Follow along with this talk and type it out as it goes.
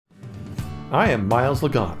I am Miles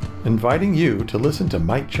Lagon, inviting you to listen to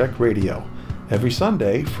Mic Check Radio. Every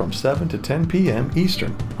Sunday from 7 to 10 p.m.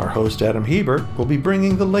 Eastern, our host Adam Hebert will be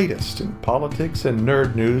bringing the latest in politics and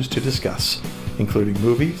nerd news to discuss, including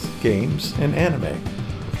movies, games, and anime,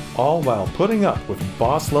 all while putting up with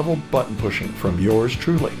boss-level button pushing from yours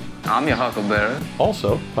truly. I'm your Huckleberry.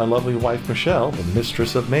 Also, my lovely wife Michelle, the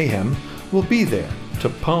mistress of mayhem, will be there to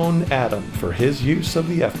pwn Adam for his use of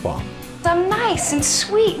the F-bomb. I'm nice and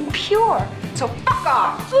sweet and pure, so fuck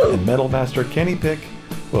off! And Metal Master Kenny Pick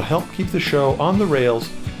will help keep the show on the rails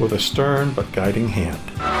with a stern but guiding hand.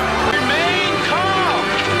 Remain calm!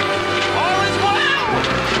 All is well!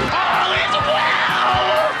 All is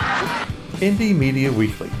well! Indie Media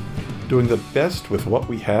Weekly, doing the best with what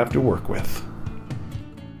we have to work with.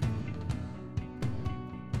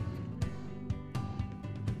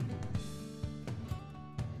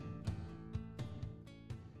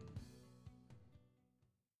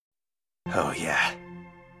 Oh yeah.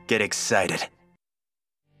 Get excited.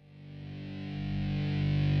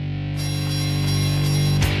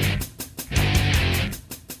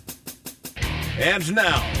 And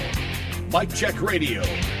now, Mic Check Radio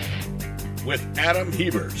with Adam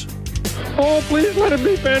Hebert. Oh, please let it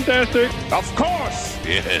be fantastic. Of course!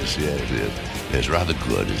 Yes. It's rather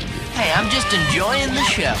good, isn't it? Hey, I'm just enjoying the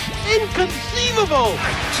show. Inconceivable!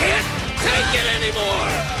 I can't take it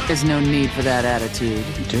anymore! There's no need for that attitude.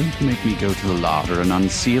 Don't make me go to the larder and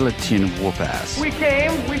unseal a tin of whoop ass. We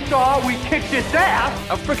came, we saw, we kicked its ass.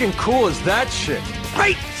 How freaking cool is that shit?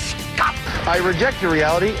 Great Scott! I reject your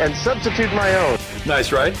reality and substitute my own.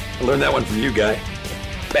 Nice, right? I learned that one from you, guy.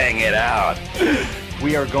 Bang it out!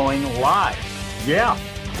 We are going live. Yeah.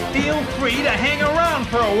 Feel free to hang around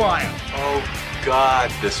for a while. Oh,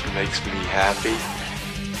 God, this makes me happy.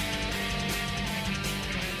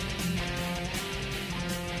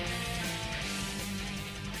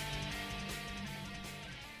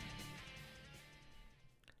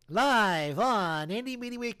 Live on Indie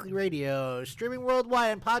Media Weekly Radio, streaming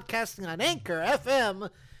worldwide and podcasting on Anchor FM.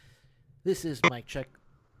 This is Mic Check.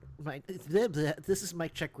 This is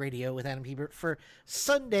Mic Check Radio with Adam Hebert for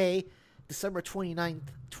Sunday, December 29th,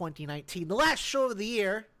 2019. The last show of the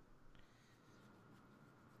year.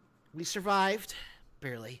 We survived.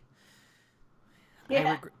 Barely.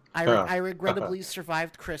 Yeah. I regrettably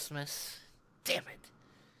survived Christmas. Damn it.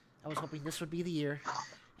 I was hoping this would be the year.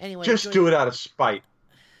 Anyway, Just do it out of spite.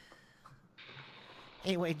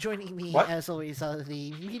 Anyway, joining me, as always, out of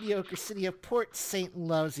the mediocre city of Port St.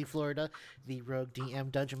 Lucie, Florida, the rogue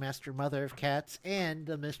DM, Dungeon Master, Mother of Cats, and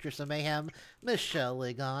the Mistress of Mayhem, Michelle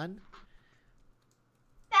Ligon.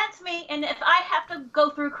 That's me, and if I have to go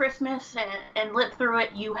through Christmas and live through it,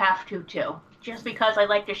 you have to, too. Just because I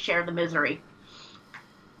like to share the misery.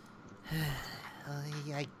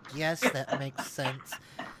 I guess that makes sense.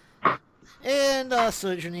 And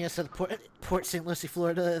also joining us at Port St. Lucie,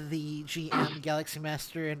 Florida, the GM, Galaxy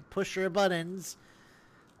Master, and Pusher of Buttons,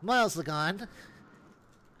 Miles Lagon.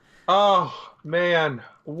 Oh, man.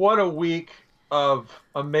 What a week of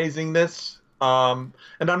amazingness. And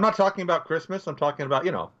I'm not talking about Christmas. I'm talking about,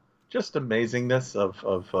 just amazingness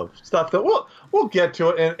of stuff that we'll get to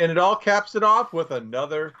it. And it all caps it off with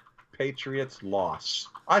another Patriots loss.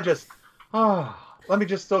 let me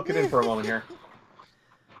just soak it in for a moment here.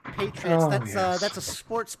 Patriots, that's a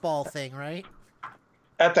sports ball thing, right?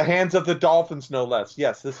 At the hands of the Dolphins, no less.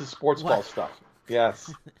 Yes, this is sports ball stuff.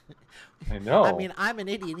 Yes. I know. I mean, I'm an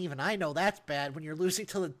idiot. Even I know that's bad when you're losing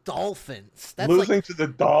to the Dolphins. That's losing to the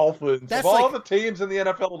Dolphins. That's of all the teams in the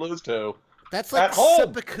NFL to lose to. That's like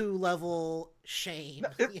seppuku level shame.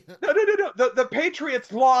 No. The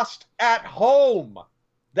Patriots lost at home.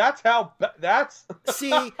 That's how. That's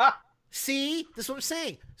See, this is what I'm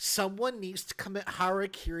saying. Someone needs to commit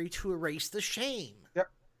harakiri to erase the shame. Yeah,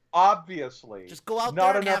 obviously. Just go out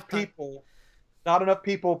there and have Not enough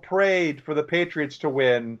people prayed for the Patriots to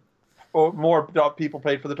win, or more people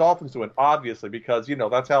prayed for the Dolphins to win, obviously, because,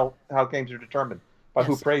 that's how games are determined, by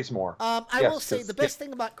who prays more. I will say the best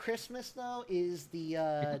thing about Christmas, though, is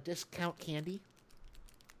the discount candy.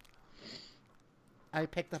 I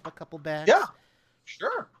picked up a couple bags. Yeah,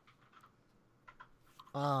 sure.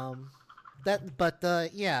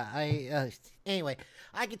 Anyway,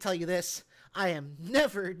 I can tell you this. I am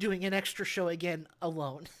never doing an extra show again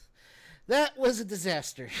alone. That was a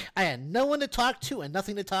disaster. I had no one to talk to and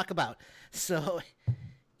nothing to talk about. So,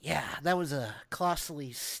 yeah, that was a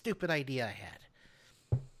colossally stupid idea I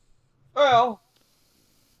had. Well,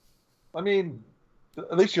 I mean,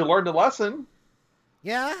 at least you learned a lesson.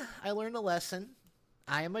 Yeah, I learned a lesson.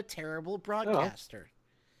 I am a terrible broadcaster.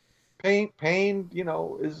 Pain,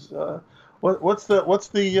 is what's the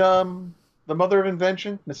the mother of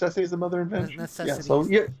invention. Necessity is the mother of invention. Necessity. Yeah. So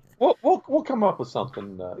yeah, we'll come up with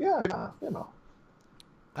something. Yeah, you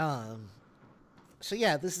know. So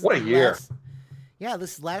yeah, this is what a year.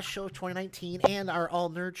 This is last show of 2019 and our all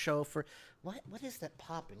nerd show for what is that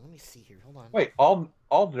popping? Let me see here. Hold on. Wait, all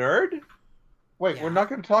nerd? Wait, Yeah. we're not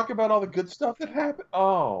going to talk about all the good stuff that happened?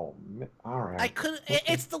 Oh, all right. I couldn't.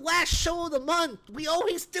 It's the last show of the month. We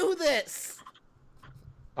always do this.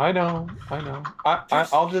 I know.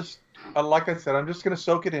 I'll just, like I said, I'm just going to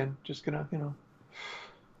soak it in. Just going to,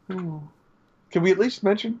 Ooh. Can we at least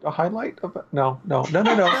mention a highlight of it? No. All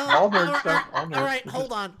nerd stuff. All nerd. All right,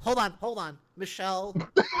 hold on. Michelle,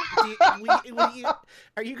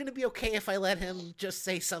 are you going to be okay if I let him just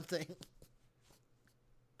say something?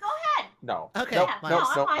 Go ahead. No. Okay. Nope.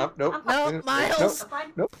 No, Miles.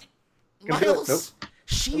 Nope. Miles.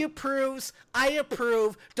 She approves. I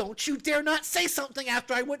approve. Don't you dare not say something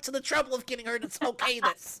after I went to the trouble of getting her to okay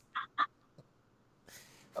this.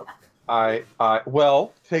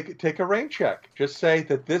 Well, take a rain check. Just say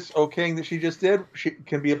that this okaying that she just did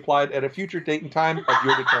can be applied at a future date and time of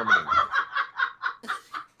your determining.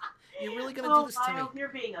 You're really gonna do this to me. You're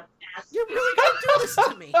being a bastard. You're really gonna do this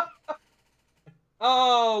to me.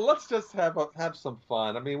 Oh, let's just have some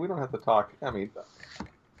fun. I mean, we don't have to talk. I mean,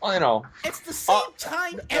 It's the same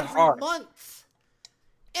time every month.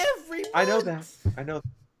 Every month. I know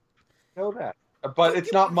that. But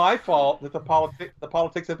it's not my fault that the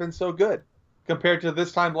politics have been so good compared to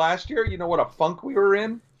this time last year. You know what a funk we were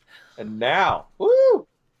in, and now, woo!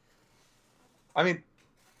 I mean,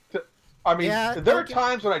 there are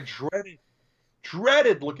times when I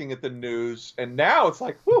dreaded looking at the news, and now it's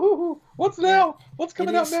like, woo! What's now? What's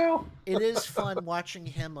coming out now? It is fun watching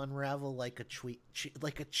him unravel like a cheap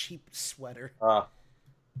sweater.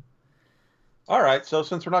 All right, so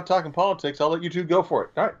since we're not talking politics, I'll let you two go for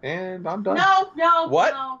it. All right, and I'm done. No.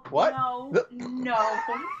 What? No.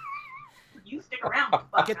 You stick around.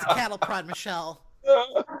 Get the cattle prod, Michelle.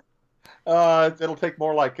 It'll take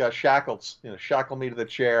more like shackles. Shackle me to the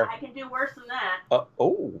chair. I can do worse than that.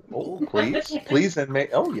 Please, and may.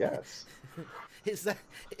 Oh, yes. Is that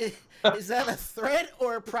a threat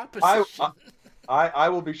or a proposition? I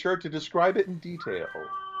will be sure to describe it in detail.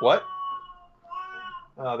 What?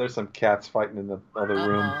 There's some cats fighting in the other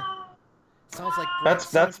room. Sounds like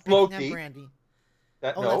that's Loki.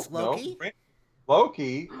 That's Loki? No.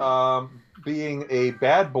 Loki, being a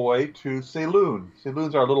bad boy to Saloon.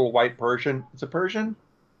 Saloon's our little white Persian. It's a Persian?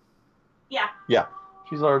 Yeah. Yeah.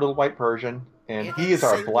 She's our little white Persian, and he is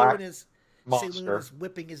our black monster. Saloon is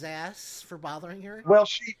whipping his ass for bothering her? Well,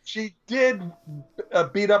 she did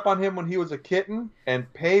beat up on him when he was a kitten, and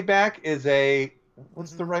payback is a...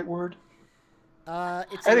 What's the right word?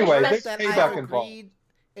 Anyway, there's payback involved.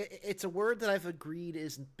 It's a word that I've agreed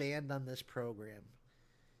is banned on this program.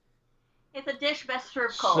 It's a dish best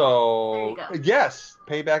served cold. So, there you go. Yes,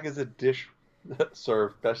 payback is a dish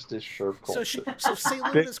served, best dish served cold. So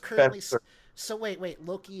Saloon is currently... So wait,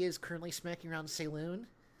 Loki is currently smacking around Saloon?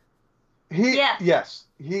 Yes.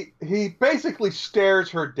 He basically stares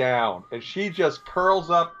her down, and she just curls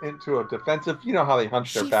up into a defensive. You know how they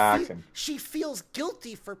hunch their back, and she feels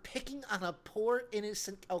guilty for picking on a poor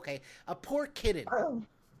innocent. Okay, a poor kitten.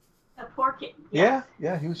 A poor kitten. Yes.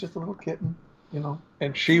 Yeah. He was just a little kitten,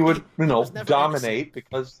 and she would, dominate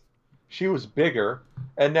because she was bigger.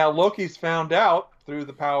 And now Loki's found out through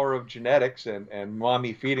the power of genetics and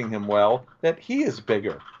mommy feeding him well that he is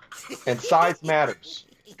bigger, and size matters.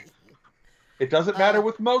 It doesn't matter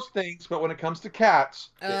with most things, but when it comes to cats,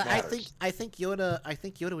 it matters. I think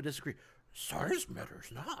Yoda would disagree. Size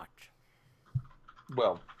matters not.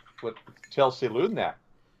 Well, tell Saloon that,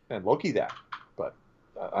 and Loki that, but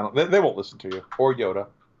I don't. They won't listen to you or Yoda.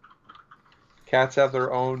 Cats have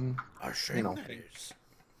their own. A shame that is.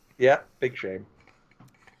 Yeah, big shame.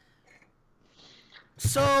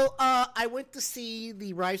 So I went to see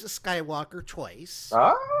the Rise of Skywalker twice.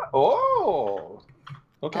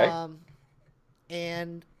 Okay.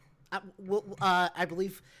 And I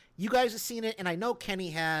believe you guys have seen it, and I know Kenny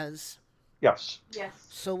has. Yes.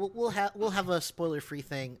 So we'll have a spoiler-free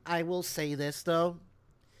thing. I will say this though.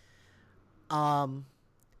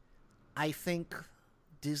 I think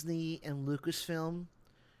Disney and Lucasfilm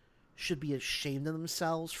should be ashamed of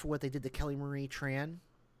themselves for what they did to Kelly Marie Tran,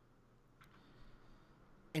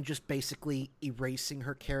 and just basically erasing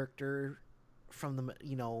her character from the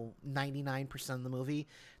 99% of the movie.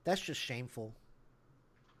 That's just shameful.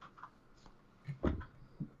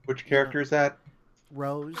 Which character is that?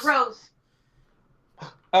 Rose.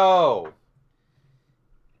 Oh.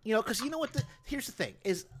 Because here's the thing,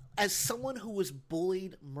 is as someone who was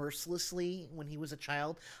bullied mercilessly when he was a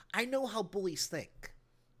child, I know how bullies think.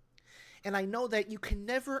 And I know that you can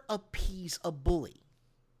never appease a bully.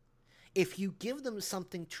 If you give them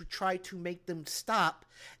something to try to make them stop,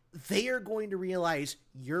 they are going to realize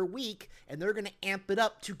you're weak, and they're going to amp it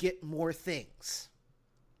up to get more things.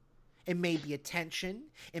 It may be attention,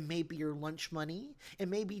 it may be your lunch money, it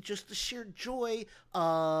may be just the sheer joy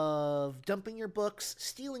of dumping your books,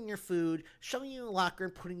 stealing your food, shoving you in a locker,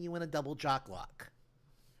 and putting you in a double jock lock.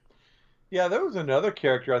 Yeah, there was another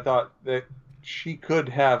character I thought that she could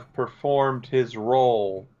have performed his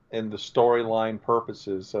role in the storyline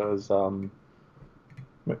purposes as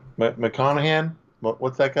McConaughey.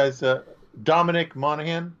 What's that guy's? Dominic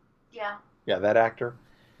Monaghan? Yeah. Yeah, that actor.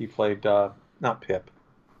 He played, not Pip.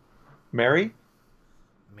 Mary?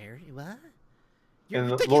 Mary? What? In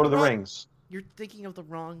the Lord of the Rings. You're thinking of the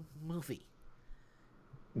wrong movie.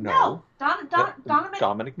 No.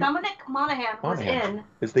 Dominic Monaghan was in.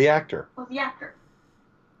 Is the actor. Was the actor.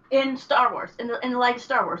 In Star Wars. In the latest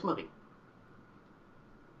Star Wars movie.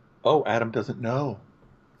 Oh, Adam doesn't know.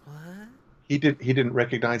 What? He didn't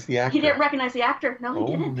recognize the actor. He didn't recognize the actor. No,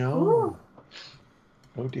 he didn't. No. Ooh.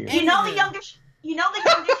 Oh dear. You know the youngish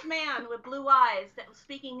man with blue eyes that was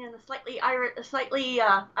speaking in a slightly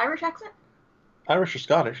Irish accent? Irish or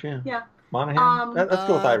Scottish, yeah. Yeah. Monaghan? Let's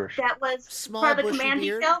go with Irish. That was Small part of the bushy command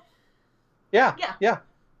beard? detail? Yeah.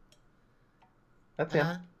 That's him.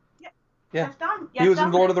 Yeah. That's Don. He was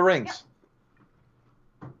in Lord of the Rings.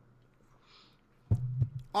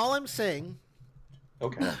 All I'm saying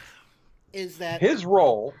Okay. is that His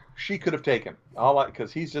role, she could have taken.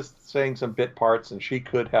 Because he's just saying some bit parts, and she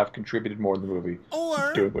could have contributed more in the movie.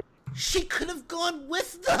 Or she could have gone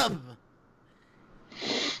with them.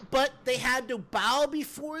 But they had to bow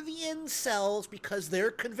before the incels because they're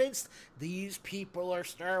convinced these people are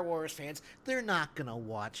Star Wars fans. They're not going to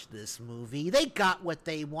watch this movie. They got what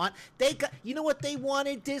they want. You know what they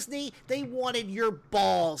wanted, Disney? They wanted your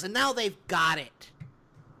balls, and now they've got it.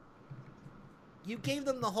 You gave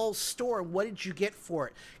them the whole store. What did you get for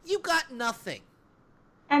it? You got nothing.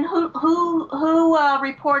 And who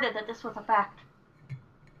reported that this was a fact?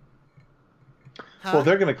 Huh? Well,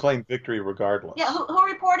 they're going to claim victory regardless. Yeah, who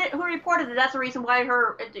reported that that's the reason why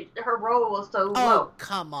her role was so low? Oh,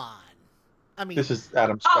 come on. I mean, this is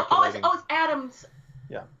Adam speculating. It's Adam's.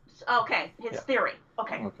 Yeah. Okay, his theory.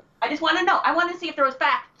 Okay. I just want to know. I want to see if there was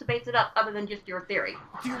facts to base it up other than just your theory.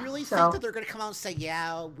 Do you really think that they're going to come out and say,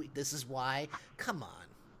 yeah, this is why? Come on.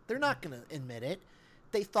 They're not going to admit it.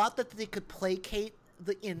 They thought that they could placate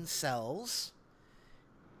the incels,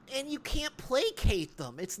 and you can't placate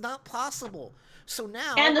them. It's not possible. So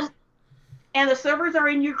now... And the servers are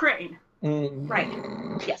in Ukraine. Right.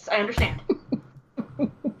 Yes, I understand.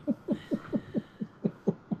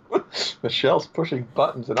 Michelle's pushing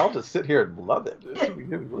buttons, and I'll just sit here and love it.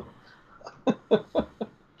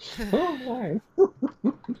 Oh, my.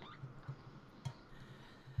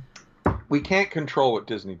 We can't control what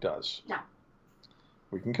Disney does. No.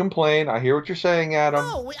 We can complain. I hear what you're saying, Adam.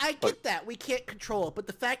 No, I get that. We can't control it. But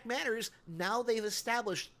the fact matters, now they've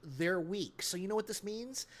established they're weak. So you know what this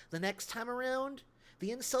means? The next time around, the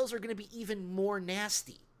incels are going to be even more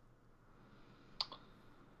nasty.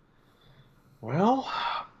 Well,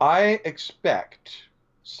 I expect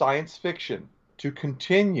science fiction to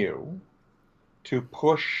continue to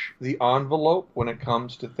push the envelope when it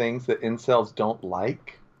comes to things that incels don't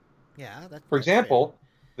like. Yeah, for example,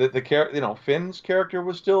 Finn's character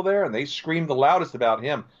was still there, and they screamed the loudest about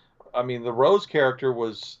him. I mean, the Rose character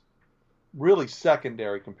was really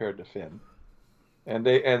secondary compared to Finn,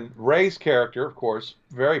 and Rey's character, of course,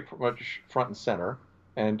 very much front and center.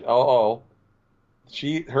 And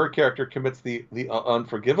her character commits the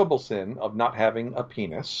unforgivable sin of not having a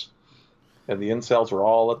penis, and the incels are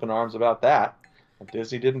all up in arms about that. And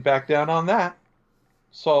Disney didn't back down on that.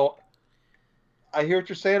 So I hear what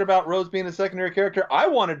you're saying about Rose being a secondary character. I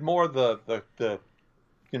wanted more the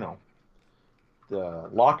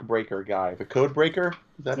lock breaker guy, the code breaker.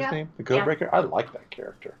 Is that his name? The code breaker. I like that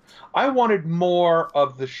character. I wanted more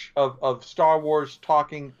of of Star Wars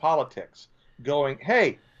talking politics. Going,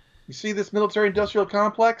 hey, you see this military-industrial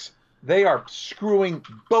complex? They are screwing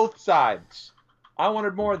both sides. I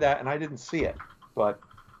wanted more of that, and I didn't see it. But,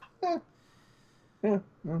 it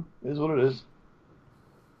is what it is.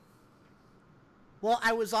 Well,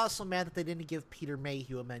 I was also mad that they didn't give Peter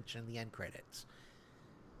Mayhew a mention in the end credits.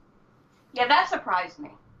 Yeah, that surprised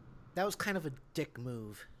me. That was kind of a dick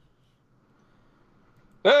move.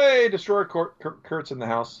 Hey, Destroyer Kurt's in the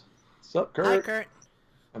house. What's up, Kurt? Hi, Kurt.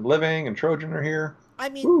 And Living and Trojan are here. I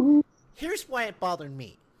mean, here's why it bothered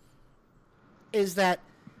me. Is that,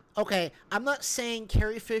 okay, I'm not saying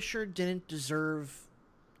Carrie Fisher didn't deserve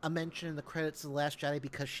a mention in the credits of The Last Jedi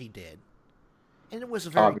because she did. And it was a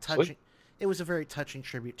very touching... It was a very touching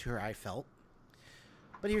tribute to her, I felt.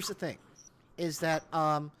 But here's the thing, is that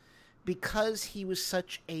because he was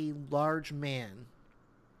such a large man,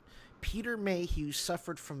 Peter Mayhew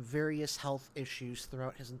suffered from various health issues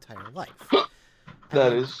throughout his entire life.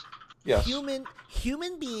 Yes.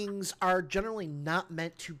 Human beings are generally not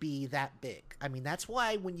meant to be that big. I mean, that's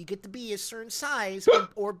why when you get to be a certain size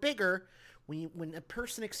or bigger, when a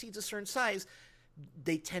person exceeds a certain size,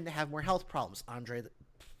 they tend to have more health problems.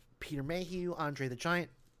 Peter Mayhew, Andre the Giant,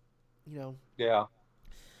 Yeah.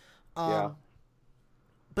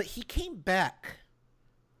 But he came back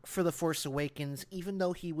for The Force Awakens, even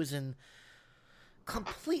though he was in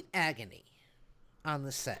complete agony on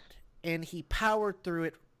the set. And he powered through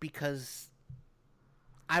it because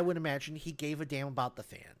I would imagine he gave a damn about the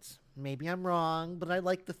fans. Maybe I'm wrong, but I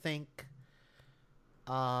like to think...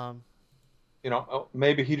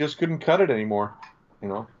 maybe he just couldn't cut it anymore.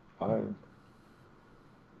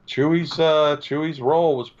 Chewie's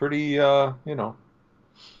role was pretty,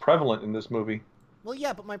 prevalent in this movie. Well,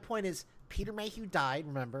 yeah, but my point is, Peter Mayhew died,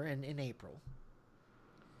 remember, in April.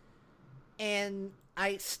 And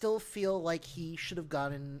I still feel like he should have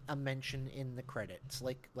gotten a mention in the credits,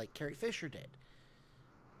 like Carrie Fisher did.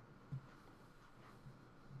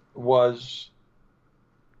 What?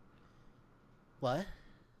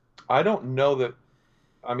 I don't know that...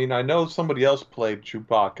 I mean, I know somebody else played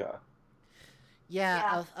Chewbacca.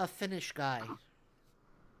 Yeah. A Finnish guy.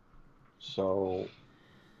 So...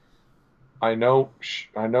 I know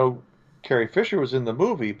Carrie Fisher was in the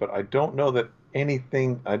movie, but I don't know that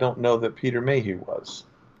Peter Mayhew was.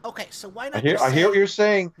 Okay, so why not? I hear what you're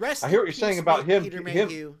saying. I hear what you're saying about him. Peter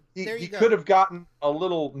Mayhew. He could have gotten a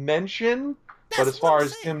little mention, but as far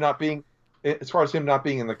as him not being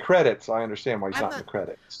in the credits, I understand why he's not in the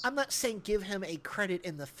credits. I'm not saying give him a credit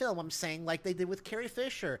in the film. I'm saying like they did with Carrie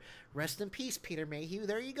Fisher. Rest in peace, Peter Mayhew.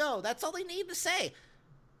 There you go. That's all they need to say.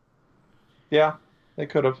 Yeah, they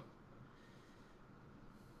could have.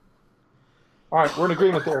 All right, we're in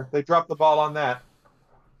agreement there. They dropped the ball on that.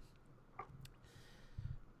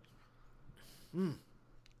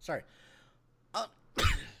 Sorry.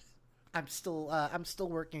 I'm still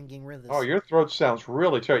working on getting rid of this. Oh, your throat sounds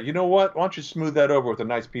really terrible. You know what? Why don't you smooth that over with a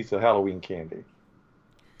nice piece of Halloween candy?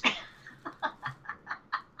 So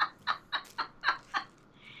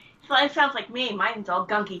it sounds like me. Mine's all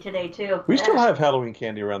gunky today too. We still have Halloween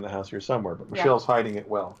candy around the house here somewhere, but Michelle's hiding it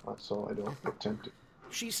well, so I don't get tempted.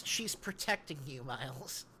 She's protecting you,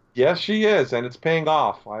 Miles. Yes, she is, and it's paying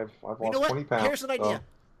off. I've lost 20 pounds. Here's an idea,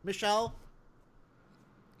 Michelle.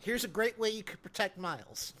 Here's a great way you could protect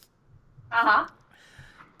Miles.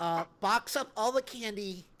 Box up all the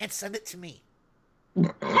candy and send it to me.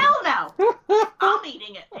 Hell no! I'm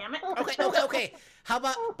eating it, damn it. Okay. How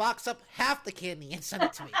about box up half the candy and send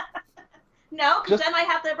it to me? No, because then I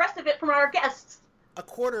have the rest of it from our guests. A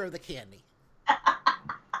quarter of the candy.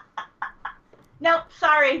 No,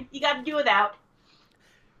 sorry. You got to do without.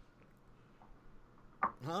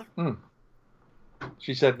 Huh?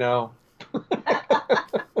 She said no.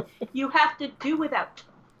 You have to do without.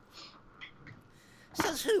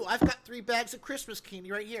 Says who? I've got 3 bags of Christmas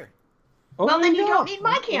candy right here. Oh, well, then you don't need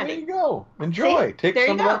my candy. There you go. Enjoy. See? Take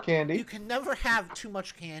some of that candy. You can never have too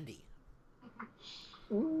much candy.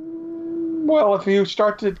 Well, if you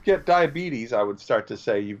start to get diabetes, I would start to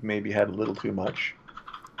say you've maybe had a little too much.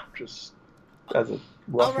 Just as a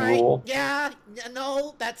rough rule. Yeah,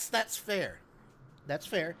 no, that's fair. That's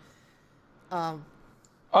fair. I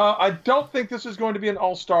don't think this is going to be an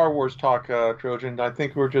all Star Wars talk, Trojan. I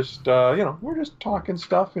think we're just, we're just talking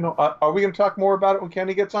stuff. Are we going to talk more about it when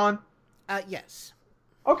Kenny gets on? Yes.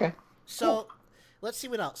 Okay. So, let's see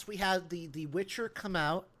what else. We had the Witcher come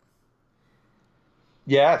out.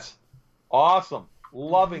 Yes. Awesome.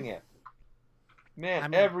 Loving it.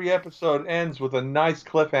 Man, every episode ends with a nice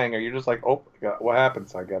cliffhanger. You're just like, oh, what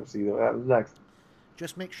happens? I got to see what happens next.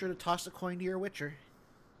 Just make sure to toss a coin to your Witcher.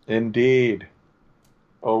 Indeed.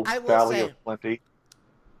 Oh, Valley of Plenty.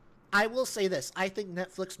 I will say this. I think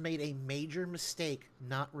Netflix made a major mistake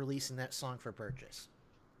not releasing that song for purchase.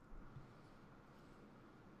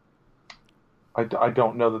 I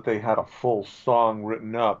don't know that they had a full song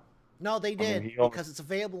written up. No, they did, because it's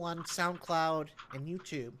available on SoundCloud and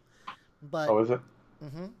YouTube. But, oh, is it?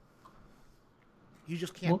 Mm-hmm. You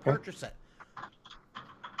just can't purchase it.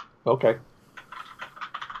 Okay.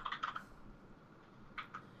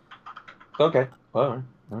 Okay. All right.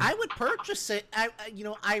 I would purchase it. I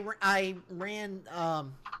ran. I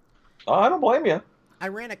don't blame you. I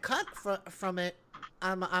ran a cut from it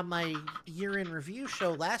on my year-end review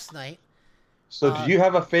show last night. So, do you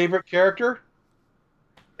have a favorite character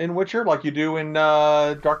in Witcher, like you do in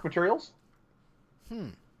Dark Materials?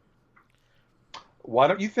 Why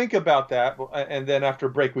don't you think about that, and then after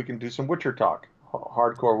break we can do some Witcher talk,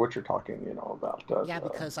 hardcore Witcher talking. About. Yeah,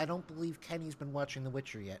 because I don't believe Kenny's been watching The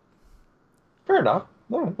Witcher yet. Fair enough.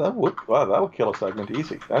 No, that would kill a segment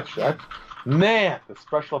easy. That's man, the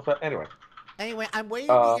special effect. Anyway, I'm waiting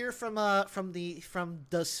to hear from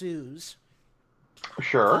the Suze.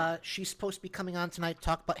 Sure. She's supposed to be coming on tonight to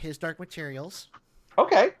talk about his Dark Materials.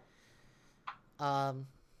 Okay. You're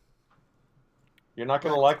not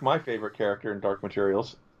going to like my favorite character in Dark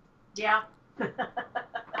Materials. Yeah.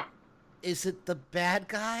 Is it the bad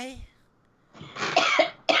guy?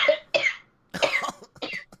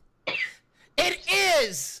 It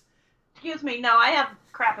is! Excuse me. No, I have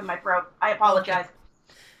crap in my throat. I apologize.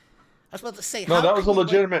 I was about to say... No, that was a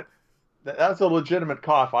legitimate... That's a legitimate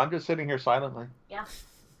cough. I'm just sitting here silently. Yeah.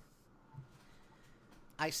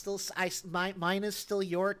 Mine is still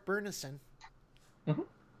Yorick Burnison. Mm-hmm.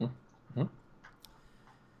 Mm-hmm.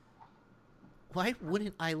 Why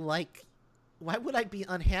would I be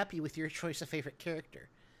unhappy with your choice of favorite character?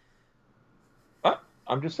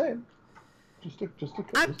 I'm just saying.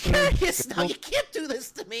 I'm curious now. You can't do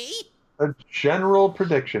this to me. A general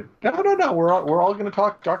prediction. No. We're all going to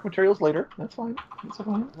talk Dark Materials later. That's fine.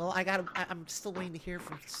 Well, I'm still waiting to hear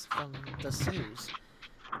from the Suze.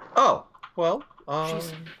 Oh, well.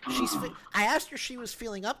 She's. I asked her if she was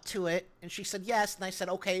feeling up to it, and she said yes. And I said,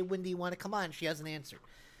 okay, when do you want to come on? She hasn't answered.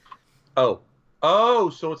 Oh,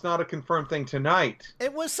 so it's not a confirmed thing tonight.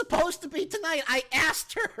 It was supposed to be tonight. I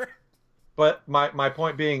asked her. But my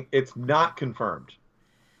point being, it's not confirmed.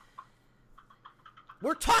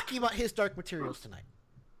 We're talking about his Dark Materials tonight.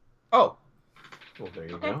 Oh. Well, there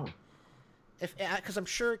you go. Because I'm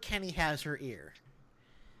sure Kenny has her ear.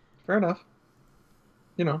 Fair enough.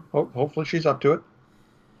 Hopefully she's up to it.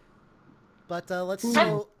 But let's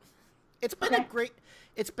so it's been a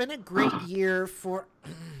great year for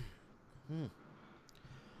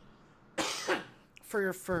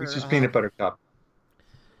This is peanut butter cup.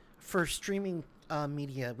 For streaming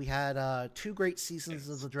media. We had 2 great seasons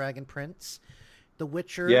of The Dragon Prince, The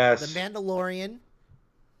Witcher, yes. The Mandalorian,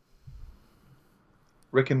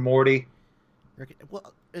 Rick and Morty.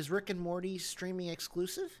 Is Rick and Morty streaming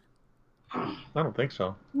exclusive? I don't think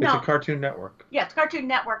so. No. It's a Cartoon Network. Yeah, it's Cartoon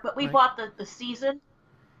Network, but we bought the season,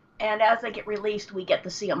 and as they get released, we get to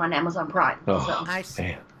see them on Amazon Prime. Oh, so. I see.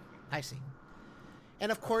 Man. I see. And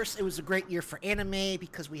of course, it was a great year for anime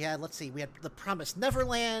because we had The Promised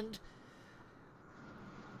Neverland,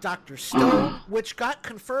 Dr. Stone, which got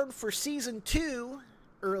confirmed for season 2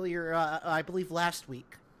 earlier, I believe last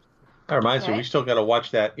week. That reminds me, we still got to watch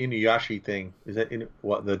that Inuyasha thing. Is that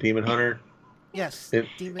the Demon Hunter? Yes. It's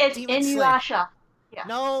Inuyasha. Yeah.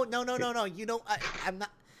 No. I'm not.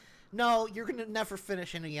 No, you're gonna never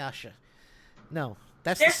finish Inuyasha. No,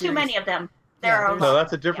 there's too many of them. No,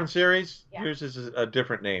 that's a different series. Yeah. Yours is a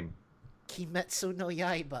different name. Kimetsu no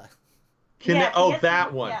Yaiba.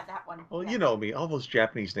 That one. Yeah, that one. Well, you know me. All those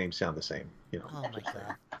Japanese names sound the same. Oh my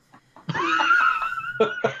god.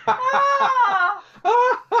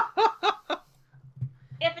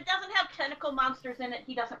 If it doesn't have tentacle monsters in it,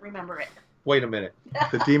 he doesn't remember it. Wait a minute.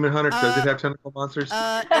 The Demon Hunter, does it have tentacle monsters?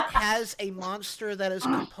 It has a monster that is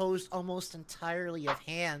composed almost entirely of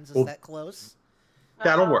hands. Is that close?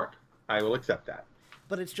 That'll work. I will accept that.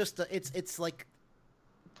 But it's just it's like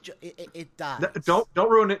it dies. Don't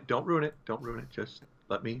ruin it. Don't ruin it. Don't ruin it. Just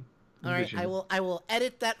let me. All right, I will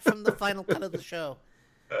edit that from the final cut of the show.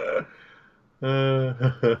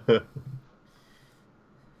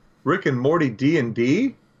 Rick and Morty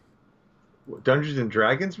D&D? Dungeons and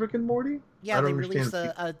Dragons Rick and Morty? Yeah, they released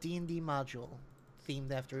a D&D module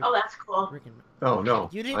themed after. Oh, that's cool. Rick and... Oh no,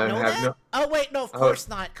 you didn't know that? Oh wait, no, of course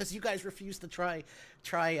not, because you guys refused to try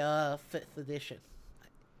 5th edition.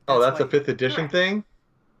 That's a 5th edition thing.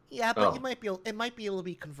 Yeah, but it might be able to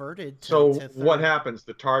be converted. To what happens?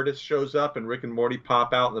 The TARDIS shows up and Rick and Morty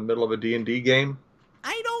pop out in the middle of a D&D game?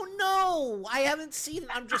 I don't know. I haven't seen it.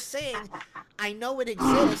 I'm just saying. I know it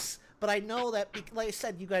exists, but I know that, like I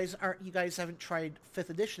said, you guys haven't tried 5th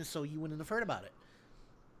edition, so you wouldn't have heard about it.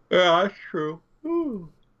 Yeah, that's true. Ooh.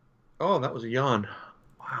 Oh, that was a yawn.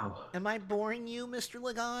 Wow. Am I boring you, Mr.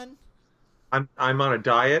 Lagan? I'm on a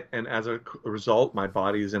diet, and as a result, my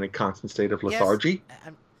body is in a constant state of lethargy. Yes,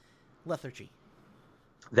 lethargy.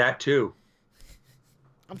 That too.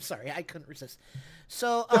 I'm sorry, I couldn't resist.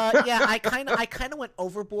 So, I kind of went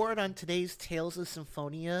overboard on today's Tales of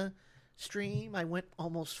Symphonia stream. I went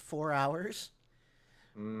almost 4 hours.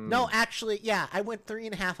 No, actually, yeah, I went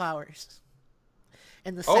 3.5 hours.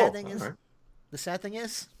 And the sad thing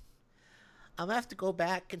is, I'm gonna have to go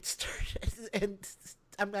back and start, and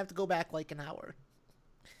I'm gonna have to go back like an hour.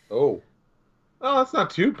 Oh, that's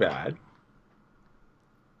not too bad.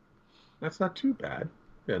 That's not too bad.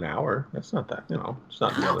 An hour. That's not that, it's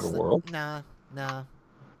not the end of the world. Nah.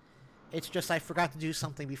 It's just I forgot to do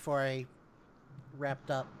something before I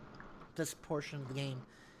wrapped up this portion of the game.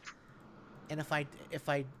 And if I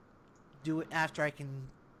do it after,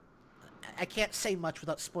 I can't say much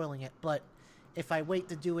without spoiling it, but if I wait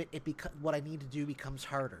to do it, what I need to do becomes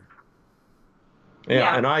harder.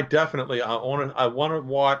 Yeah, and I definitely I want to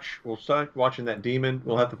watch. We'll start watching that demon.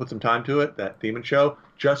 We'll have to put some time to it. That demon show,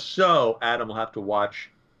 just so Adam will have to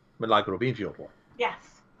watch Milagro Beanfield War. Yes.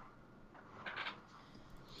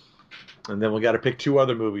 And then we got to pick 2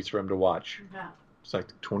 other movies for him to watch. Yeah. It's like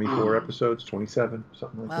 24 episodes, 27,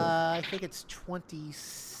 something like that. I think it's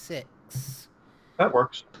 26. That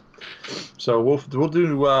works. So we'll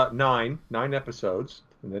do 9 episodes,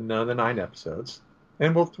 and then another 9 episodes,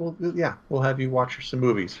 and we'll have you watch some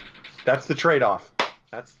movies. That's the trade-off.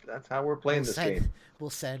 That's how we're playing this game.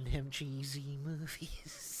 We'll send him cheesy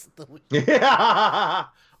movies. Yeah.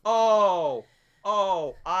 Oh,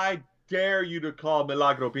 I dare you to call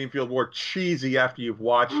Milagro Beanfield War cheesy after you've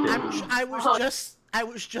watched it. I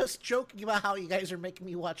was just joking about how you guys are making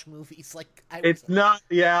me watch movies. It's not.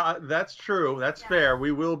 Yeah, that's true. That's fair.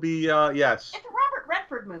 We will be. Yes. It's a Robert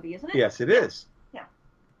Redford movie, isn't it? Yes, it is. Yeah.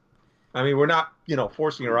 I mean, we're not,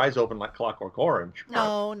 forcing our eyes open like Clockwork Orange.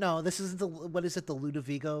 No. This is the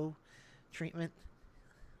Ludovico treatment.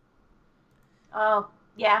 Oh,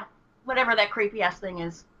 yeah. Whatever that creepy ass thing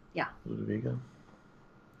is. Yeah. Ludovico.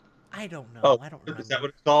 I don't know. Oh, I don't remember. Is that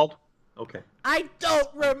what it's called? Okay. I don't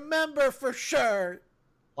remember for sure.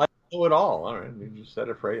 I don't know it all. All right, you just said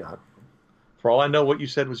it for all I know, what you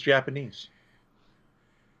said was Japanese,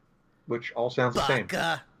 which all sounds the same.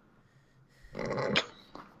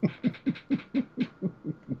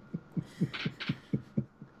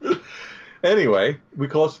 Anyway, we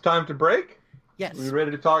close the time to break? Yes. We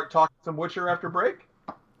ready to talk some Witcher after break?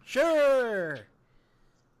 Sure.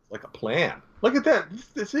 Like a plan. Look at that.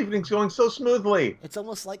 This evening's going so smoothly. It's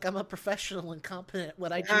almost like I'm a professional and competent at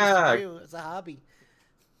what I choose to do as a hobby.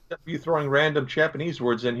 You throwing random Japanese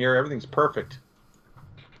words in here, everything's perfect.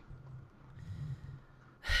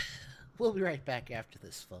 We'll be right back after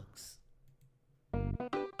this, folks.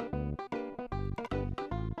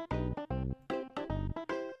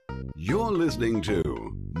 You're listening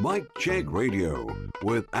to Mike Check Radio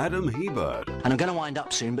with Adam Hebert. And I'm going to wind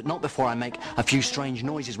up soon, but not before I make a few strange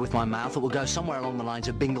noises with my mouth that will go somewhere along the lines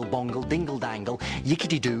of bingle bongle, dingle dangle,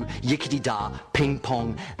 yickety doo, yickety da, ping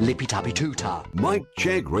pong, lippy tappy too-ta. Mike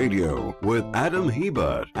Check Radio with Adam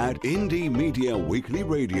Hebert at Indie Media Weekly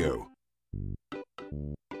Radio.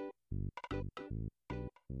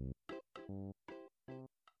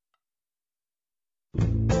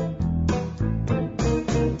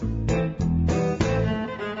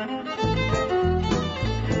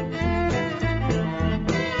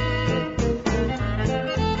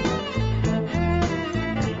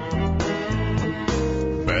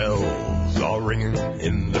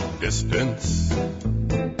 In the distance,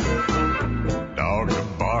 dogs are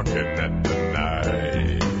barking at the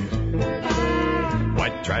night.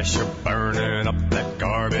 White trash are burning up that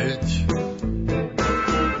garbage.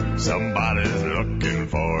 Somebody's looking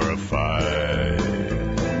for a fight.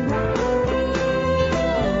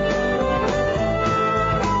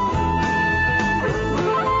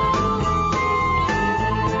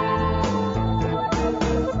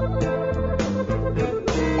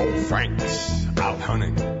 Old Frank's out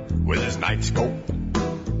hunting with his night scope in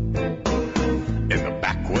the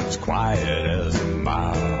backwoods, quiet as a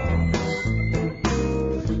mouse.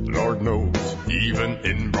 Lord knows, even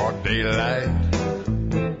in broad daylight,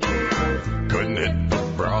 couldn't hit the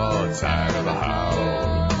broadside of a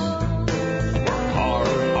house. Work hard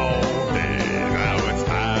all day, now it's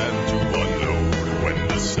time to unload when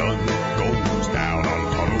the sun goes down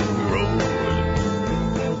on Tunnel Road.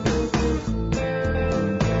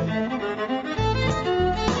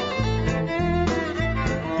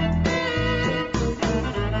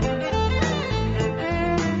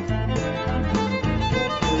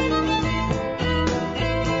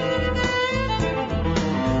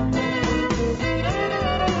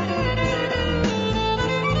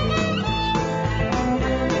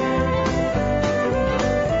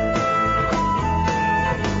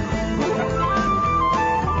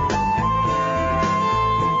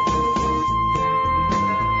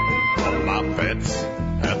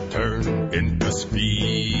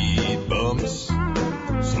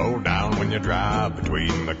 Drive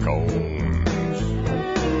between the cones.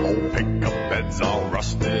 Old pickup beds all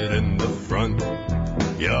rusted in the front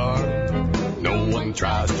yard. No one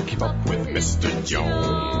tries to keep up with Mr.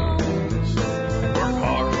 Jones. Work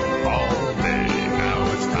hard all day,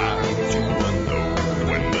 now it's time to unload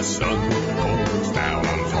when the the sun goes down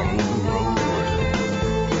on Tunnel Road.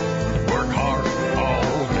 Work hard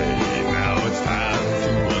all day, now it's time to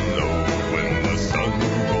unload when the sun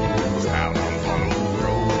goes down on Tunnel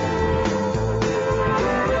Road.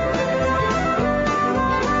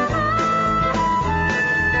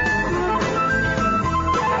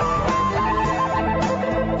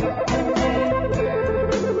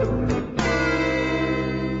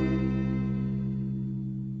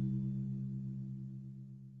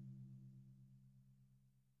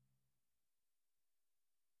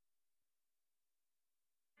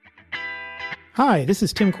 Hi, this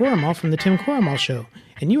is Tim Koramal from The Tim Koramal Show,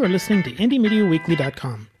 and you are listening to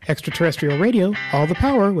IndieMediaWeekly.com. Extraterrestrial radio, all the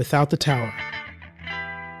power without the tower.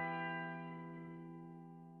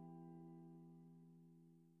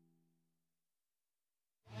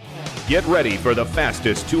 Get ready for the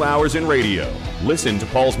fastest 2 hours in radio. Listen to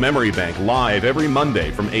Paul's Memory Bank live every Monday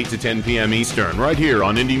from 8 to 10 p.m. Eastern, right here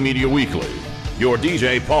on Indie Media Weekly. Your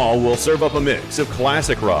DJ, Paul, will serve up a mix of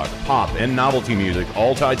classic rock, pop, and novelty music,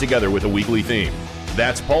 all tied together with a weekly theme.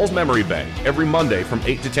 That's Paul's Memory Bank, every Monday from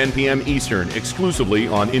 8 to 10 p.m. Eastern, exclusively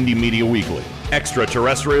on Indie Media Weekly.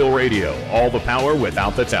 Extraterrestrial radio, all the power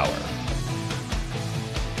without the tower.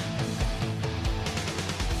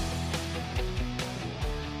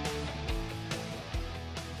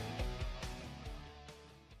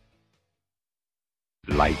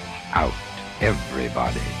 Light out,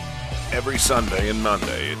 everybody. Every Sunday and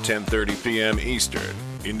Monday at 10:30 p.m. Eastern,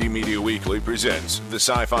 Indie Media Weekly presents the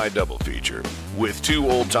Sci-Fi Double Feature with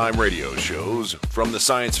 2 old-time radio shows from the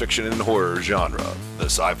science fiction and horror genre. The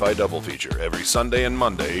Sci-Fi Double Feature every Sunday and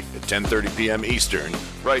Monday at 10:30 p.m. Eastern,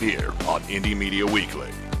 right here on Indie Media Weekly.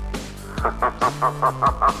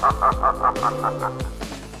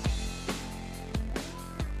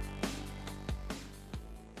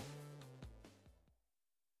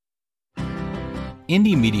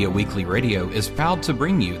 Indie Media Weekly Radio is proud to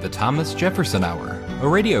bring you the Thomas Jefferson Hour, a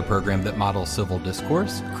radio program that models civil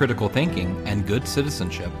discourse, critical thinking, and good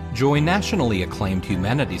citizenship. Join nationally acclaimed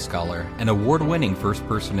humanities scholar and award-winning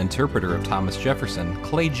first-person interpreter of Thomas Jefferson,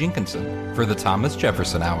 Clay Jenkinson, for the Thomas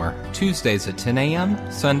Jefferson Hour, Tuesdays at 10 a.m.,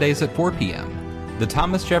 Sundays at 4 p.m. The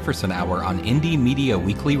Thomas Jefferson Hour on Indie Media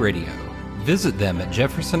Weekly Radio. Visit them at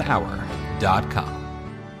jeffersonhour.com.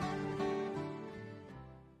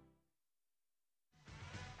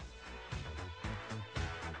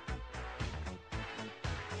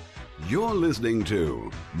 You're listening to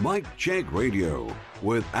Mike Check Radio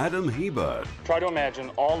with Adam Hebert. Try to imagine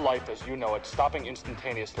all life as you know it stopping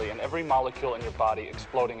instantaneously and every molecule in your body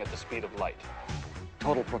exploding at the speed of light.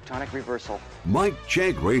 Total protonic reversal. Mike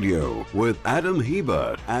Check Radio with Adam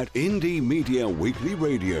Hebert at Indie Media Weekly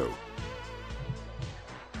Radio.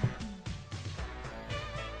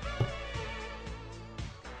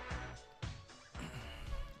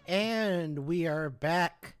 And we are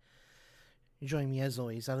back. Join me as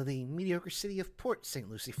always out of the mediocre city of Port St.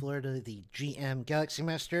 Lucie, Florida, the GM Galaxy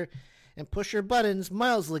Master and Pusher Buttons,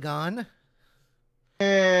 Miles Ligon.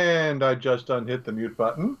 And I just unhit the mute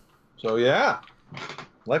button. So yeah,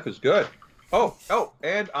 life is good. Oh,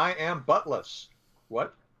 and I am buttless.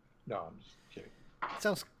 What? No, I'm just kidding.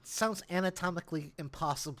 Sounds anatomically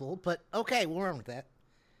impossible, but okay, we'll run with that.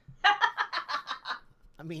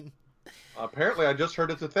 I mean, apparently I just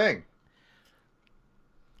heard it's a thing.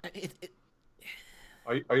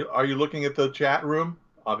 Are you looking at the chat room?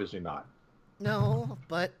 Obviously not. No,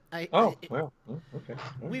 but okay.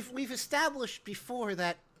 We've established before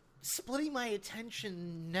that splitting my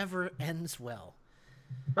attention never ends well.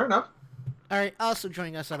 Fair enough. All right. Also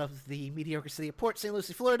joining us out of the mediocre city of Port St.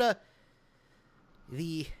 Lucie, Florida,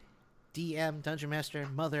 the DM Dungeon Master,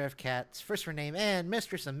 Mother of Cats, first for name and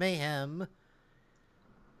Mistress of Mayhem,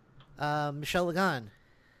 Michelle Ligon.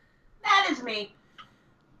 That is me.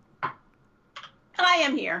 I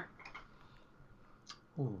am here.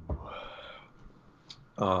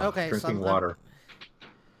 Okay, drinking water.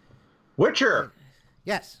 Witcher.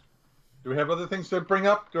 Yes. Do we have other things to bring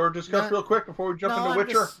up or discuss real quick before we jump into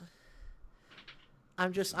Witcher?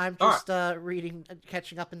 I'm just reading,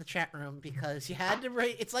 catching up in the chat room because you had to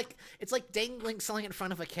write. It's like dangling something in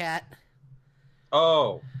front of a cat.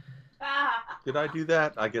 Oh. Did I do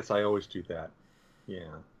that? I guess I always do that.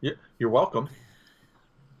 Yeah. You're welcome.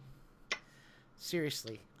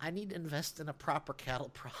 Seriously, I need to invest in a proper cattle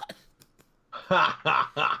prod.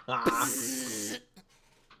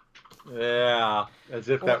 Yeah, as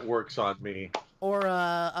if that works on me. Or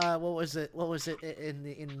what was it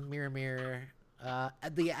in Mirror? An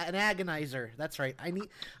agonizer. That's right. I need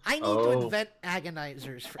to invent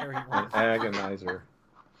agonizers for everyone. An agonizer.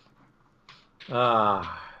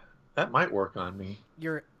 That might work on me.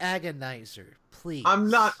 your agonizer, please. I'm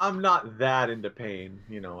not that into pain.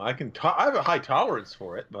 I can. I have a high tolerance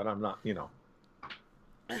for it, but I'm not.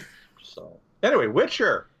 So anyway,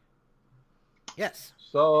 Witcher. Yes.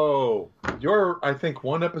 So you're, I think,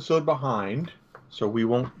 one episode behind, so we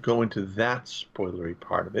won't go into that spoilery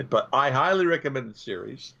part of it. But I highly recommend the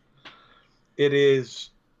series. It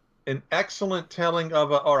is an excellent telling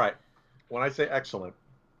of a. All right, when I say excellent,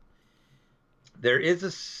 there is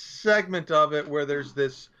a segment of it where there's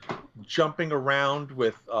this jumping around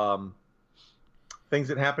with things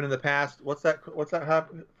that happened in the past. What's that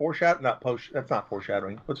happen? Foreshadow? Not post. That's not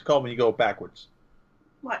foreshadowing. What's it called when you go backwards?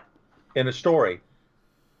 What? In a story,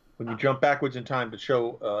 when you jump backwards in time to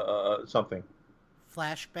show something.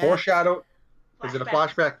 Flashback. Foreshadow. Is it a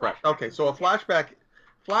flashback? Right. Okay, so a flashback.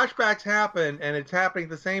 Flashbacks happen, and it's happening at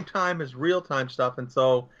the same time as real time stuff, and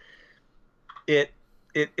so I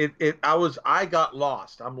got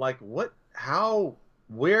lost. I'm like, what? How?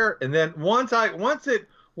 Where? And then once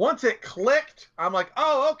it clicked, I'm like,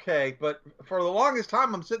 oh, okay. But for the longest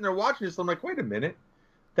time, I'm sitting there watching this. I'm like, wait a minute,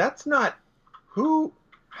 that's not who.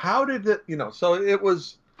 How did it? So it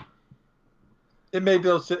was. It made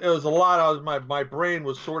those. It was a lot. My brain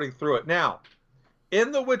was sorting through it. Now,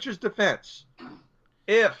 in the Witcher's defense,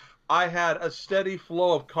 if I had a steady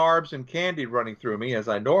flow of carbs and candy running through me as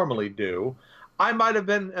I normally do, I might have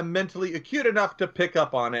been mentally acute enough to pick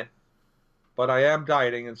up on it. But I am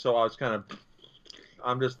dieting, and so I was kind of.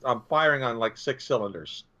 I'm firing on like 6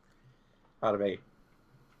 cylinders out of 8.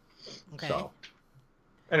 Okay. So,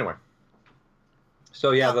 anyway.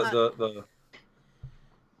 So yeah, the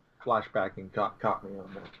flashbacking caught me on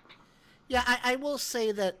that. Yeah, I will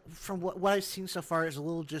say that from what I've seen so far is a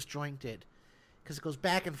little disjointed, because it goes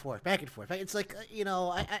back and forth, back and forth. It's like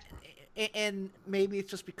and maybe it's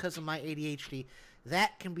just because of my ADHD.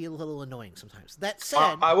 That can be a little annoying sometimes. That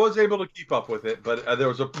said, I was able to keep up with it, but there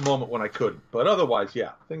was a moment when I couldn't. But otherwise,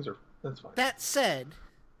 yeah, that's fine. That said,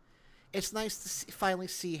 it's nice to finally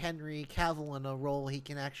see Henry Cavill in a role he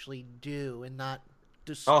can actually do and not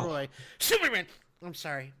destroy Superman. I'm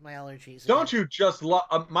sorry, my allergies. Don't you just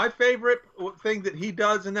love my favorite thing that he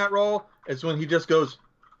does in that role is when he just goes,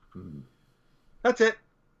 That's it.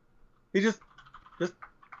 He just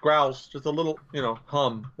growls, just a little,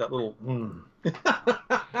 hum, that little.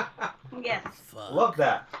 Yes. Fuck. Love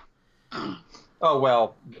that. Oh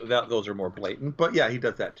well, those are more blatant, but yeah, he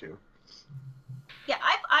does that too. Yeah,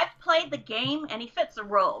 I've played the game and he fits the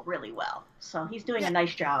role really well, so he's doing a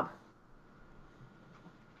nice job.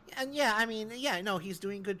 And yeah, I mean, he's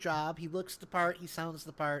doing a good job. He looks the part, he sounds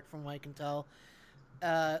the part, from what I can tell.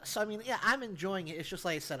 So I mean, yeah, I'm enjoying it. It's just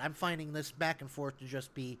like I said, I'm finding this back and forth to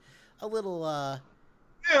just be a little.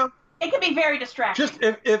 Yeah. It can be very distracting. Just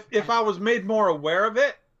if I was made more aware of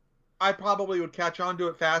it, I probably would catch on to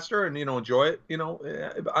it faster and enjoy it.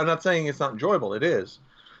 I'm not saying it's not enjoyable. It is.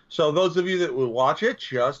 So those of you that will watch it,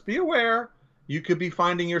 just be aware. You could be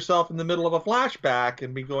finding yourself in the middle of a flashback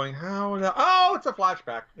and be going, "How? Oh, it's a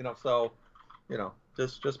flashback." So,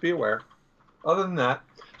 just be aware. Other than that,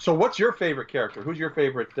 so what's your favorite character? Who's your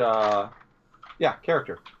favorite?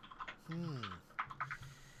 Character.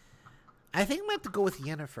 I think I'm gonna have to go with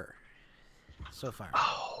Yennefer. So far.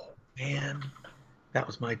 Oh man, that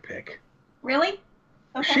was my pick. Really?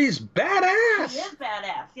 Okay. She's badass. She is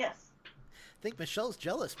badass. Yes. I think Michelle's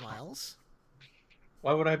jealous, Miles.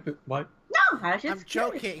 Why would I be? Why? No, I'm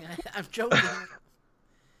joking. I'm joking.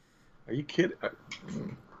 Are you kidding?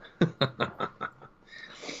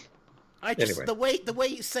 Anyway. the way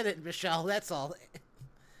you said it, Michelle. That's all.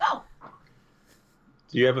 Oh.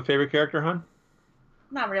 Do you have a favorite character, hon?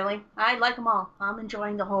 Not really. I like them all. I'm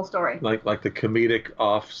enjoying the whole story. Like the comedic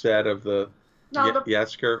offset of the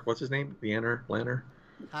Jaskier. What's his name? Lanner.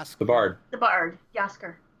 The Bard. The Bard.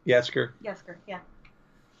 Jaskier. Jaskier. Yeah.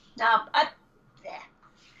 No,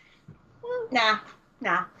 Nah.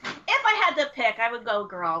 If I had to pick, I would go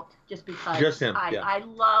Geralt, just because. Just him. I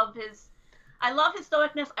love his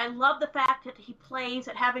stoicness. I love the fact that he plays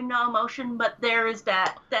at having no emotion, but there is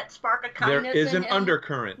that spark of kindness. There is an him.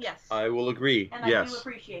 undercurrent. Yes. I will agree. And I do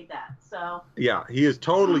appreciate that. So. Yeah, he is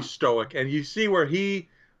totally stoic, and you see where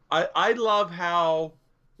I love how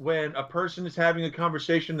when a person is having a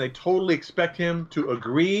conversation, they totally expect him to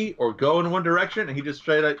agree or go in one direction, and he just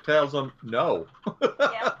straight up tells them no.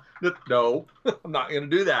 Yeah. No, I'm not going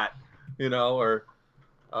to do that.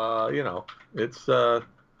 It's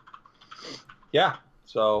yeah.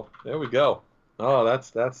 So there we go. Oh,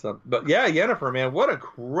 that's something. But yeah, Yennefer, man, what a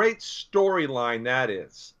great storyline that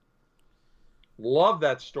is. Love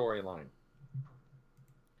that storyline.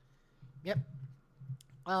 Yep.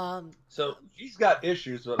 So she's got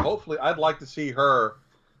issues, but hopefully, I'd like to see her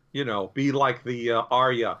be like the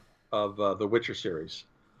Arya of the Witcher series.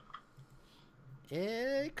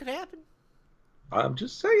 It could happen. I'm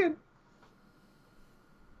just saying.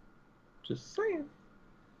 Just saying.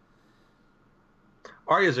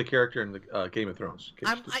 Arya's a character in the Game of Thrones.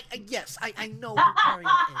 Yes, I know who Arya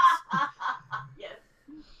is. Yes.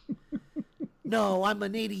 No, I'm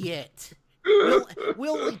an idiot. We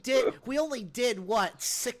only did what,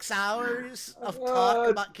 6 hours of talk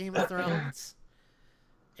about Game of Thrones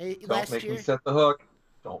Don't make me set the hook.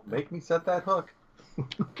 Don't make me set that hook.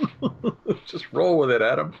 Just roll with it,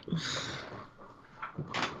 Adam.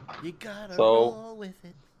 You gotta roll with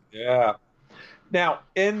it. Yeah. Now,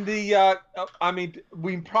 in the,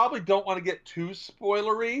 we probably don't want to get too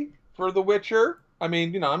spoilery for The Witcher. I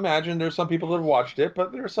mean, I imagine there's some people that have watched it,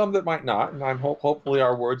 but there are some that might not, and hopefully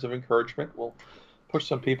our words of encouragement will push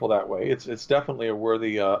some people that way. It's definitely a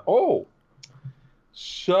worthy.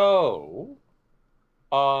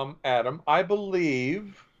 Adam, I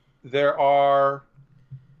believe there are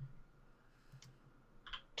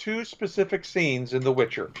 2 specific scenes in The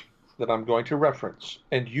Witcher that I'm going to reference,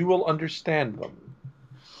 and you will understand them.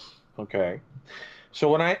 Okay? So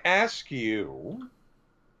when I ask you,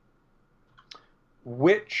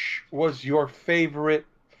 which was your favorite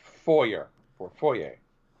foyer?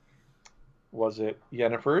 Was it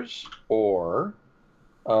Yennefer's, or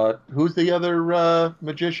who's the other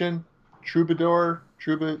magician? Troubagon?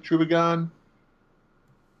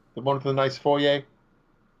 The one with the nice foyer?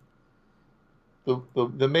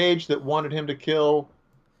 The mage that wanted him to kill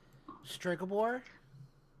Stregobor?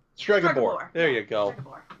 Stregobor. There you go.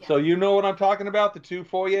 Yeah. So you know what I'm talking about? The 2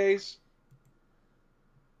 foyers?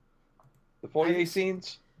 The foyer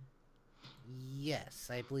scenes? Yes,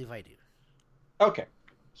 I believe I do. Okay.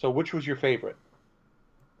 So which was your favorite?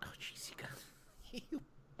 Oh, jeez, you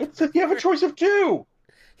You have a choice of 2.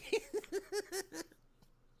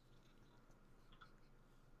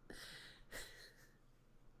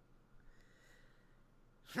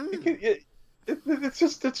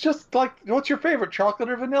 It's just like, what's your favorite, chocolate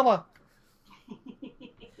or vanilla?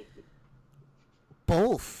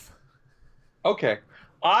 Both. Okay.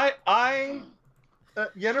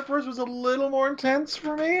 Yennefer's was a little more intense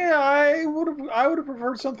for me. I would have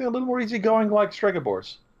preferred something a little more easygoing like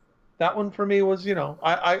Stregobor's. That one for me was,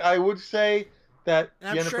 I would say that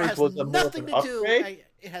Yennefer's was a more of an upgrade.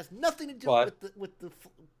 It has nothing to do with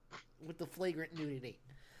the flagrant nudity.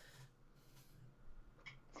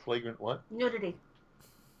 Flagrant what? Nudity.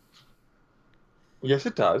 Yes,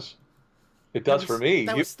 it does. It does for me.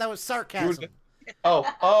 That was sarcasm.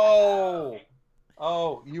 Oh,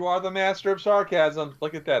 you are the master of sarcasm.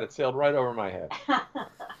 Look at that. It sailed right over my head.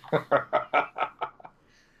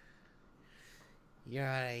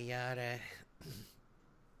 Yada, yada.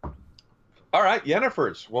 All right,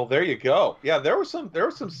 Yennefer's. Well, there you go. Yeah, there were some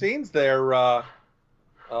scenes there.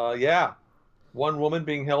 Yeah. One woman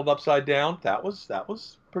being held upside down. That was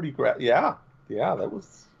pretty great. Yeah, that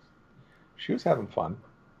was. She was having fun.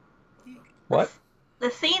 What? The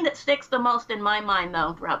scene that sticks the most in my mind,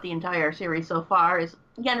 though, throughout the entire series so far is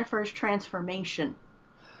Yennefer's transformation.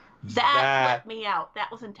 That let me out. That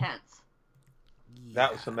was intense.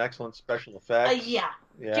 That was some excellent special effects. Yeah.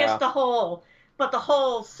 Just the whole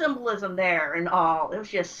symbolism there and all. It was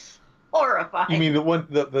just horrifying. You mean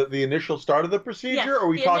the initial start of the procedure, yes, or are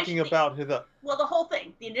we talking about the? Well, the whole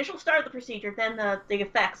thing. The initial start of the procedure, then the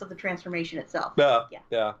effects of the transformation itself.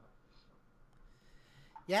 Yeah.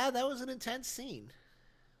 Yeah, that was an intense scene.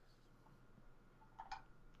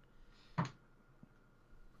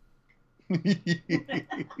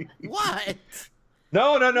 What?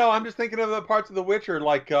 No. I'm just thinking of the parts of The Witcher.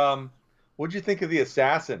 Like, what'd you think of the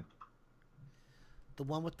assassin? The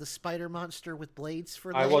one with the spider monster with blades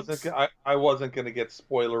for legs? I wasn't going to get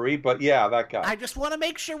spoilery, but yeah, that guy. I just want to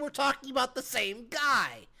make sure we're talking about the same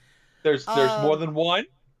guy. There's more than one?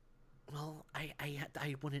 Well,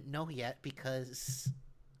 I wouldn't know yet because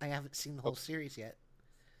I haven't seen the whole series yet.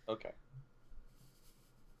 Okay.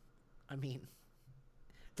 I mean,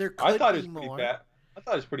 there could be more. I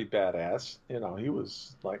thought he was pretty badass. He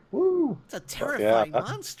was like, woo. It's a terrifying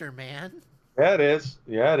monster, man. Yeah,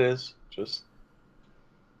 it is. Just.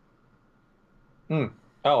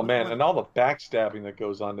 Oh, man, and all the backstabbing that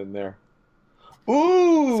goes on in there.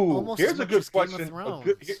 Ooh! Here's a good question.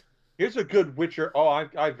 Here's a good Witcher. Oh,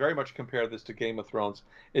 I very much compare this to Game of Thrones.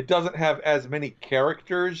 It doesn't have as many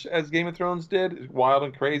characters as Game of Thrones did, as wild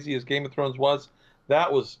and crazy as Game of Thrones was.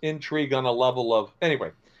 That was intrigue on a level of...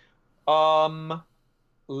 Anyway. I'll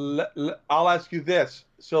ask you this.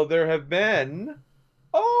 So there have been...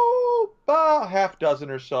 a half dozen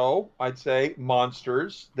or so, I'd say,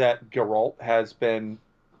 monsters that Geralt has been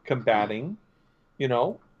combating.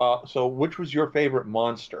 So which was your favorite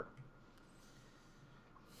monster?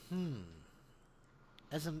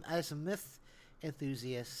 As a myth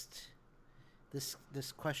enthusiast, this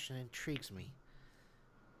question intrigues me.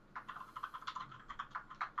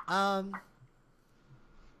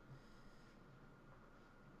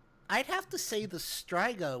 I'd have to say the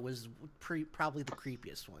Strigo was probably the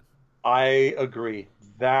creepiest one. I agree.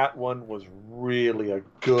 That one was really a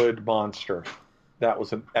good monster. That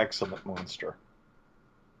was an excellent monster.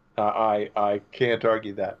 I can't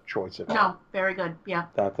argue that choice at all. No, very good. Yeah.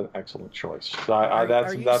 That's an excellent choice.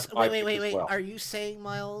 That's my pick as well. Are you saying,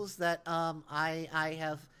 Miles, that I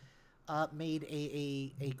have made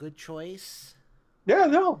a good choice? Yeah,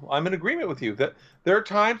 no, I'm in agreement with you. That there are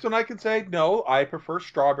times when I can say no, I prefer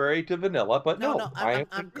strawberry to vanilla, but no,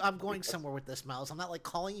 I'm going somewhere with this, Miles. I'm not like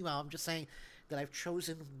calling you out. I'm just saying that I've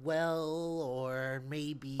chosen well, or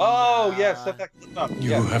maybe. Oh yes,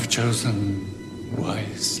 You have chosen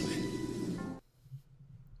wisely.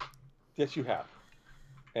 Yes, you have,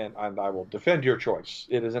 and I will defend your choice.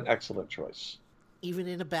 It is an excellent choice. Even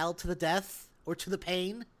in a battle to the death or to the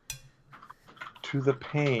pain. To the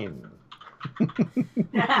pain.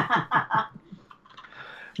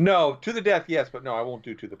 No, to the death, yes, but no, I won't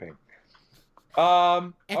do to the pain.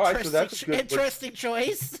 All right, so that's a good interesting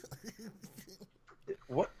choice.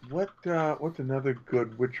 What's another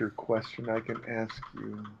good Witcher question I can ask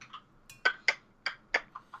you?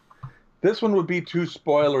 This one would be too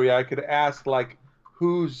spoilery. I could ask like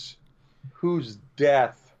whose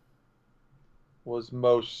death was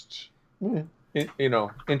most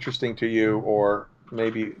interesting to you, or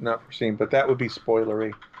maybe not foreseen, but that would be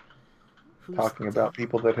spoilery. Talking about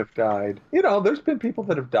people that have died. There's been people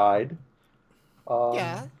that have died.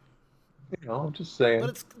 Yeah. I'm just saying.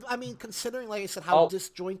 But considering, like I said, how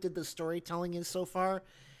disjointed the storytelling is so far,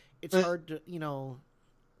 it's hard to,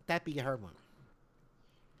 that'd be a hard one.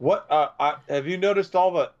 What, have you noticed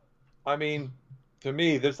to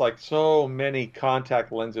me, there's like so many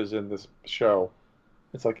contact lenses in this show.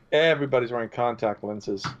 It's like everybody's wearing contact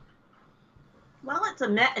lenses. Well, it's a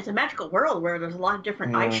magical world where there's a lot of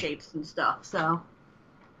different eye shapes and stuff. So,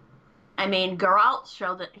 Geralt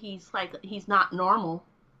showed that he's not normal,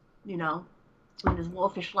 with his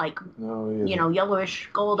wolfish yellowish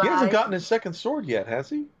gold eyes. He hasn't gotten his second sword yet, has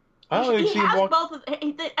he? I don't He has both. I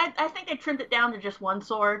think they trimmed it down to just one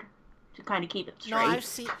sword to kind of keep it straight. No, I've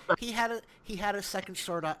seen he had a second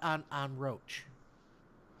sword on Roach.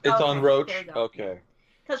 It's on Roach. Okay.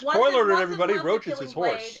 Spoiler alert, everybody! Roach is his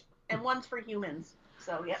horse. And one's for humans.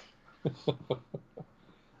 So, yep.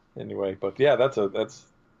 Anyway, but yeah, not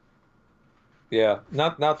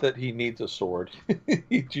that he needs a sword.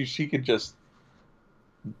 She could just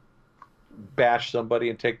bash somebody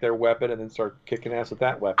and take their weapon and then start kicking ass with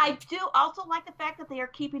that weapon. I do also like the fact that they are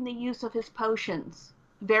keeping the use of his potions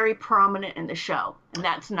very prominent in the show, and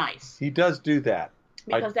that's nice. He does do that.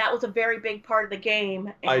 Because that was a very big part of the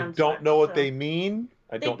game. I don't know what they mean.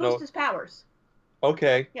 They boost his powers.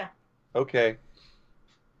 Okay. Yeah. Okay.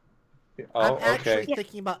 I'm actually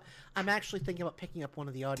thinking about picking up one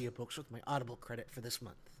of the audiobooks with my Audible credit for this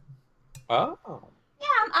month. Oh. Yeah,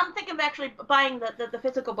 I'm thinking of actually buying the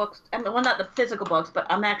physical books. Well, not the physical books, but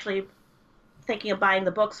I'm actually thinking of buying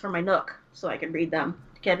the books for my Nook so I can read them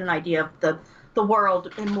to get an idea of the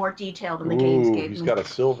world in more detail than the games gave me. He's got a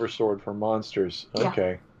silver sword for monsters.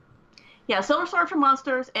 Okay. Yeah, silver sword for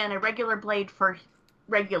monsters and a regular blade for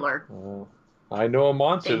regular. I know a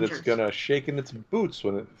monster that's gonna shake in its boots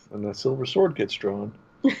when the silver sword gets drawn.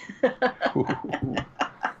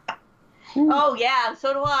 Oh yeah,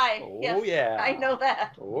 so do I. Oh yeah, I know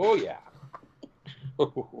that. Oh yeah.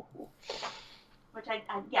 Which I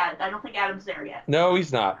don't think Adam's there yet. No,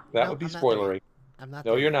 he's not. That would be spoilery. I'm not.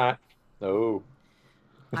 No, you're not. No.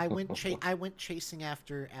 I went chasing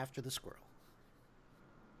after the squirrel.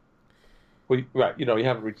 Well, right. You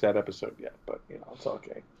haven't reached that episode yet, but it's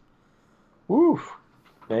okay. Woo,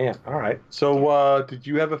 man. All right. So, did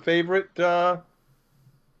you have a favorite, or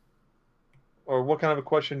what kind of a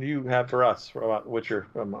question do you have for us about Witcher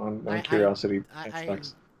on Curiosity?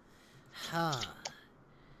 I'd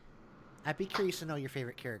be curious to know your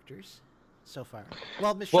favorite characters so far.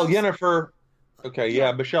 Well, Yennefer. Okay,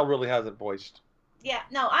 yeah. Michelle really hasn't voiced. Yeah.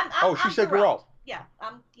 No, I'm. She said Geralt. Yeah.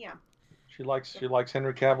 Yeah. She likes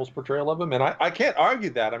Henry Cavill's portrayal of him, and I can't argue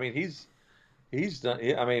that. He's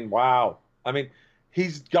done. Wow.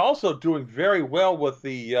 He's also doing very well with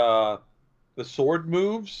the sword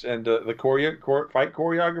moves and the fight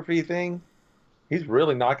choreography thing. He's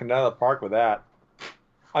really knocking it out of the park with that.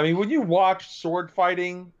 When you watch sword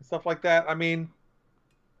fighting and stuff like that,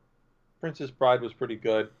 Princess Bride was pretty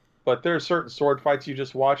good, but there are certain sword fights you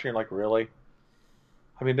just watch and you're like, really?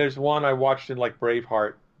 I mean, there's one I watched in like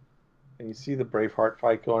Braveheart, and you see the Braveheart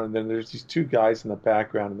fight going, and then there's these two guys in the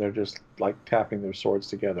background, and they're just like tapping their swords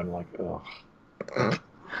together, and like, ugh.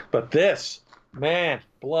 But this, man,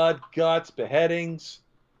 blood, guts, beheadings,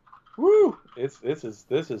 woo! This is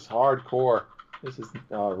hardcore. This is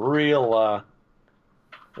real.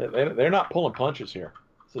 They're not pulling punches here.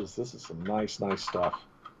 This is some nice stuff.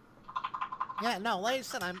 Yeah, no, like I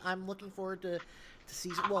said, I'm looking forward to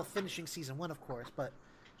finishing season 1, of course, but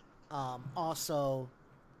also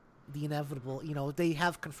the inevitable. They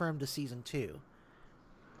have confirmed a season 2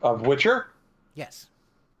 of Witcher. Yes.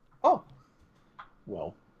 Oh,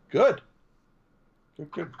 well, good.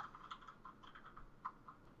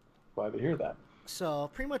 Glad to hear that. So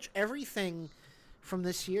pretty much everything from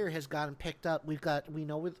this year has gotten picked up. We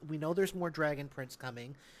know there's more Dragon Prince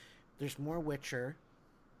coming. There's more Witcher.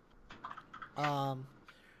 More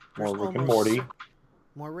Rick and Morty.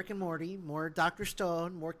 More Rick and Morty. More Dr.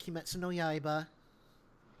 Stone. More Kimetsu no Yaiba.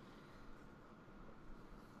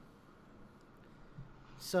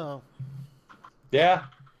 So. Yeah.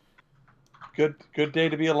 Good day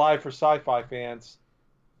to be alive for sci-fi fans.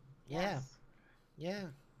 Yeah. Yeah.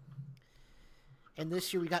 And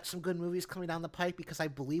this year we got some good movies coming down the pipe because I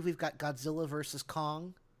believe we've got Godzilla versus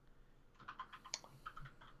Kong.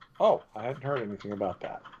 Oh, I hadn't heard anything about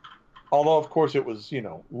that. Although, of course, it was,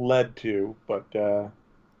 led to, but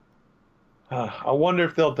I wonder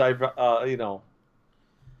if they'll they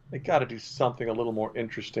got to do something a little more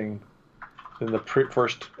interesting than the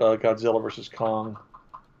first Godzilla versus Kong.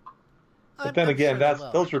 But then again,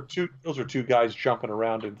 sure those were two guys jumping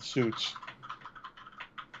around in suits.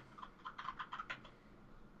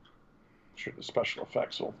 I'm sure the special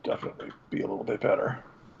effects will definitely be a little bit better.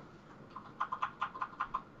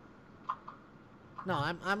 No,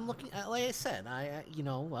 I'm looking at, like I said, I'm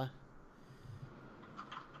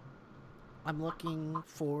looking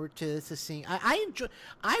forward to seeing. I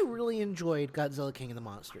really enjoyed Godzilla King of the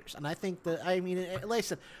Monsters, and I think that like I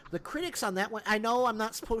said, the critics on that one. I know I'm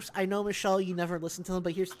not supposed. I know, Michelle, you never listen to them,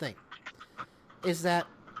 but here's the thing: is that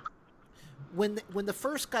when the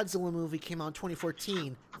first Godzilla movie came out in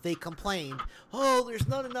 2014, they complained, "Oh, there's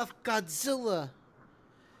not enough Godzilla."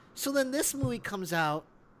 So then this movie comes out.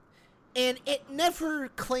 And it never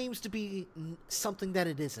claims to be something that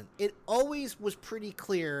it isn't. It always was pretty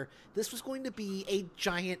clear this was going to be a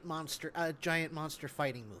giant monster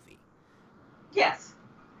fighting movie. Yes.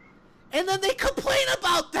 And then they complain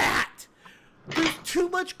about that. There's too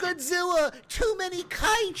much Godzilla, too many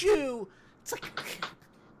kaiju. It's like.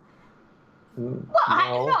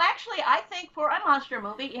 Well, actually, I think for a monster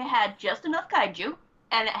movie, it had just enough kaiju,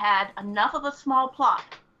 and it had enough of a small plot.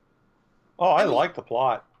 Oh, I like the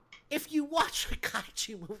plot. If you watch a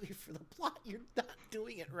kaiju movie for the plot, you're not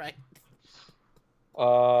doing it right.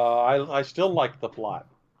 I still like the plot.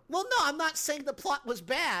 Well, no, I'm not saying the plot was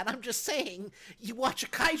bad. I'm just saying you watch a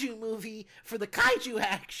kaiju movie for the kaiju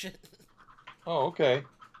action. Oh, okay.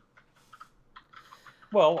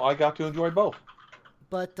 Well, I got to enjoy both.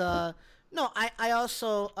 But, no, I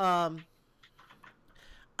also, I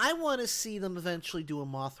want to see them eventually do a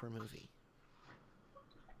Mothra movie.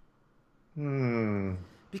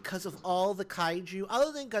 Because of all the kaiju,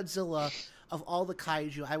 other than Godzilla, of all the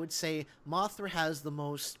kaiju, I would say Mothra has the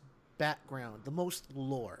most background, the most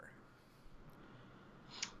lore.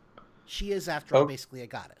 She is, after all, basically a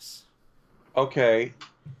goddess. Okay.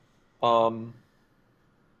 Who's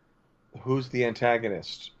the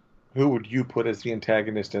antagonist? Who would you put as the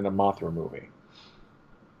antagonist in a Mothra movie?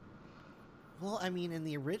 Well, I mean, in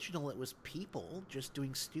the original, it was people just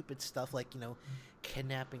doing stupid stuff like,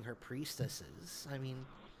 kidnapping her priestesses. I mean...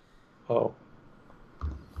 Oh.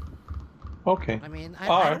 Okay. I mean,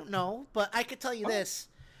 I don't know, but I could tell you this.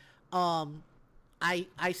 No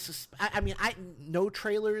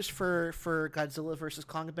trailers for Godzilla vs.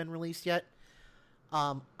 Kong have been released yet.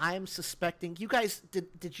 I'm suspecting... You guys...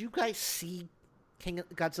 Did you guys see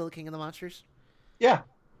Godzilla King of the Monsters? Yeah.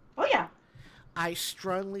 Oh, yeah. I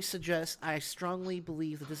strongly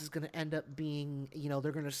believe that this is going to end up being,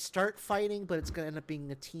 they're going to start fighting, but it's going to end up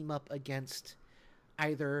being a team up against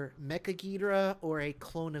either Mecha Ghidorah or a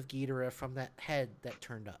clone of Ghidorah from that head that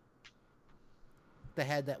turned up. The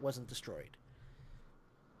head that wasn't destroyed.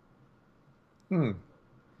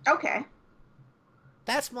 Okay.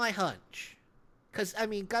 That's my hunch. Because,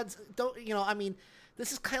 this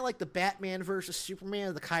is kind of like the Batman versus Superman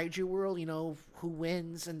of the kaiju world, who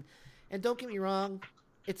wins, and don't get me wrong,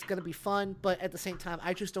 it's going to be fun, but at the same time,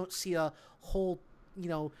 I just don't see a whole,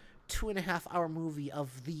 2.5 hour movie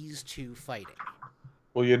of these two fighting.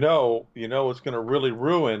 Well, it's going to really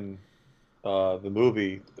ruin the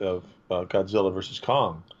movie of Godzilla vs.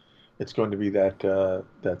 Kong it's going to be that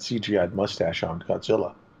CGI'd mustache on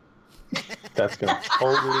Godzilla. That's going to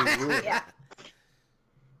totally ruin it. Yeah.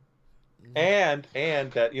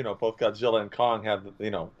 And that, both Godzilla and Kong have,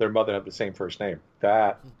 their mother have the same first name.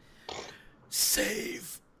 That.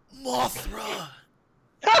 Save Mothra.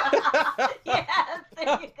 Yes,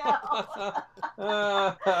 there you go.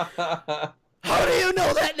 How do you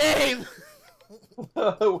know that name?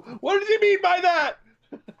 What did you mean by that?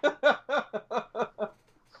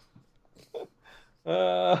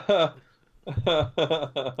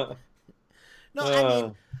 No, I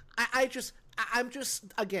mean, I'm just,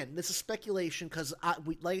 again, this is speculation because,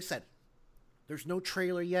 like I said, there's no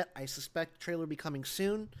trailer yet. I suspect trailer will be coming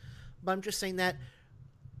soon, but I'm just saying that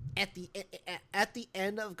at the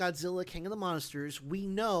end of Godzilla King of the Monsters, we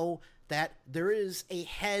know that there is a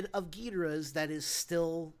head of Ghidorahs that is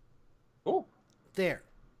still there.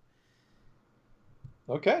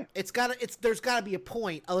 Okay. There's gotta be a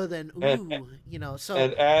point other than so.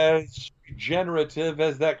 And as regenerative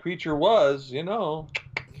as that creature was, Yeah.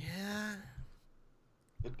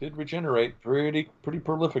 It did regenerate pretty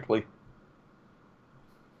prolifically.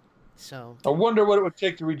 So I wonder what it would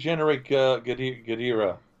take to regenerate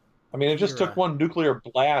Ghidorah. I mean, it just took one nuclear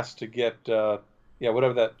blast to get,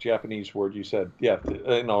 whatever that Japanese word you said. Yeah,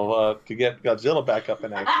 to get Godzilla back up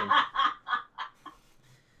in action.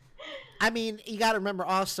 I mean, you got to remember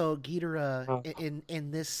also Ghidorah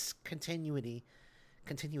in this continuity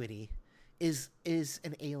is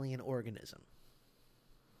an alien organism.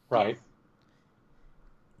 Right.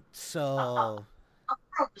 So a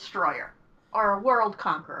world destroyer or a world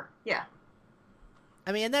conqueror. Yeah.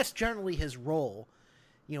 I mean, and that's generally his role.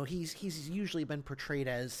 He's usually been portrayed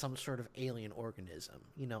as some sort of alien organism.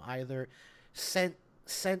 Either sent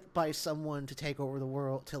by someone to take over the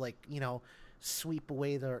world to sweep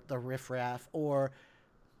away the riffraff, or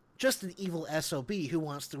just an evil SOB who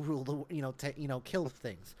wants to rule the kill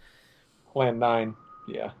things. Plan 9,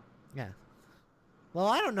 yeah. Yeah. Well,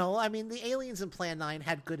 I don't know. I mean, the aliens in Plan 9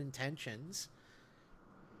 had good intentions.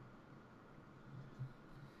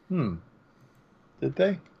 Did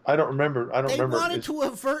they? I don't remember. They wanted to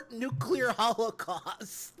avert nuclear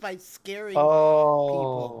holocaust by scaring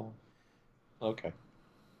people. Okay.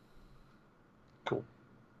 Cool.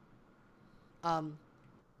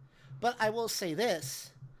 But I will say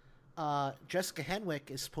this: Jessica Henwick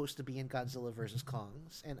is supposed to be in Godzilla vs.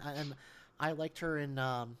 Kong's, and I liked her in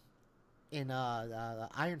Iron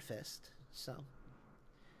Fist. So.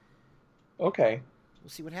 Okay. We'll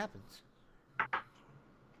see what happens.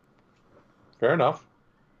 Fair enough.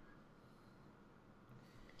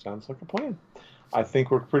 Sounds like a plan. I think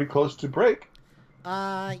we're pretty close to break.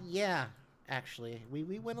 Yeah, actually.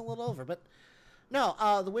 We went a little over, but no,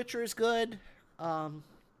 The Witcher is good. Like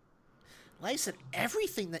I said,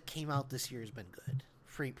 everything that came out this year has been good.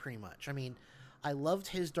 Pretty much. I mean, I loved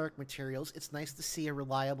his Dark Materials. It's nice to see a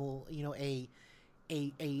reliable, an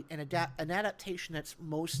adaptation that's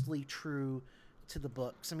mostly true to the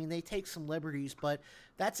books. I mean, they take some liberties, but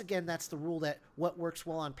that's the rule that what works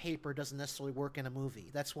well on paper doesn't necessarily work in a movie.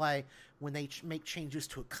 That's why when they make changes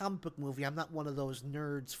to a comic book movie, I'm not one of those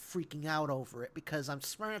nerds freaking out over it, because I'm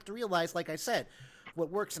smart enough to realize, like I said, what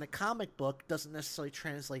works in a comic book doesn't necessarily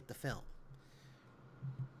translate to film.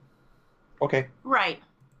 Okay. Right.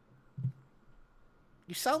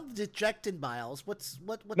 You sound dejected, Miles. What's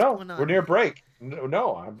going on? No, we're near break.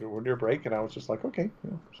 No, we're near break, and I was just like, okay.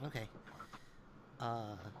 Yeah. Okay.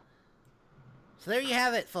 So there you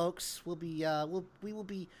have it, folks. We will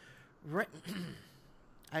be.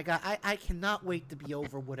 I cannot wait to be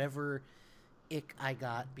over whatever ick I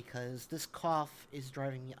got, because this cough is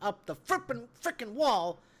driving me up the frickin'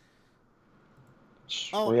 wall.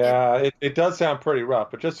 Oh yeah, it does sound pretty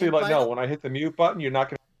rough. But just so you know, when I hit the mute button, you're not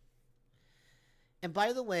gonna. And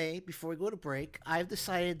by the way, before we go to break, I've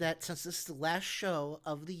decided that since this is the last show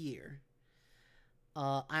of the year,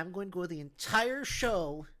 I'm going to go the entire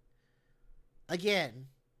show again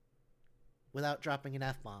without dropping an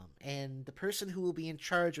F-bomb. And the person who will be in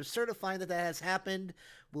charge of certifying that has happened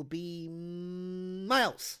will be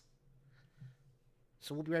Miles.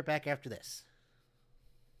 So we'll be right back after this.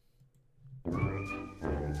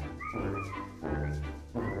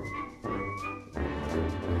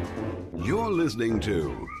 You're listening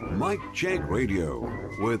to Mike Check Radio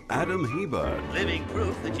with Adam Hebert. Living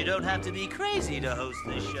proof that you don't have to be crazy to host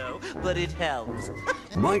this show, but it helps.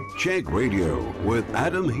 Mike Check Radio with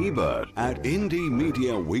Adam Hebert at Indie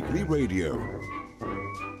Media Weekly Radio.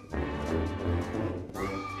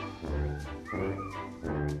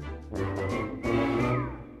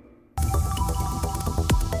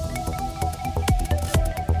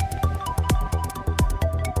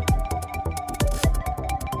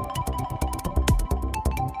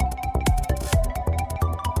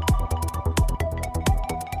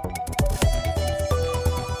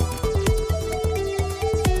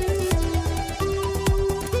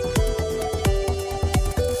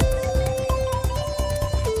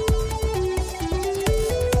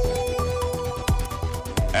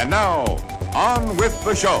 And now, on with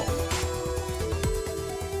the show.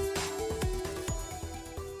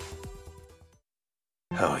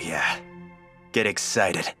 Oh, yeah. Get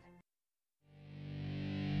excited.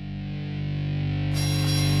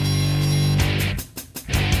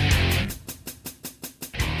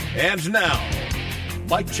 And now,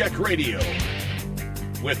 Mic Check Radio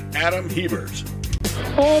with Adam Hebert.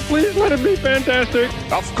 Oh, please let it be fantastic.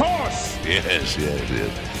 Of course. Yes.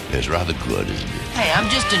 It's rather good, isn't it? Hey, I'm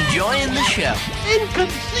just enjoying the show.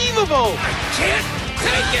 Inconceivable! I can't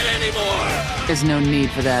take it anymore! There's no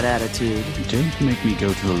need for that attitude. Don't make me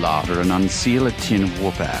go to the larder and unseal a tin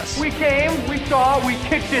whoop-ass. We came, we saw, we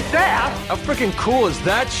kicked its ass. How freaking cool is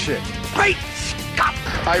that shit? Great Scott!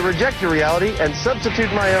 I reject your reality and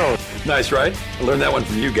substitute my own. Nice, right? I learned that one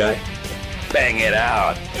from you, guy. Bang it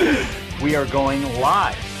out. We are going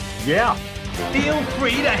live. Yeah. Feel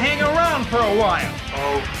free to hang around for a while.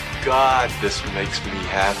 Oh, God, this makes me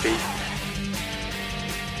happy.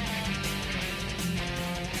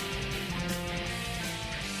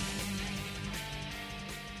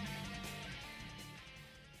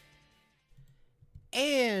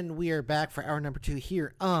 And we are back for hour number 2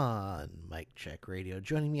 here on Mic Check Radio.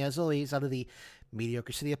 Joining me as always out of the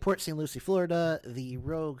mediocre city of Port St. Lucie, Florida, the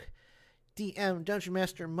rogue DM, Dungeon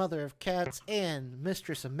Master, Mother of Cats, and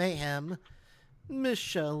Mistress of Mayhem,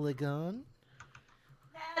 Michelle Ligon.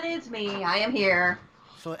 That is me. I am here.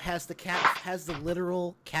 So it has the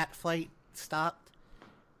literal cat fight stopped?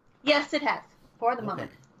 Yes, it has. For the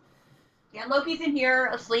moment. Yeah, Loki's in here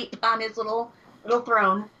asleep on his little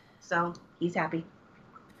throne, so he's happy.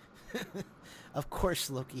 Of course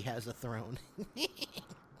Loki has a throne.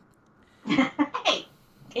 Hey,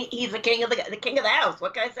 he's the king of the house.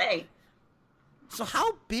 What can I say? So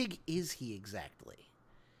how big is he exactly?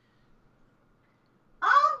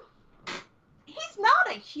 He's not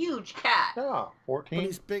a huge cat. Yeah, 14. But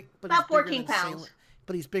he's big. But about he's 14 pounds.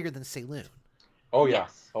 But he's bigger than Saloon. Oh yeah.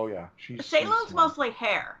 Yes. Oh yeah. Saloon's mostly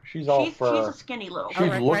hair. She's all fur. She's a skinny little. She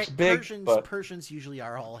looks big, but Persians usually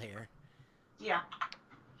are all hair. Yeah.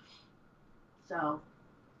 So.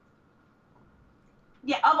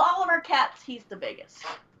 Yeah, of all of our cats, he's the biggest.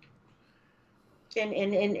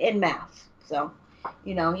 In mass. So,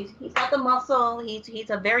 he's got the muscle. He's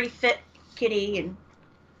a very fit kitty, and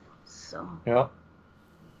so. Yeah. All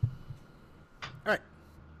right.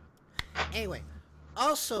 Anyway,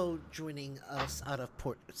 also joining us out of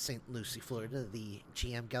Port St. Lucie, Florida, the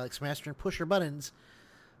GM Galaxy Master and Pusher Buttons,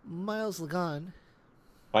 Miles Ligon.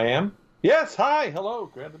 I am? Yes, hi, hello,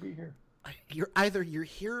 glad to be here. You're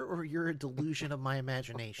here or you're a delusion of my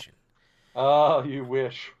imagination. Oh, you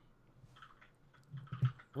wish.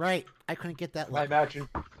 Right, I couldn't get that. I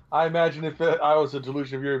imagine if I was a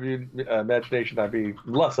delusion of your imagination, I'd be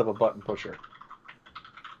less of a button pusher.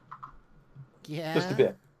 Yeah. Just a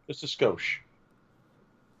bit. Just a skosh.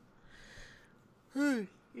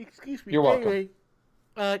 Excuse me. You're welcome.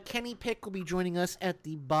 Anyway, Kenny Pick will be joining us at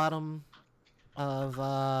the bottom of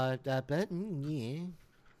that button. Yeah.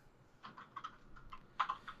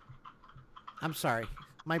 I'm sorry.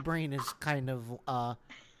 My brain is kind of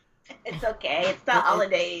It's okay. It's the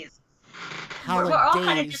holidays. Holidays. We're all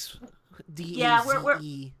kind of just, D-A-Z-E. yeah, we're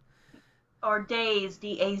or days,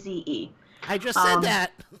 D-A-Z-E. I just said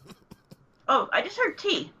that. Oh, I just heard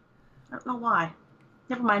T. I don't know why.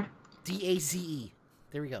 Never mind. D-A-Z-E.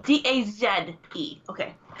 There we go. D-A-Z-E.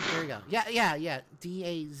 Okay. There we go. Yeah.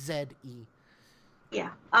 D-A-Z-E.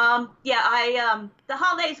 Yeah. The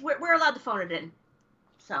holidays, we're allowed to phone it in.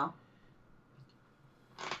 So.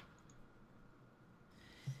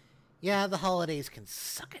 Yeah, the holidays can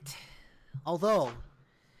suck it. Although,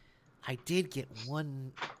 I did get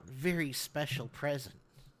one very special present.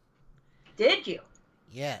 Did you?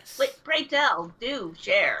 Yes. Pray tell. Do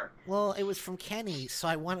share. Well, it was from Kenny, so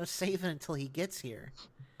I want to save it until he gets here.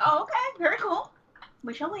 Oh, okay. Very cool.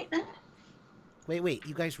 We shall wait then. Wait.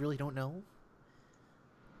 You guys really don't know?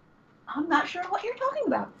 I'm not sure what you're talking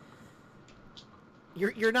about.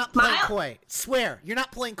 You're not playing coy. Swear, you're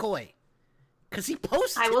not playing coy. Because he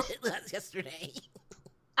posted it yesterday.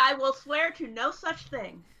 I will swear to no such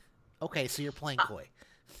thing. Okay, so you're playing coy.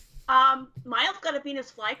 Miles got a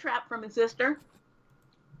Venus Flytrap from his sister.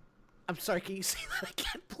 I'm sorry, can you say that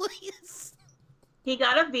again, please? He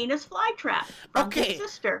got a Venus Flytrap from his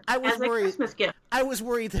sister as a Christmas gift. I was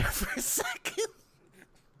worried there for a second.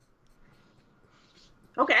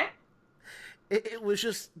 Okay. It was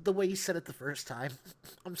just the way you said it the first time.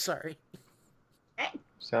 I'm sorry. Hey.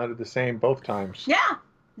 Sounded the same both times. Yeah.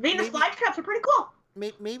 Venus Flytraps are pretty cool.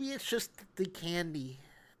 Maybe it's just the candy.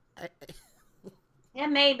 Yeah,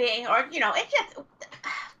 maybe. Or, it's just...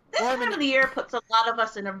 This time of the year puts a lot of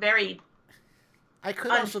us in a very I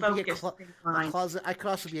could also be a unfocused mind. closet. I could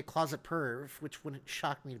also be a closet perv, which wouldn't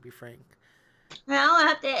shock me, to be frank.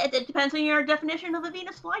 Well, it depends on your definition of a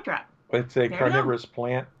Venus flytrap. It's a carnivorous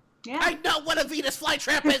plant. Yeah. I know what a Venus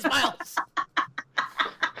flytrap is, Miles.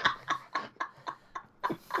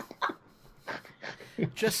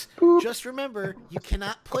 Just remember, you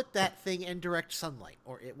cannot put that thing in direct sunlight,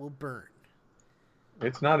 or it will burn.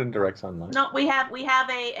 It's not in direct sunlight. No, we have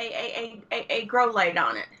a grow light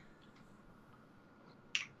on it.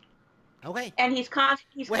 Okay. And he's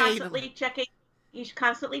constantly checking. He's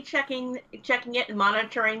constantly checking it and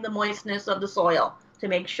monitoring the moistness of the soil to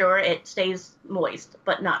make sure it stays moist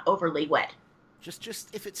but not overly wet.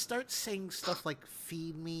 Just if it starts saying stuff like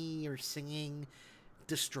 "feed me" or singing,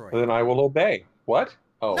 destroy it. Then I will obey. What?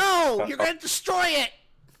 Oh. No, you're going to destroy it.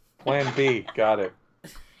 Plan B. Got it.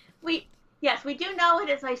 Yes, we do know it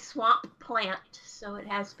is a swamp plant, so it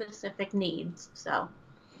has specific needs. So,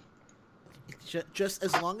 just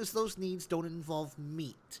as long as those needs don't involve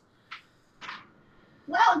meat.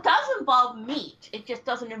 Well, it does involve meat. It just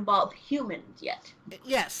doesn't involve humans yet.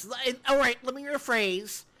 Yes. All right. Let me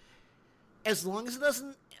rephrase. As long as it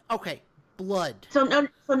doesn't. Okay. Blood. So no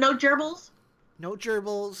gerbils. No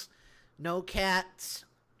gerbils. No cats.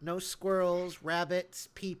 No squirrels. Rabbits.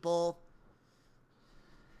 People.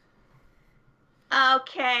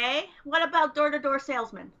 Okay. What about door-to-door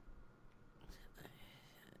salesmen?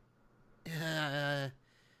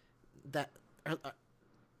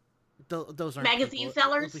 Those aren't magazine people.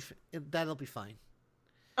 sellers. That'll be fine.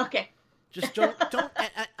 Okay. Just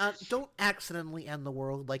don't accidentally end the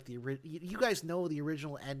world like the original. You guys know the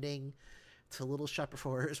original ending to Little Shop of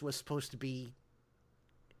Horrors was supposed to be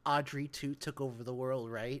Audrey 2 took over the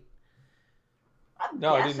world, right?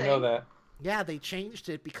 No, I didn't know that. Yeah, they changed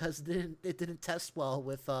it because it didn't test well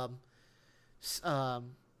with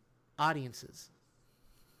audiences.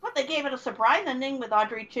 Well, they gave it a surprise ending with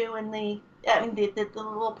Audrey 2 and the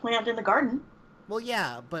little plant in the garden. Well,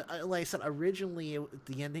 yeah, but like I said, originally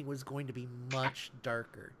the ending was going to be much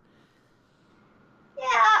darker. Yeah,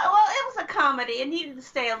 well, it was a comedy. It needed to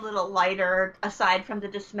stay a little lighter, aside from the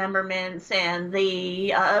dismemberments and the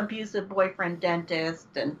abusive boyfriend dentist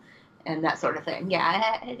and that sort of thing.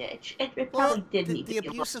 Yeah, it probably did need to be a little lighter. The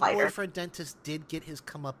abusive boyfriend dentist did get his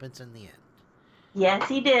comeuppance in the end. Yes,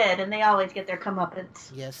 he did, and they always get their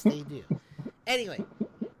comeuppance. Yes, they do. Anyway.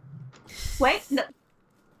 Wait, no.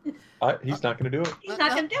 He's not going to do it. He's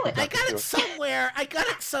not going to do it. I got it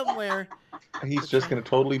somewhere. He's just going to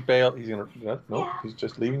totally bail. He's going to... No, he's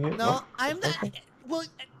just leaving you? No, I'm not... Well,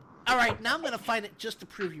 all right, now I'm going to find it just to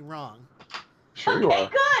prove you wrong. Sure you are.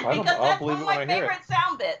 Good, because that's one of my favorite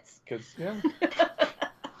sound bits. Yeah.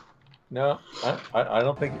 No, I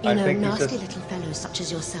don't think... You know, nasty little fellows such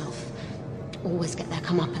as yourself always get their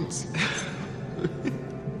comeuppance.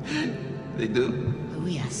 They do? Oh,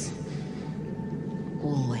 yes.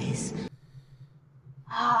 Always.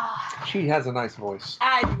 She has a nice voice.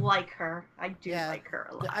 I like her. I do like her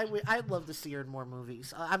a lot. I'd love to see her in more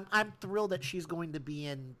movies. I'm thrilled that she's going to be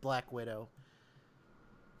in Black Widow.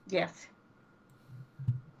 Yes.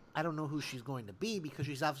 I don't know who she's going to be because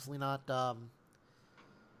she's obviously not the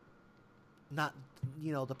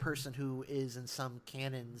person who is in some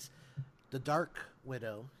canons the Dark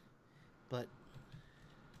Widow, but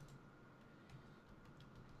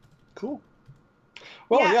cool.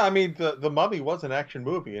 Well, yeah, I mean, the Mummy was an action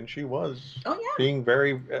movie, and she was being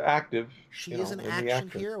very active. She is an action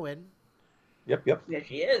heroine. Yep. Yeah,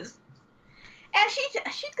 she is. And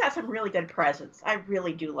she's got some really good presence. I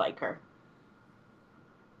really do like her.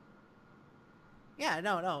 Yeah,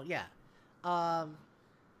 yeah.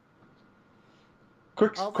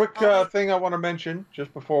 Quick thing I want to mention,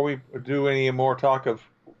 just before we do any more talk of...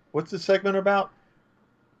 What's this segment about?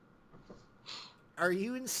 Are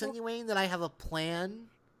you insinuating that I have a plan?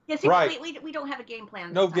 Yes, right. We don't have a game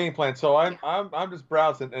plan. No game plan. So I'm just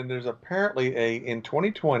browsing, and there's apparently in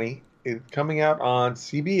 2020 it's coming out on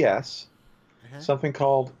CBS. Something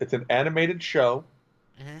called, it's an animated show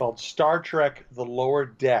called Star Trek: The Lower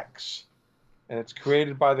Decks, and it's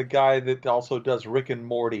created by the guy that also does Rick and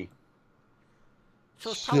Morty.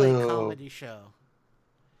 So it's probably a comedy show.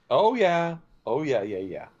 Oh yeah.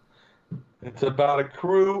 It's about a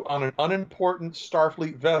crew on an unimportant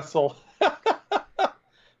Starfleet vessel,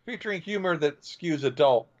 featuring humor that skews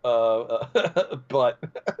adult, but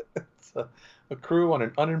it's a crew on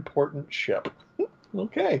an unimportant ship.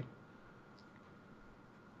 Okay.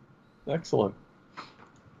 Excellent.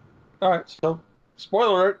 All right, so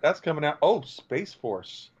spoiler alert, that's coming out. Oh, Space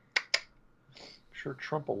Force. I'm sure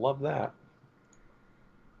Trump will love that.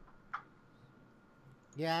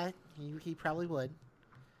 Yeah, he probably would.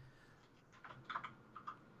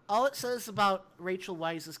 All it says about Rachel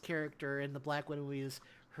Weisz's character in the Black Widow movie is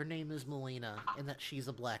her name is Melina and that she's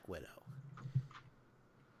a Black Widow.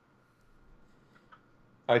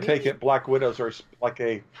 I take it Black Widows are like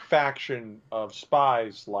a faction of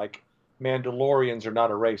spies, like Mandalorians are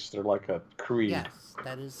not a race, they're like a creed. Yes,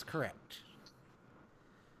 that is correct.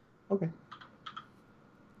 Okay.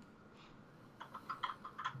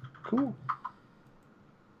 Cool.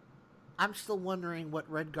 I'm still wondering what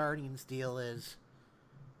Red Guardian's deal is.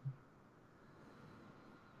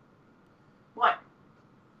 What?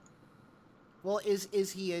 Well,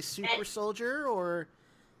 is he a super soldier or...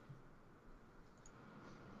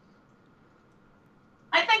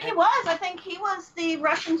 I think he was. I think he was the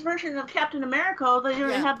Russians' version of Captain America. They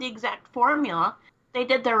didn't have the exact formula. They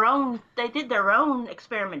did their own. They did their own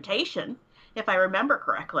experimentation, if I remember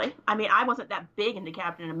correctly. I mean, I wasn't that big into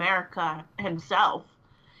Captain America himself.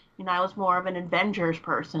 You know, I was more of an Avengers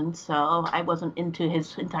person, so I wasn't into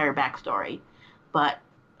his entire backstory. But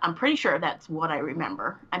I'm pretty sure that's what I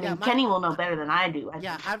remember. I mean, Kenny will know better than I do.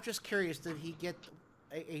 I'm just curious. Did he get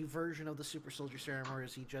a version of the super soldier serum, or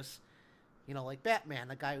is he just... You know, like Batman,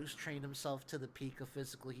 a guy who's trained himself to the peak of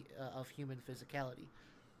of human physicality.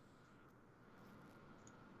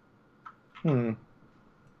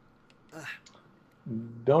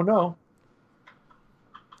 Don't know.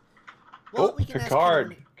 Well, we can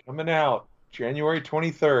Picard coming out January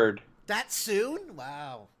 23rd. That soon?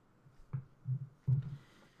 Wow.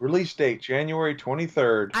 Release date January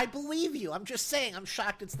 23rd. I believe you. I'm just saying. I'm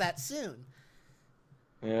shocked it's that soon.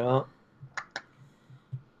 Yeah.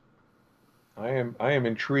 I am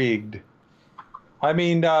intrigued. I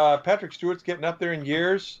mean, Patrick Stewart's getting up there in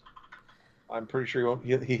years. I'm pretty sure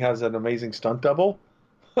he has an amazing stunt double.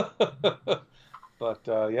 But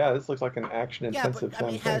yeah, this looks like an action-intensive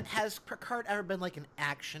thing. Has Picard ever been like an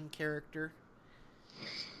action character?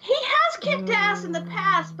 He has kicked ass in the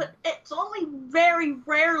past, but it's only very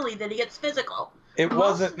rarely that he gets physical. It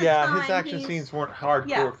wasn't. Yeah, his action scenes weren't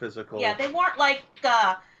hardcore physical. Yeah, they weren't like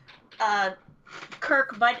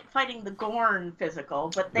Kirk fighting the Gorn physical,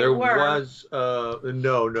 but they were. There was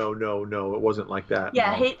no, it wasn't like that.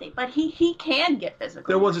 Yeah, no. but he can get physical.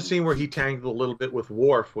 There was a scene where he tangled a little bit with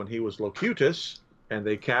Worf when he was Locutus, and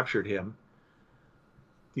they captured him.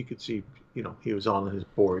 You could see, you know, he was on his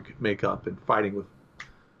Borg makeup and fighting with,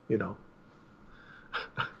 you know,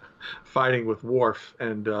 fighting with Worf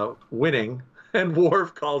and winning, and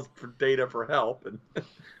Worf calls for Data for help, and.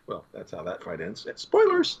 Well, that's how that fight ends.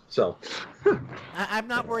 Spoilers. So, I'm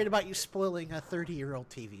not worried about you spoiling a 30-year-old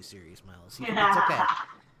TV series, Miles. It's okay.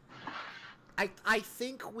 I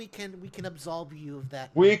think we can absolve you of that.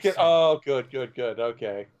 We can. Oh, good.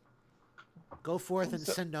 Okay. Go forth and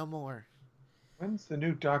sin no more. When's the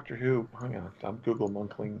new Doctor Who? Hang on, I'm Google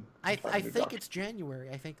monkling. I think it's January.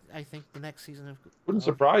 I think the next season of. Wouldn't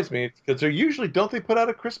surprise me because they're usually don't they put out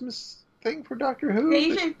a Christmas thing for Doctor Who?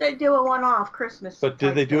 They do a one-off Christmas. But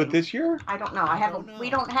did they do it this year? I don't know.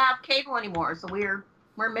 We don't have cable anymore, so we're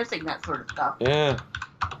missing that sort of stuff. Yeah.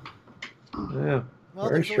 Well,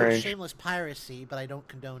 very there's strange. Shameless piracy, but I don't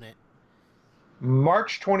condone it.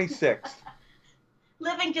 March 26th.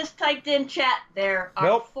 Living just typed in chat. There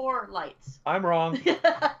are 4 lights. I'm wrong.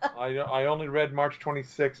 I only read March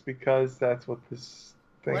 26th because that's what this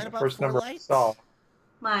thing, the first number I saw.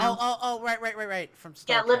 Miles. Oh, right. From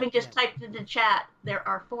Star Trek. Living just typed into chat. There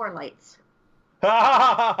are 4 lights.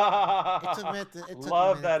 Love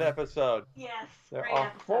that episode. Yes. There are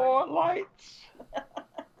episode. 4 lights.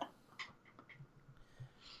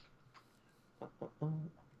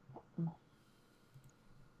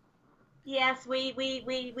 Yes, we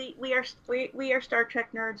are Star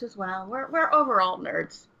Trek nerds as well. We're overall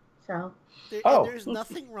nerds. So. There's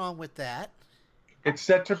nothing wrong with that. It's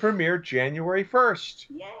set to premiere January 1st.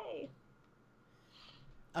 Yay!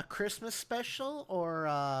 A Christmas special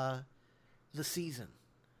or the season?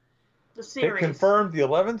 The series. It confirmed the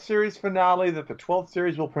 11th series finale that the 12th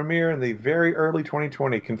series will premiere in the very early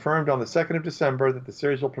 2020. Confirmed on the 2nd of December that the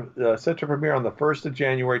series will set to premiere on the 1st of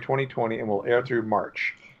January 2020 and will air through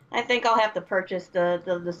March. I think I'll have to purchase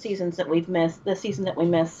the seasons that we've missed, the season that we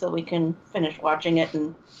missed, so we can finish watching it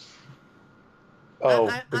and.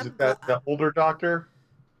 Is it the older Doctor?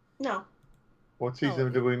 No. What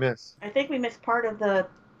season did we miss? I think we missed part of the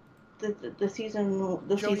season.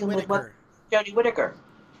 The Jodie season Whittaker. with Jodie Whittaker.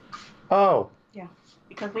 Oh. Yeah,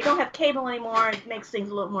 because we don't have cable anymore. It makes things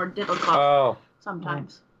a little more difficult.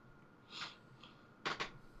 Sometimes.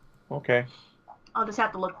 Okay. I'll just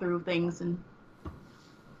have to look through things and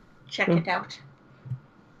check it out.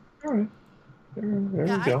 All right. There we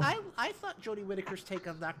go. I thought Jodie Whittaker's take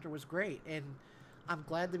on Doctor was great, and I'm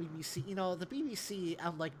glad the BBC, the BBC,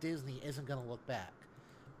 unlike Disney, isn't going to look back.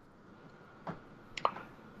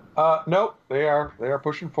 Nope, they are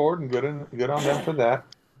pushing forward, and good on them for that.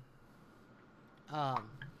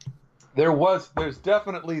 There's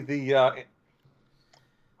definitely the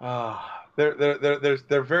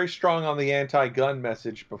they're very strong on the anti-gun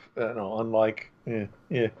message, unlike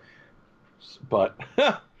but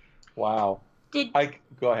wow.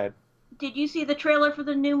 Go ahead. Did you see the trailer for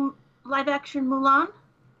the new live-action Mulan?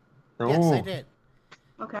 Yes, I did.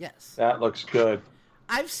 Okay. Yes. That looks good.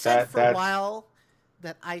 I've said for a while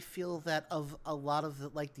that I feel that of a lot of the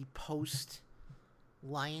post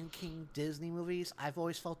Lion King Disney movies, I've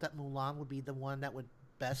always felt that Mulan would be the one that would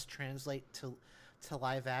best translate to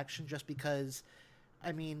live action, just because,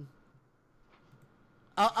 I mean,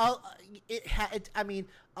 other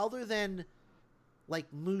than like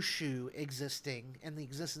Mushu existing and the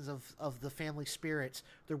existence of the family spirits,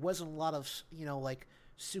 there wasn't a lot of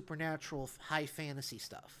supernatural high fantasy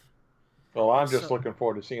stuff. Well, I'm just looking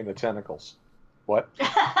forward to seeing the tentacles. What?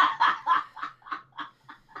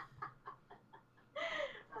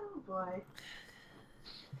 Oh boy.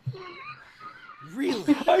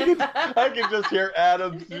 Really? I can just hear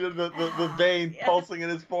Adam's the vein pulsing in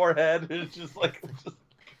his forehead. It's just like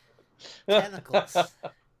tentacles.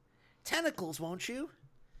 Tentacles, won't you?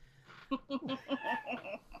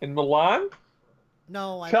 In Milan?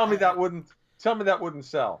 No. Tell me that wouldn't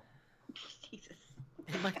sell. Jesus.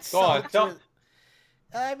 It might Go sell. on.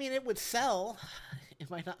 I mean, it would sell. It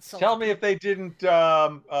might not sell. Tell me if they didn't.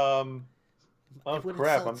 Oh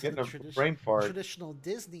crap! I'm getting a brain fart. Traditional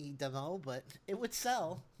Disney demo, but it would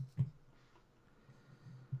sell.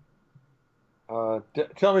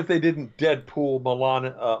 Tell me if they didn't Deadpool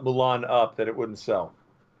Mulan up, that it wouldn't sell.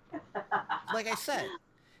 Like I said,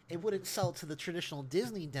 it wouldn't sell to the traditional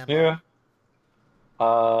Disney demo. Yeah.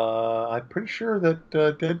 I'm pretty sure that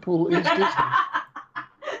Deadpool is Disney.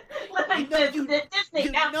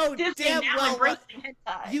 You know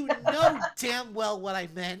damn well what I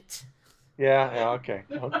meant. Yeah, okay.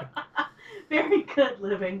 Very good,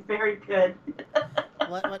 Living. Very good.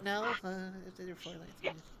 What now?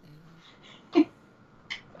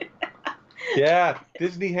 Yeah,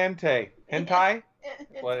 Disney hentai. Hentai?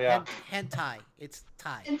 Well, yeah. Hentai. It's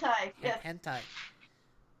Thai. Hentai, yes. Hentai.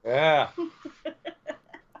 Yeah.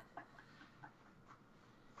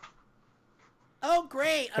 Oh,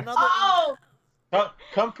 great! Another. Oh!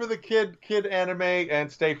 Come for the kid anime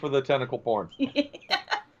and stay for the tentacle porn.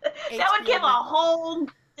 That would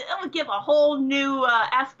give a whole new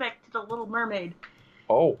aspect to the Little Mermaid.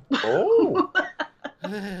 Oh.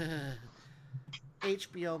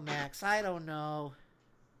 HBO Max. I don't know.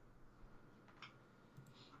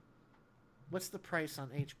 What's the price on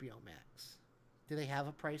HBO Max? Do they have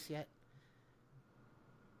a price yet?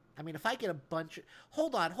 I mean, if I get a bunch of...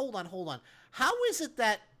 Hold on. How is it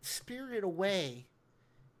that Spirited Away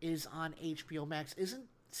is on HBO Max? Isn't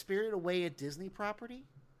Spirited Away a Disney property?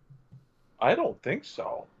 I don't think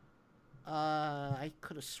so. I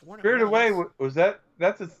could have sworn Spirited Away, was that...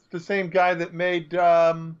 That's the same guy that made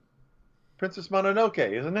Princess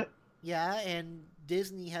Mononoke, isn't it? Yeah, and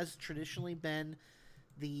Disney has traditionally been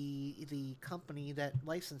the company that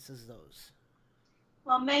licenses those.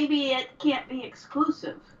 Well, maybe it can't be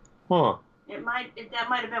exclusive. Huh. That might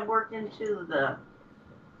have been worked into the...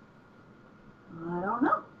 I don't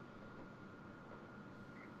know.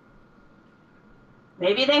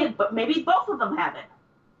 Maybe both of them have it.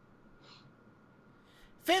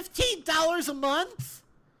 $15 a month?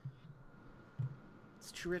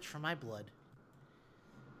 It's too rich for my blood.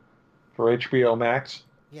 For HBO Max?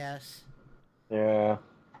 Yes. Yeah.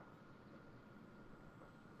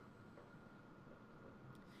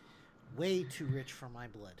 Way too rich for my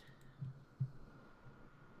blood.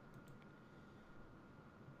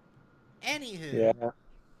 Anywho. Yeah.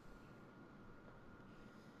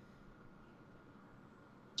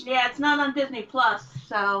 Yeah, it's not on Disney Plus,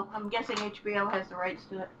 so I'm guessing HBO has the rights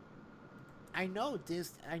to it. I know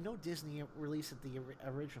Disney released it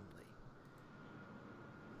originally.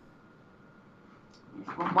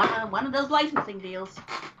 Well, one of those licensing deals.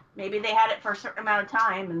 Maybe they had it for a certain amount of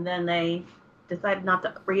time, and then they decided not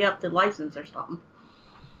to re-up the license or something.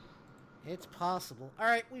 It's possible. All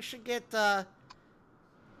right, we should get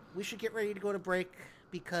ready to go to break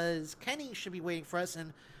because Kenny should be waiting for us,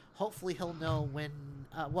 and hopefully he'll know when.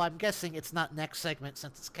 Well, I'm guessing it's not next segment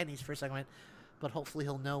since it's Kenny's first segment, but hopefully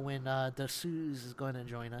he'll know when the Suze is going to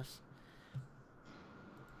join us.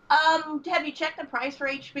 Have you checked the price for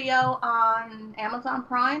HBO on Amazon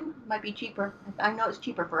Prime? It might be cheaper. I know it's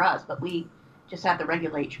cheaper for us, but we just have the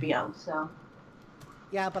regular HBO, so.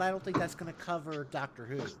 Yeah, but I don't think that's going to cover Doctor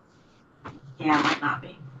Who. Yeah, it might not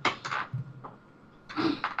be.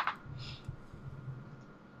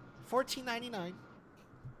 $14.99.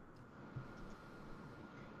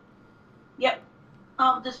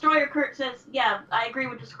 Destroyer Kurt says, yeah, I agree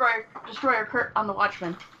with Destroyer Kurt on The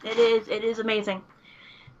Watchmen. It is amazing.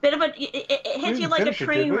 Bit of it hits you like a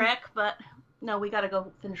train wreck, but no, we got to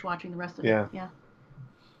go finish watching the rest of it. Yeah.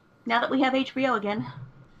 Now that we have HBO again.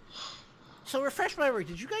 So refresh my memory.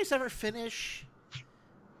 Did you guys ever finish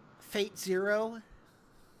Fate Zero?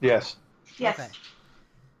 Yes. Yes. Okay.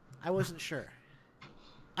 I wasn't sure.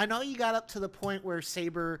 I know you got up to the point where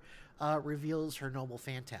Saber reveals her noble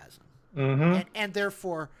phantasm. Mm-hmm. And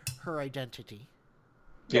therefore her identity.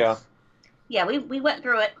 Yes. Yeah, we went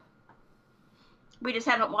through it. We just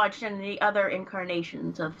haven't watched any other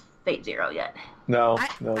incarnations of Fate Zero yet. No,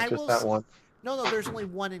 just that one. No, there's only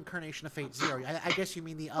one incarnation of Fate Zero. I guess you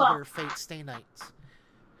mean the other Fate Stay Nights.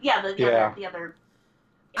 Yeah, the other.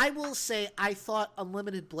 I will say, I thought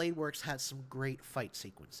Unlimited Blade Works had some great fight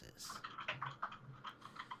sequences.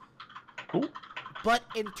 Cool. But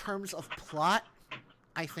in terms of plot,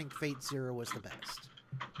 I think Fate Zero was the best.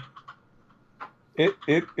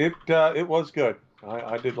 It was good.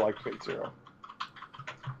 I did like Fate Zero.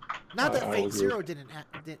 Not that Fate Zero didn't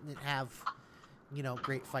have,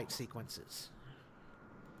 great fight sequences.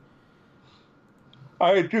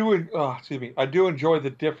 I do enjoy the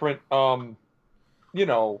different,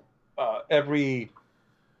 every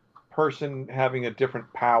person having a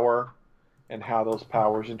different power and how those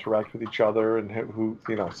powers interact with each other and who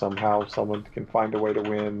somehow someone can find a way to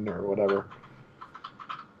win or whatever.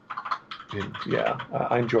 And,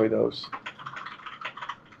 I enjoy those.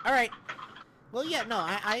 All right. Well, yeah, no,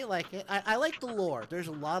 I like it. I like the lore. There's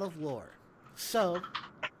a lot of lore. So,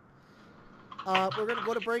 we're going to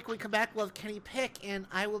go to break. When we come back, we'll have Kenny pick, and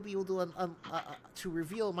I will be able to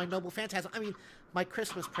reveal my noble phantasm. I mean, my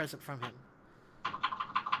Christmas present from him.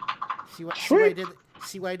 See what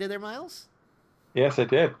I did there, Miles? Yes, I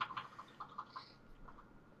did.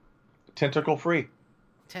 Tentacle free.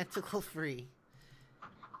 Tentacle free.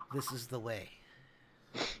 This is the way.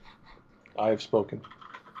 I have spoken.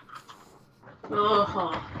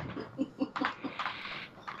 Oh.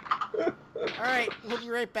 All right, we'll be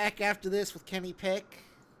right back after this with Kenny Pick.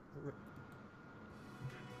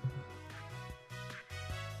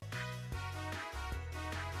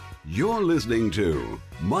 You're listening to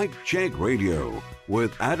Mike Check Radio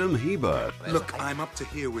with Adam Hebert. Look, I'm up to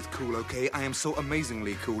here with cool, okay? I am so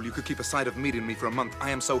amazingly cool. You could keep a sight of meeting me for a month.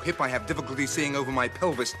 I am so hip I have difficulty seeing over my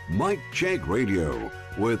pelvis. Mike Check Radio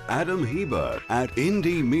with Adam Hebert at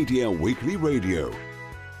Indie Media Weekly Radio.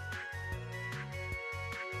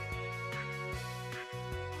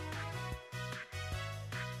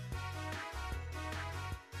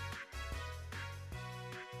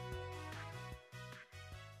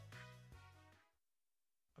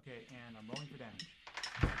 Okay, and I'm rolling for damage.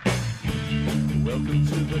 Welcome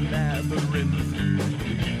to the labyrinth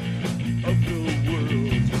of the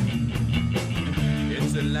world.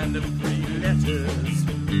 It's a land of three letters,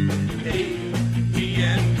 A, D,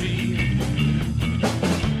 and D.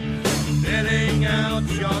 Filling out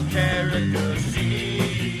your character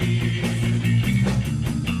sheet.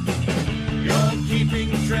 You're keeping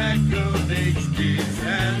track of HPs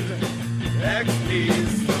and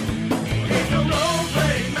XPs. He's a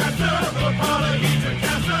role-playing master of polyhedron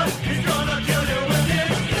cancer. He's gonna kill you with his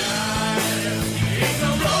style. He's a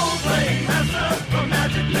role-playing master of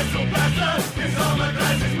magic missile blaster. His armor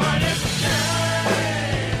class is -9.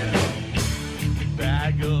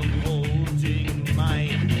 Bag of holding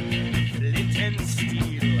might, flint and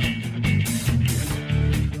steel,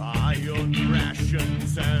 iron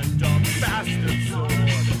rations and a bastard sword.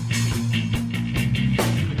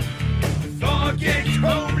 Forget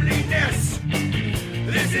holiness.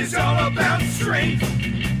 This is all about strength.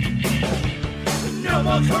 No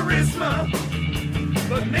more charisma,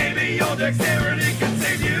 but maybe your dexterity can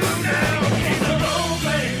save you now. He's a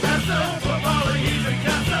role-playing master for polyhedron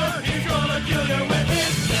cancer. He's gonna kill you with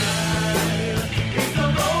his style. He's a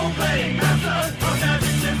role-playing master for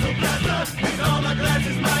magic missile blaster. His armor class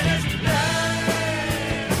is -9.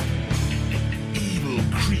 Evil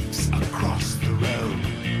creeps across the realm.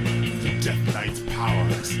 The Death Knight's power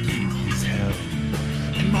is hell.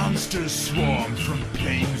 Monsters swarm from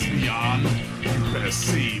planes beyond. You better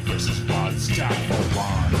save versus rod, staff, or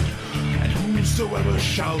wand. And whosoever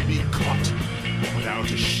shall be caught without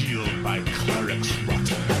a shield by clerics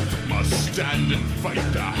rot must stand and fight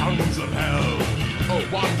the hounds of hell, or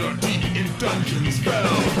wander deep in dungeons fell.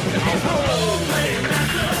 He's a role-playing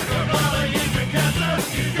master for polyhedron cancer.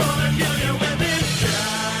 He's gonna kill you with his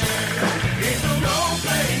style. He's a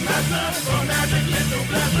role-playing master for magic missile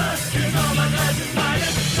blaster. His armor class is -9.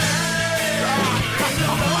 He's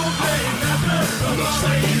a role-playing master for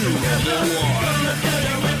polyhedron cancer. He's gonna kill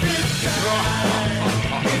you with his style.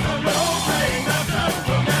 He's a role-playing master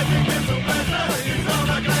for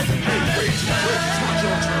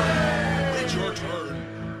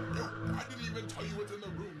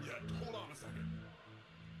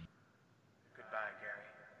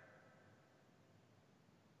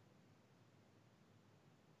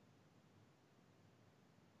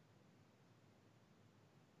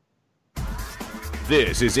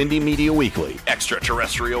This is Indie Media Weekly,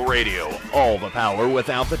 extraterrestrial radio, all the power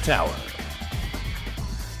without the tower.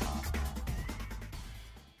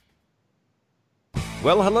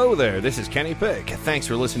 Well, hello there. This is Kenny Pick. Thanks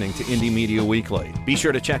for listening to Indie Media Weekly. Be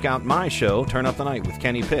sure to check out my show, Turn Up the Night with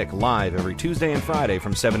Kenny Pick, live every Tuesday and Friday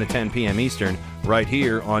from 7 to 10 p.m. Eastern, right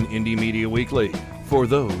here on Indie Media Weekly, for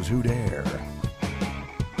those who dare.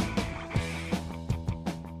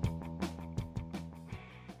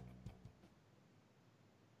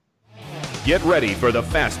 Get ready for the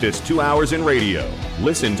fastest 2 hours in radio.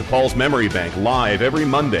 Listen to Paul's Memory Bank live every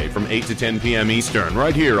Monday from 8 to 10 p.m. Eastern,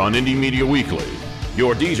 right here on Indie Media Weekly.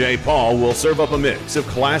 Your DJ, Paul, will serve up a mix of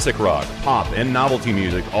classic rock, pop, and novelty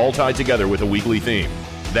music, all tied together with a weekly theme.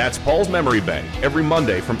 That's Paul's Memory Bank, every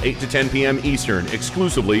Monday from 8 to 10 p.m. Eastern,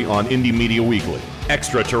 exclusively on Indie Media Weekly.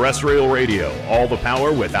 Extraterrestrial radio, all the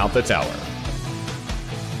power without the tower.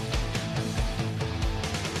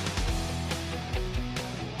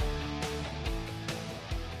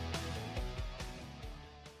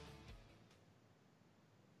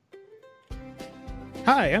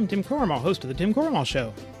 Hi, I'm Tim Corrimal, host of The Tim Corrimal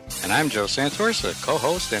Show. And I'm Joe Santorsa,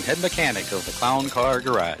 co-host and head mechanic of the Clown Car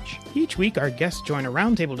Garage. Each week, our guests join a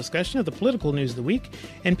roundtable discussion of the political news of the week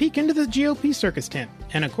and peek into the GOP circus tent.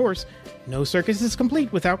 And of course, no circus is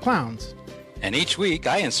complete without clowns. And each week,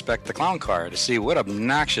 I inspect the clown car to see what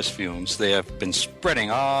obnoxious fumes they have been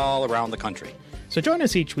spreading all around the country. So join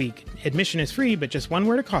us each week. Admission is free, but just one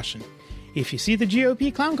word of caution. If you see the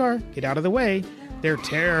GOP clown car, get out of the way. They're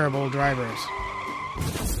terrible drivers.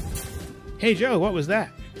 Hey, Joe, what was that?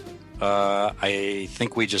 I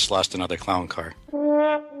think we just lost another clown car.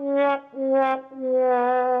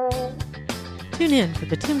 Tune in for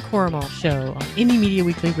the Tim Corrimal Show on Indie Media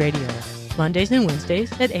Weekly Radio, Mondays and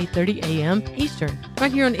Wednesdays at 8:30 a.m. Eastern,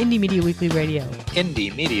 right here on Indie Media Weekly Radio.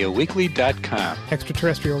 IndieMediaWeekly.com.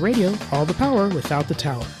 Extraterrestrial radio, all the power without the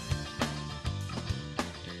tower.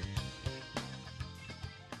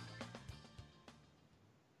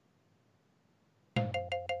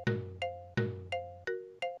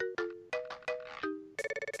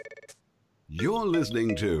 You're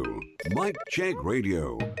listening to Mike Check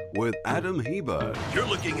Radio with Adam Hebert. You're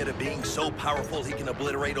looking at a being so powerful he can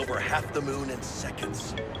obliterate over half the moon in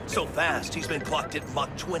seconds. So fast, he's been clocked at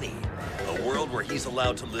Mach 20. A world where he's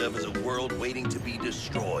allowed to live is a world waiting to be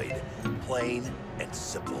destroyed. Plain and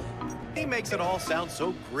simple. He makes it all sound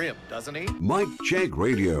so grim, doesn't he? Mike Check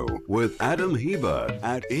Radio with Adam Hebert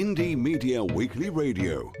at Indie Media Weekly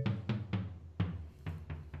Radio.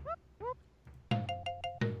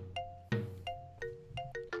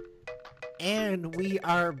 And we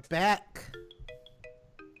are back.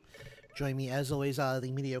 Join me as always out of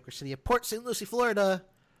the mediocre city of Port St. Lucie, Florida.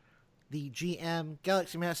 The GM,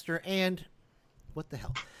 Galaxy Master, and what the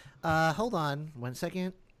hell? Hold on 1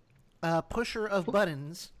 second. Pusher of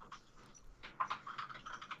buttons,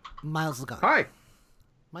 Miles Lagan. Hi.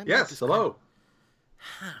 My yes, hello.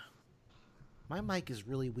 My mic is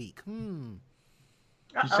really weak. You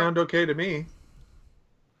sound okay to me.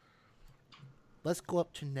 Let's go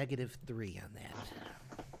up to -3 on that.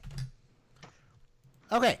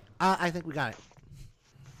 Okay, I think we got it.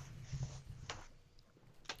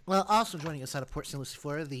 Well, also joining us out of Port St. Lucie,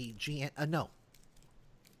 Florida, the GM... no.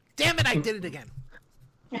 Damn it, I did it again.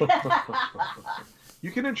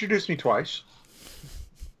 You can introduce me twice.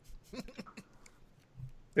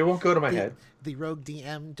 It won't go to my head. The Rogue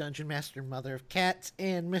DM, Dungeon Master, Mother of Cats,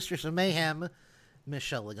 and Mistress of Mayhem,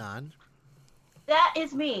 Michelle Lagan. That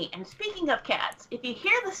is me. And speaking of cats, if you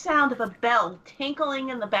hear the sound of a bell tinkling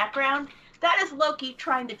in the background, that is Loki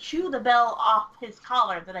trying to chew the bell off his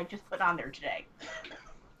collar that I just put on there today.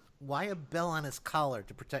 Why a bell on his collar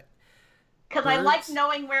to protect? Because I like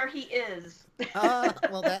knowing where he is.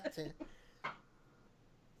 Well, that's it.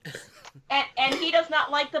 And he does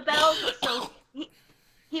not like the bell, so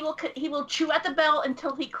he will chew at the bell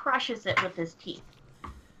until he crushes it with his teeth.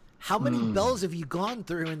 How many bells have you gone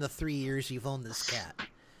through in the 3 years you've owned this cat?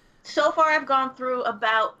 So far, I've gone through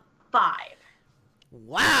about 5.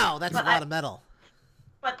 Wow, that's a lot of metal.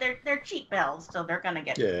 But they're cheap bells, so they're gonna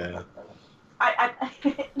get. Yeah.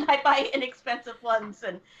 I buy inexpensive ones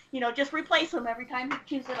and just replace them every time he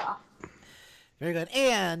chews it off. Very good.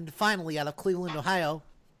 And finally, out of Cleveland, Ohio,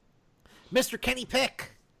 Mr. Kenny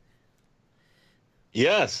Pick.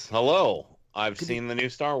 Yes, hello. I've seen the new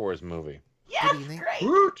Star Wars movie. Yes, great.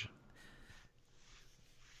 Woot.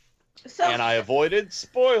 And I avoided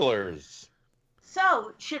spoilers.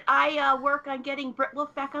 So, should I work on getting Britt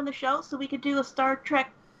Wolf back on the show so we could do a Star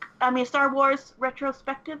Wars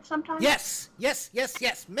retrospective sometime? Yes.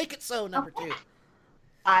 Make it so, number 2.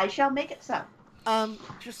 I shall make it so.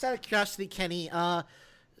 Just out of curiosity, Kenny,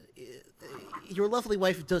 your lovely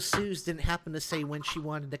wife, Suze, didn't happen to say when she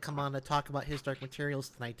wanted to come on to talk about His Dark Materials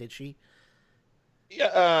tonight, did she?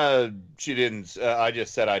 Yeah, she didn't. I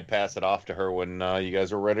just said I'd pass it off to her when you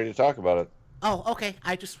guys were ready to talk about it. Oh, okay.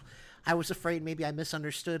 I was afraid maybe I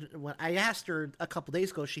misunderstood. When I asked her a couple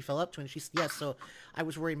days ago, she fell up to it, and she said yes, so I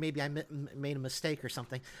was worried maybe I made a mistake or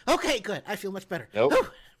something. Okay, good. I feel much better. Nope. Whew.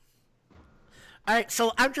 All right,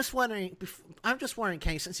 so I'm just wondering,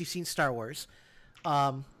 Kenny, since you've seen Star Wars,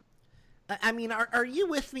 I mean, are you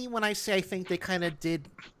with me when I say I think they kind of did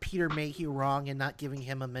Peter Mayhew wrong in not giving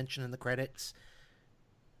him a mention in the credits?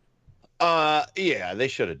 Yeah, they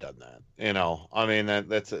should have done that. You know, I mean,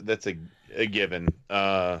 that's a given.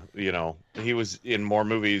 You know, he was in more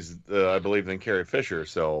movies, I believe, than Carrie Fisher,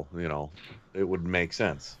 so you know, it would make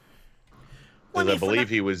sense. Because I believe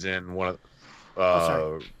he was in one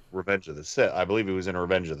of Revenge of the Sith. I believe he was in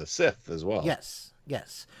Revenge of the Sith as well.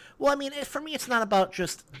 Yes. Well, I mean, for me, it's not about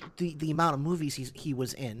just the amount of movies he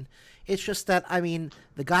was in. It's just that, I mean,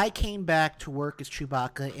 the guy came back to work as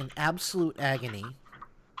Chewbacca in absolute agony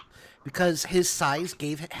because his size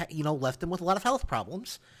left him with a lot of health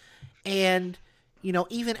problems. And, you know,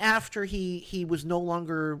 even after he was no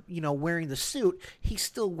longer, you know, wearing the suit, he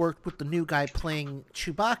still worked with the new guy playing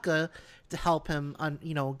Chewbacca to help him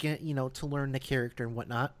to learn the character and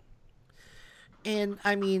whatnot. And,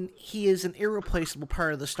 I mean, he is an irreplaceable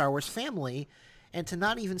part of the Star Wars family. And to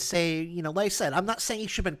not even say, you know, like I said, I'm not saying he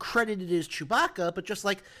should have been credited as Chewbacca, but just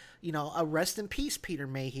like, you know, a rest in peace, Peter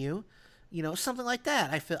Mayhew. You know, something like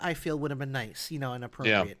that I feel would have been nice, you know, and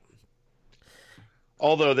appropriate. Yeah.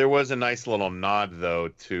 Although there was a nice little nod, though,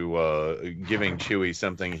 to giving Chewie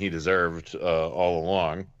something he deserved all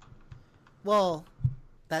along. Well,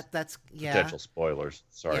 that's yeah. Potential spoilers.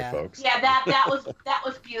 Sorry, folks. Yeah, that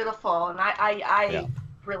was beautiful, and I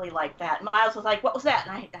really liked that. Miles was like, "What was that?"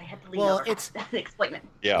 And I had to lean over to explain it.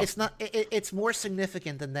 Yeah, it's not. It's more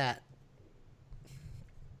significant than that,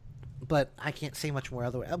 but I can't say much more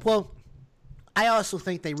otherwise. Well, I also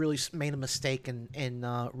think they really made a mistake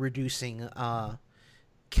in reducing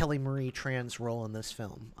Kelly Marie Tran's role in this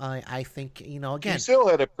film. I think, you know, again, she still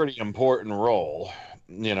had a pretty important role,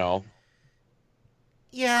 you know.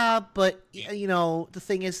 Yeah, but, you know, the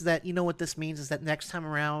thing is that, you know what this means is that next time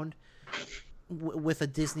around with a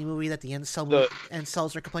Disney movie that the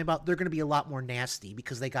incels are complaining about, they're going to be a lot more nasty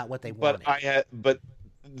because they got what they wanted. But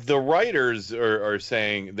the writers are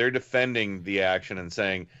saying, they're defending the action and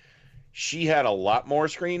saying she had a lot more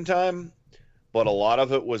screen time, but a lot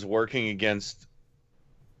of it was working against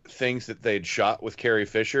things that they'd shot with Carrie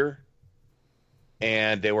Fisher,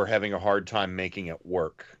 and they were having a hard time making it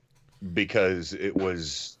work. Because it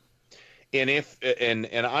was, and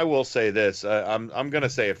I will say this, I'm going to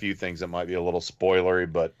say a few things that might be a little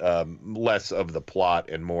spoilery, but less of the plot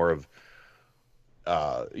and more of,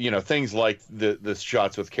 you know, things like the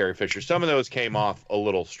shots with Carrie Fisher. Some of those came off a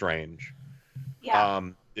little strange. Yeah.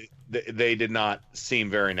 They did not seem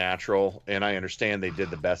very natural, and I understand they did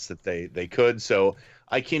the best that they could. So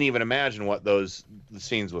I can't even imagine what the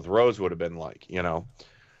scenes with Rose would have been like, you know.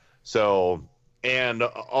 So. And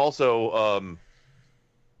also,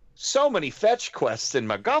 so many fetch quests and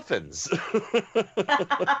MacGuffins.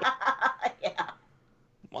 Yeah.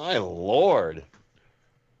 My Lord.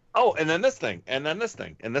 Oh, and then this thing, and then this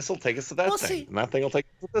thing, and this will take us to that thing, and that thing will take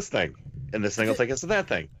us to this thing, and this thing will take us to that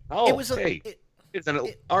thing. Oh,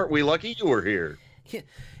 aren't we lucky you were here?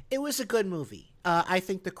 It was a good movie. I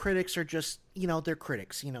think the critics are just, you know, they're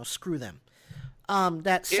critics. You know, screw them.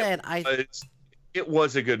 That said, It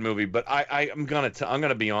was a good movie, but I'm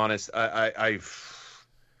gonna be honest. I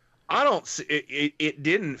don't see it. It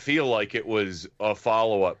didn't feel like it was a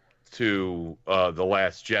follow up to The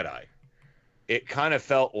Last Jedi. It kind of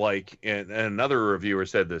felt like, and another reviewer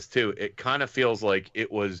said this too. It kind of feels like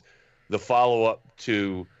it was the follow up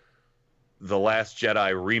to The Last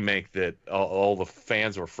Jedi remake that all the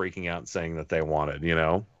fans were freaking out and saying that they wanted. You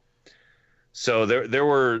know, so there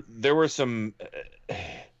were some.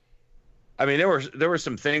 I mean, there were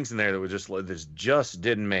some things in there that were just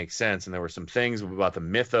didn't make sense, and there were some things about the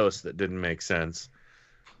mythos that didn't make sense.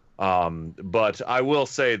 But I will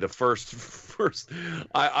say the first,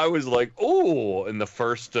 I was like, oh, in the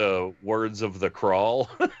first words of the crawl,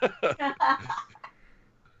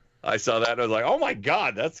 I saw that and I was like, oh my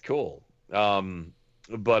God, that's cool. And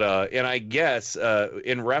I guess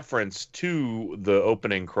in reference to the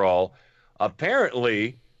opening crawl,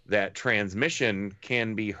 apparently that transmission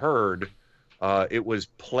can be heard. It was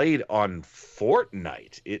played on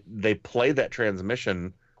Fortnite. They play that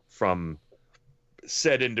transmission from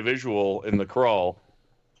said individual in the crawl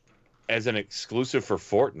as an exclusive for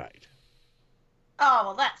Fortnite. Oh,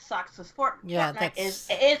 well, that sucks. Because Yeah,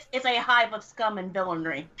 Fortnite is a hive of scum and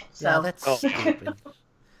villainy. So. Yeah, that's stupid.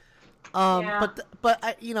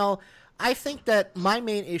 But I think that my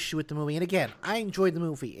main issue with the movie, and again, I enjoyed the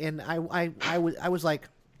movie, and I was like,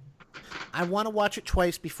 I want to watch it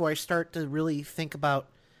twice before I start to really think about,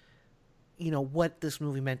 what this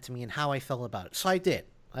movie meant to me and how I felt about it. So I did,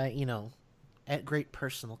 at great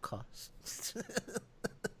personal cost.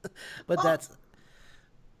 But that's.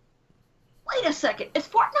 Wait a second. Is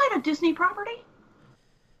Fortnite a Disney property?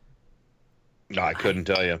 No, I couldn't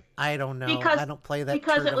tell you. I don't know. Because, I don't play that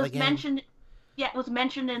because turd it of a was game. mentioned. Yeah, it was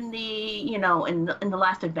mentioned in the in the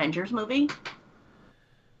last Avengers movie.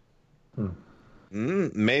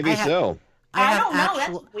 Maybe so. I don't know.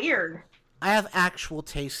 That's weird. I have actual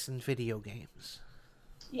tastes in video games.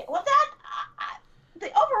 Yeah, well,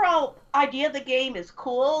 the overall idea of the game is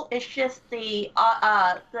cool. It's just the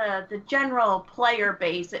general player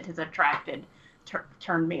base that has attracted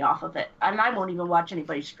turned me off of it, and I won't even watch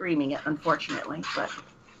anybody streaming it, unfortunately. But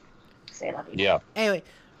say that. Yeah. Anyway,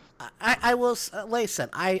 I will. Like I said,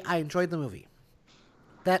 I enjoyed the movie.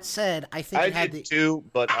 That said, I think it had did too,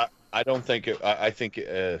 but I don't think it. I think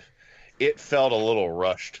it felt a little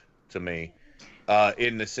rushed to me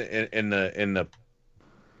in the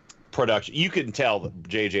production. You can tell that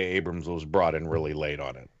J.J. Abrams was brought in really late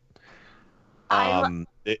on it.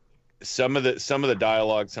 Some of the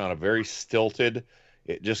dialogue sounded very stilted.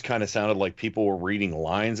 It just kind of sounded like people were reading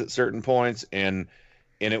lines at certain points, and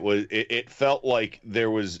it felt like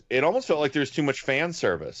it almost felt like there was too much fan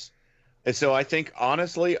service. And so I think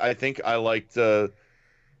honestly, I liked The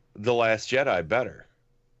Last Jedi better.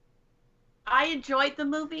 I enjoyed the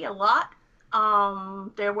movie a lot.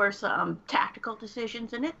 There were some tactical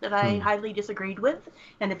decisions in it that I highly disagreed with,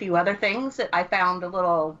 and a few other things that I found a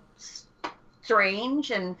little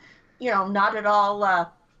strange and, not at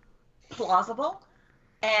all plausible.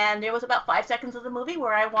 And there was about 5 seconds of the movie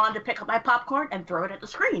where I wanted to pick up my popcorn and throw it at the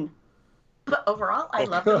screen. But overall, I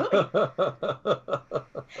love the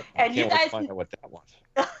movie. And you guys find out what that was.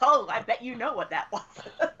 Oh, I bet you know what that was.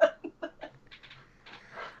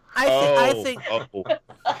 I think.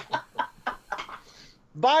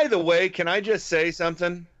 By the way, can I just say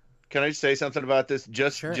something? Can I just say something about this?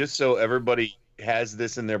 Just so everybody has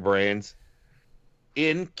this in their brains.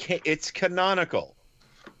 It's canonical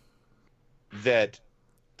that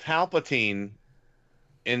Palpatine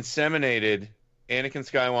inseminated Anakin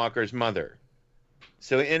Skywalker's mother.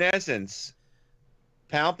 So in essence,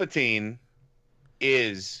 Palpatine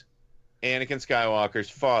is Anakin Skywalker's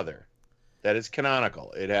father. That is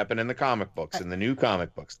canonical. It happened in the comic books, in the new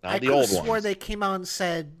comic books, not the old ones. I swore they came out and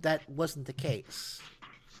said that wasn't the case.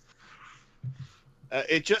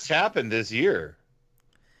 It just happened this year.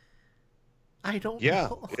 I don't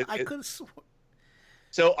know. I could have sworn.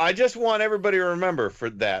 So I just want everybody to remember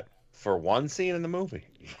for one scene in the movie.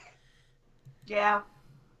 Yeah.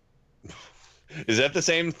 Is that the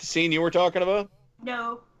same scene you were talking about?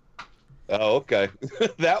 No. Oh, okay.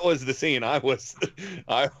 That was the scene I was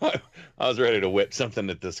ready to whip something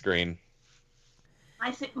at the screen.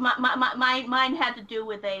 I see. Mine had to do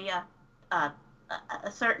with a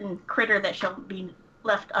certain critter that shall be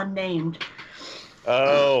left unnamed.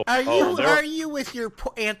 Oh. Are you with your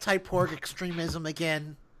anti-porg extremism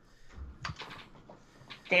again?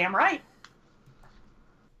 Damn right.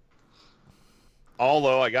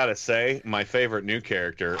 Although I gotta say, my favorite new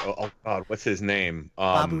character. Oh God, what's his name?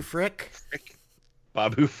 Babu Frick.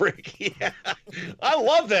 Babu Frick. Yeah, I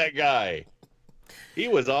love that guy. He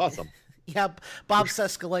was awesome. Yeah, Bob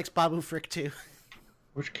Seska likes Babu Frick too.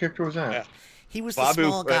 Which character was that? Yeah. He was Babu the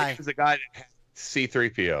small Frick. guy. He was the guy that had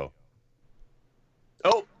C-3PO.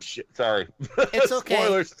 Oh shit! Sorry. It's okay.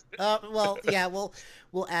 Spoilers. Well, yeah, we'll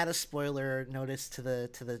add a spoiler notice to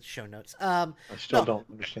the show notes. I still don't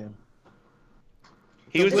understand.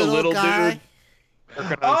 He was the little guy.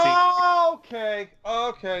 Dude. Oh, okay.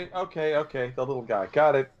 The little guy.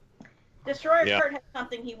 Got it. Destroyer Kurt has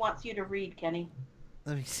something he wants you to read, Kenny.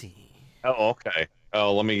 Let me see. Oh, okay.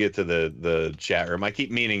 Oh, let me get to the chat room. I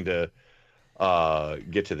keep meaning to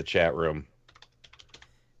get to the chat room.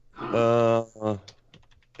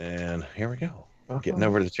 And here we go. Getting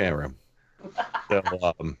over to the chat room.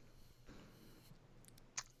 So,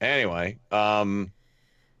 anyway,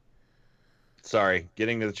 sorry,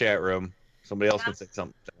 getting to the chat room. Somebody else can say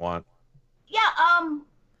something they want. Yeah,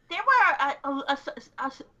 there were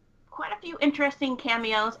quite a few interesting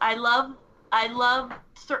cameos. I love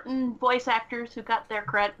certain voice actors who got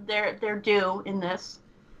their due in this.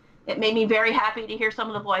 It made me very happy to hear some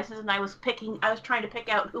of the voices, and I was trying to pick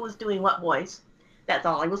out who was doing what voice. That's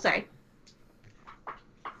all I will say.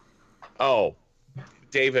 Oh,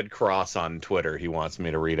 David Cross on Twitter. He wants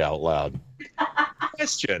me to read out loud.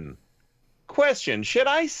 Question. Should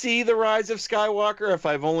I see The Rise of Skywalker if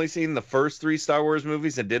I've only seen the first 3 Star Wars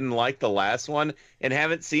movies and didn't like the last one and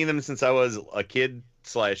haven't seen them since I was a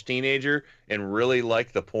kid/teenager and really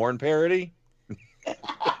like the porn parody?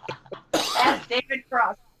 That's David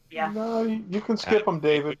Cross. Yeah. No, you can skip them,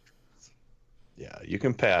 David. Yeah, you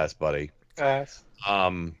can pass, buddy. Pass.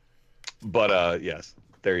 But yes,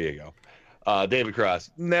 there you go. David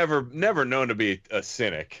Cross, never known to be a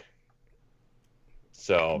cynic.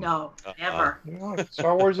 So no, never.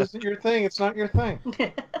 Star Wars isn't your thing. It's not your thing.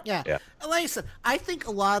 Yeah. Like I said, I think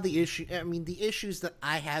a lot of the issues that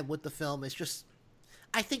I had with the film is just,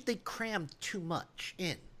 I think they crammed too much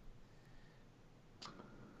in.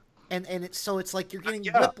 And it's like you're getting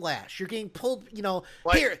whiplash. You're getting pulled,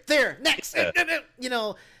 like, here, there, next,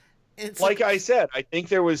 It's like I said, I think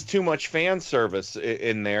there was too much fan service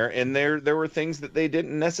in there, and there were things that they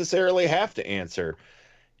didn't necessarily have to answer.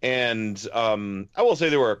 And I will say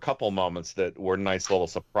there were a couple moments that were nice little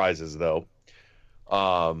surprises, though.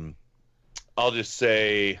 I'll just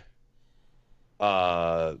say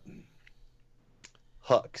Hux.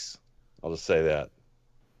 I'll just say that.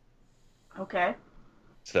 Okay.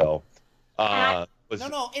 So,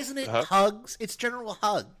 isn't it Hugs? It's General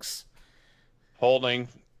Hugs. Holding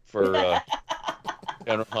for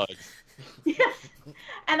General Hugs. Yes,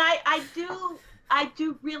 and I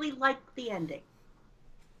do really like the ending.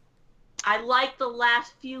 I like the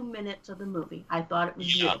last few minutes of the movie. I thought it was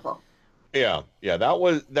beautiful. Yeah, that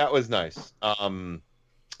was nice.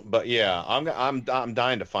 But yeah, I'm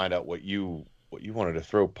dying to find out what you wanted to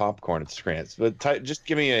throw popcorn at Scrants. But just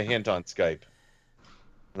give me a hint on Skype,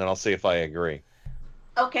 and then I'll see if I agree.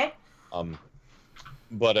 Okay.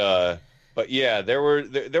 But yeah, there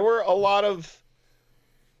were a lot of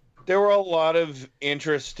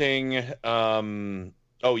interesting.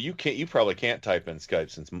 You probably can't type in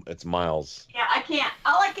Skype since it's Miles. Yeah, I can't.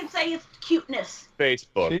 All I can say is cuteness.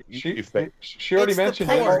 Facebook. She already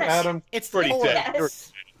mentioned it, Adam. It's pretty dead.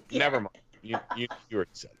 Yes. Never mind. You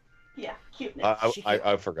already said. Yeah, cuteness.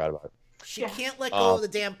 I forgot about it. She can't let go of the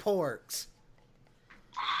damn porgs.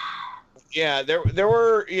 Yeah, there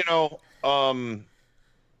were,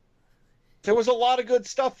 there was a lot of good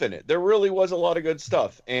stuff in it. There really was a lot of good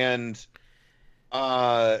stuff. And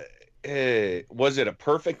was it a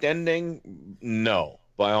perfect ending? No.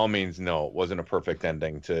 By all means, no. It wasn't a perfect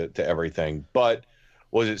ending to everything. But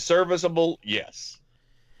was it serviceable? Yes.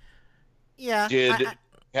 Yeah. Did it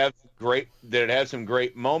have some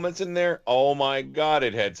great moments in there? Oh my God,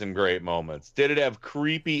 it had some great moments. Did it have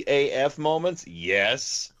creepy AF moments?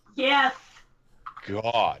 Yes. Yes.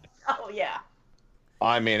 God. Oh yeah.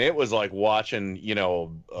 I mean, it was like watching,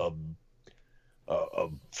 a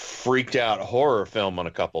freaked out horror film on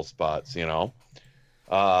a couple spots,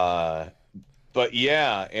 But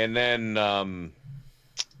yeah, and then and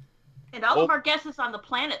all of our guesses on the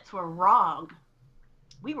planets were wrong.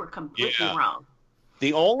 We were completely wrong.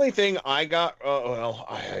 The only thing I got,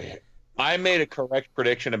 I made a correct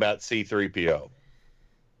prediction about C-3PO.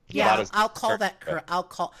 Yeah, I'll call that correct. I'll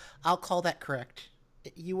call that correct.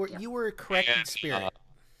 You were correct in spirit.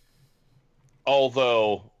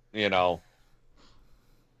 Although, there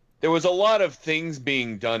was a lot of things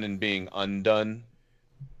being done and being undone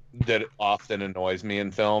that often annoys me in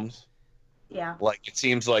films. Yeah. Like, it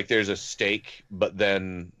seems like there's a stake, but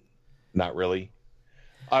then not really.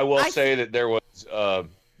 I will say that there was...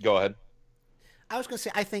 go ahead. I was going to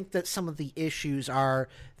say, I think that some of the issues are,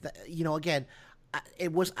 again...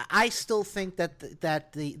 I still think that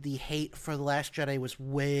the hate for The Last Jedi was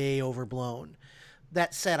way overblown.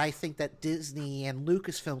 That said, I think that Disney and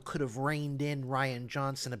Lucasfilm could have reined in Rian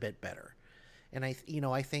Johnson a bit better. And I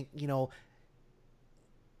think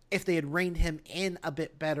if they had reined him in a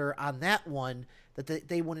bit better on that one, that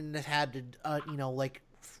they wouldn't have had to,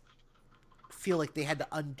 feel like they had to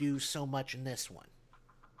undo so much in this one.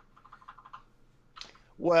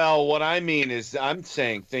 Well, what I mean is I'm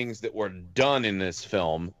saying things that were done in this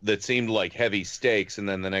film that seemed like heavy stakes, and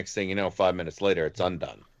then the next thing you know, 5 minutes later, it's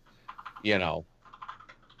undone.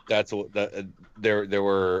 That's what there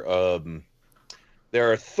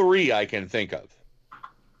are 3 I can think of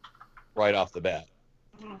right off the bat.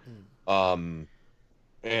 And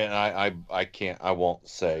I won't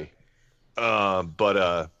say.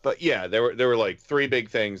 But yeah, there were like 3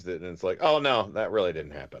 big things that it's like, oh no, that really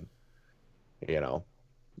didn't happen.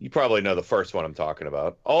 You probably know the first one I'm talking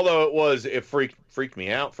about. Although it freaked me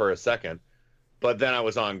out for a second, but then I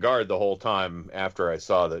was on guard the whole time after I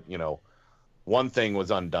saw that, one thing was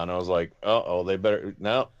undone. I was like,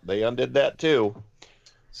 they undid that too.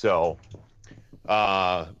 So,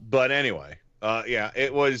 but anyway,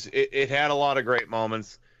 It had a lot of great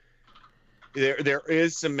moments. There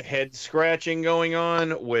is some head scratching going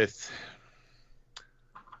on with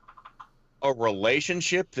a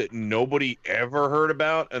relationship that nobody ever heard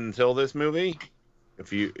about until this movie. I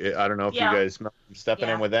don't know if you guys stepping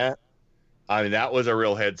in with that. I mean, that was a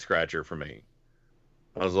real head scratcher for me.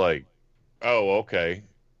 I was like, "Oh, okay."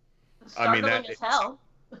 Startling as hell.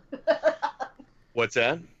 What's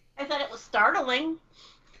that? I said it was startling.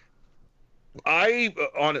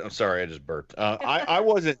 I'm sorry, I just burped. I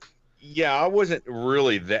wasn't. Yeah, I wasn't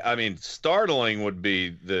really that. I mean, startling would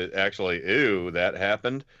be ew, that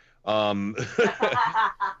happened. But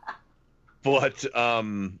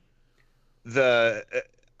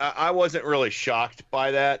I wasn't really shocked by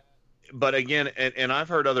that. But again, and I've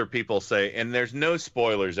heard other people say, and there's no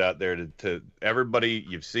spoilers out there to everybody.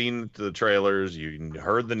 You've seen the trailers, you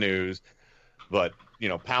heard the news, but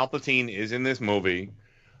Palpatine is in this movie.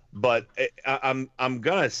 But I'm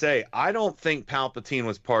gonna say I don't think Palpatine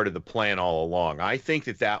was part of the plan all along. I think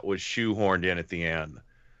that was shoehorned in at the end.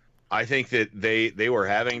 I think that they were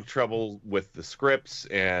having trouble with the scripts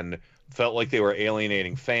and felt like they were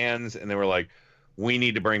alienating fans, and they were like, we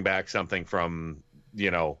need to bring back something from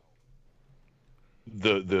the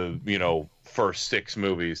first 6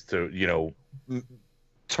 movies to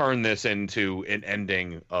turn this into an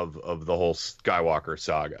ending of the whole Skywalker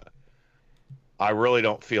saga. I really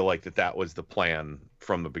don't feel like that was the plan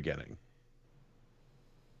from the beginning.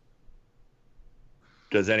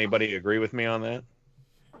 Does anybody agree with me on that?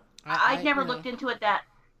 I never looked into it that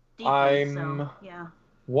deeply.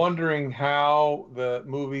 Wondering how the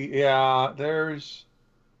movie. Yeah, there's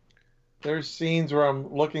scenes where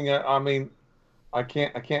I'm looking at. I mean, I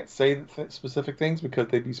can't say specific things because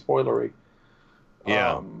they'd be spoilery.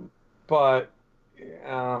 Yeah. But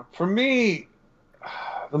for me,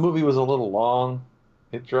 the movie was a little long.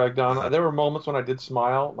 It dragged on. There were moments when I did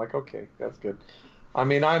smile. Like, okay, that's good. I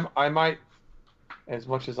mean, I might, as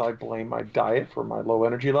much as I blame my diet for my low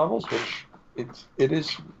energy levels, which it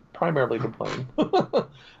is primarily to blame.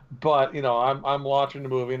 But I'm watching the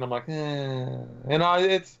movie and I'm like,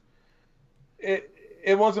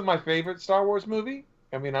 it wasn't my favorite Star Wars movie.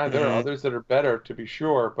 I mean, there are others that are better, to be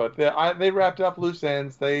sure, but they wrapped up loose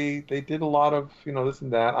ends. They did a lot of this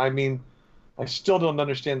and that. I mean, I still don't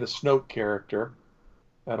understand the Snoke character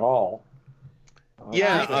at all.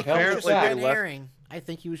 Yeah, apparently red herring. I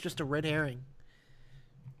think he was just a red herring.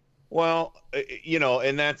 Well,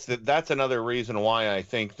 and that's another reason why I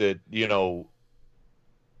think that Rian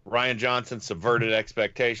Johnson subverted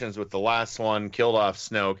expectations with the last one, killed off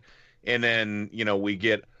Snoke, and then we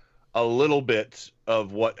get a little bit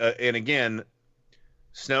of what, and again,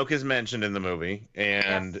 Snoke is mentioned in the movie,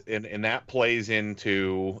 and that plays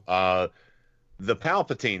into the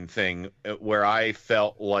Palpatine thing, where I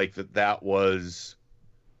felt like that was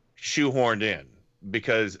shoehorned in,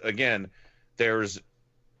 because again, there's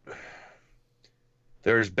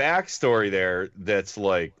backstory there that's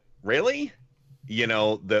like, really,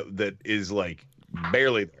 that is like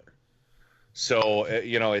barely there. So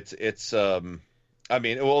it's I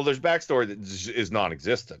mean, well, there's backstory that is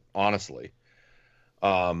non-existent, honestly,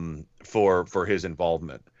 for his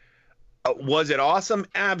involvement. Was it awesome?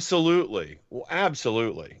 Absolutely. Well,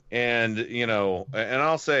 absolutely. And, and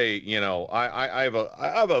I'll say, I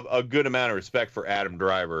have a good amount of respect for Adam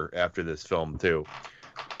Driver after this film too.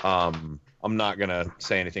 I'm not going to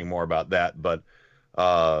say anything more about that, but,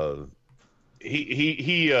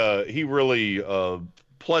 he really,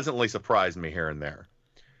 pleasantly surprised me here and there.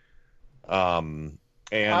 And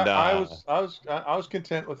I was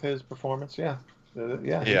content with his performance. Yeah.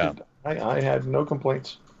 I had no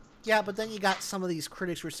complaints. Yeah, but then you got some of these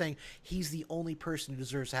critics who are saying he's the only person who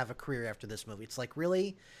deserves to have a career after this movie. It's like,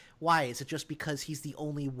 really? Why? Is it just because he's the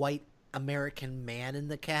only white American man in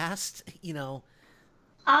the cast?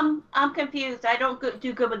 I'm confused. I don't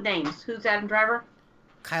do good with names. Who's Adam Driver?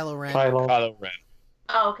 Kylo Ren. Kylo Ren.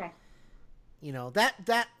 Oh, okay.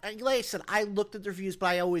 That like I said, I looked at the reviews, but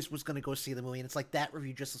I always was going to go see the movie, and it's like that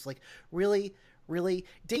review just is like, really?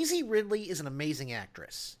 Daisy Ridley is an amazing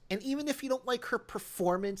actress, and even if you don't like her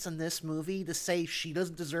performance in this movie, to say she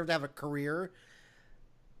doesn't deserve to have a career,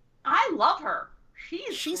 I love her.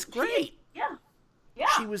 She's great. Yeah.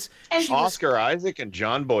 She was. Oscar Isaac and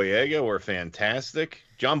John Boyega were fantastic.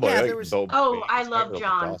 John Boyega. I love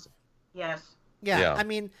John. Awesome. Yes. Yeah. I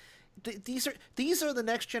mean, these are the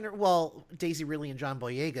next generation. Well, Daisy Ridley and John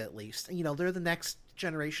Boyega, at least. They're the next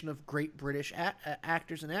generation of great British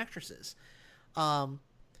actors and actresses. And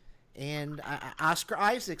Oscar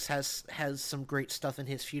Isaacs has some great stuff in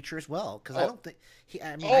his future as well. Because I don't think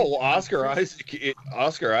Oscar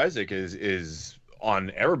Isaac is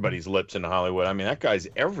on everybody's lips in Hollywood. I mean, that guy's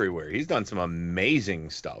everywhere. He's done some amazing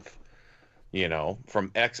stuff. You know,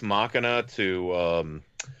 from Ex Machina to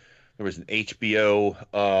there was an HBO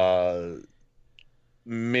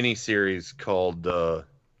miniseries called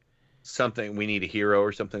something We Need a Hero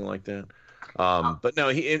or something like that. But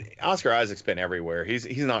no, Oscar Isaac's been everywhere. He's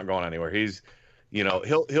not going anywhere. He's, you know,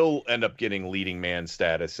 he'll end up getting leading man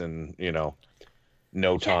status in, you know,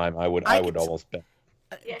 no time. I would almost bet.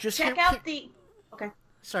 Just check out the. Okay.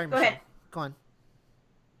 Sorry, go Michelle. ahead. Go on.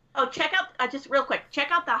 Oh, check out just real quick. Check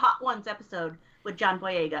out the Hot Ones episode with John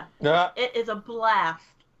Boyega. Yeah. It is a blast.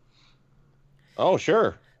 Oh,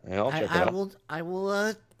 sure. Yeah, I'll check it out. I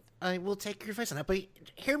will take your advice on that. But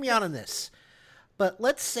hear me out on this. But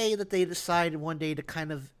let's say that they decide one day to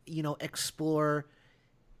kind of, you know, explore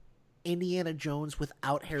Indiana Jones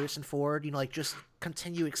without Harrison Ford. You know, like just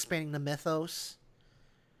continue expanding the mythos.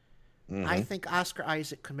 Mm-hmm. I think Oscar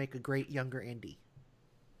Isaac could make a great younger Indy.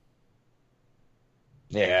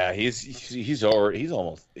 Yeah, he's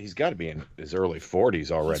got to be in his early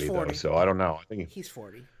 40s already, 40. though. So I don't know. I think he's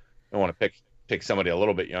 40. I want to pick somebody a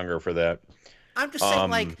little bit younger for that. I'm just saying,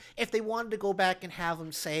 like, if they wanted to go back and have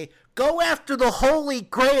him say, "Go after the Holy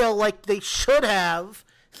Grail," like they should have,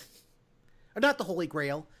 or not the Holy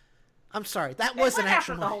Grail. I'm sorry, that wasn't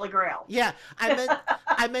actually the Holy Grail. Yeah,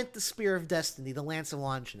 I meant the Spear of Destiny, the Lance of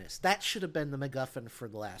Longinus. That should have been the MacGuffin for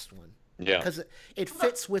the last one. Yeah, because it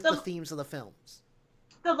fits with the themes of the films.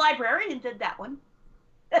 The librarian did that one.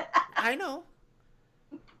 I know,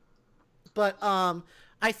 but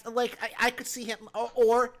I could see him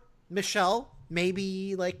or Michelle,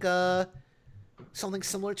 maybe like something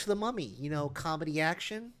similar to The Mummy, you know, comedy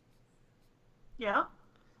action. Yeah,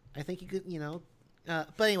 I think you could, you know.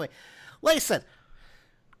 But anyway, like I said,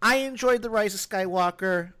 I enjoyed the Rise of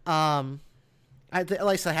Skywalker. Like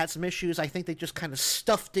I said, I had some issues. I think they just kind of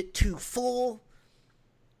stuffed it too full.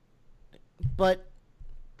 But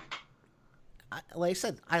like I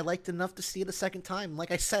said, I liked enough to see it a second time. Like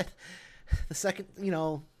I said, the second, you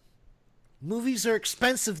know, movies are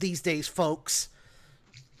expensive these days, folks.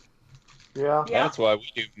 Yeah. That's why we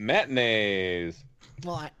do matinees.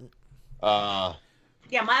 Well,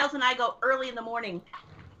 yeah, Miles and I go early in the morning.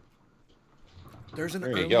 There's an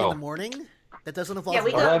There you early in go. the morning that doesn't involve. Yeah,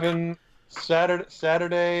 we go. 11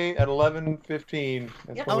 Saturday at 11:15.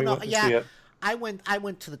 That's Yep. when we went to see it. I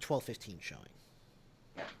went to the 12:15 showing.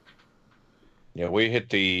 Yeah, we hit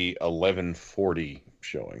the 11:40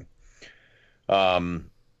 showing. There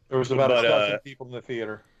was about But, a dozen people in the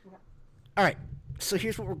theater. All right, so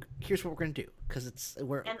here's what we're gonna do because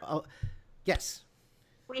yes.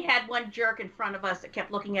 We had one jerk in front of us that kept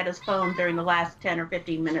looking at his phone during the last 10 or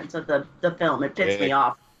 15 minutes of the film. It pissed me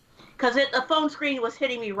off. Because the phone screen was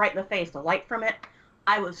hitting me right in the face. The light from it,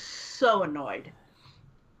 I was so annoyed.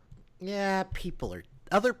 Yeah, people are...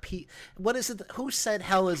 Other people... What is it? Who said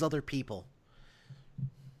hell is other people?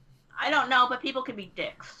 I don't know, but people can be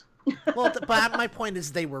dicks. Well, but my point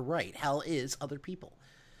is they were right. Hell is other people.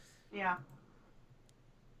 Yeah.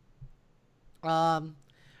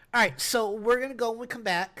 All right, so we're going to go when we come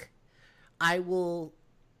back. I don't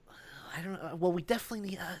know. Well, we definitely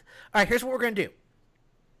need... all right, here's what we're going to do.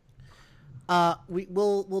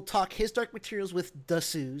 We'll talk His Dark Materials with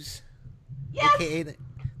Suze, yes! a.k.a.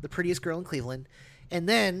 the prettiest girl in Cleveland. And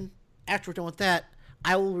then, after we're done with that,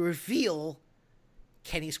 I will reveal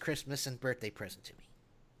Kenny's Christmas and birthday present to me.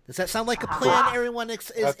 Does that sound like a plan, everyone?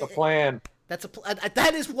 That's a plan.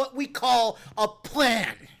 That is what we call a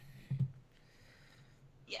plan.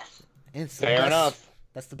 Yes. And it's Fair enough.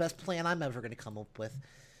 That's the best plan I'm ever going to come up with.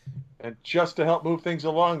 And just to help move things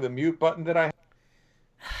along, the mute button that I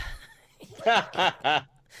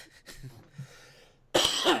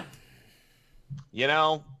You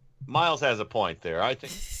know, Miles has a point there. I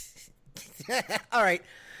think. All right.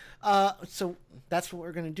 So that's what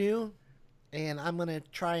we're going to do. And I'm going to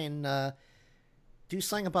try and do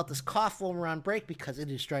something about this cough while we're on break because it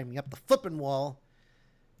is driving me up the flipping wall.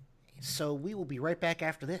 So we will be right back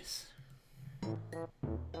after this.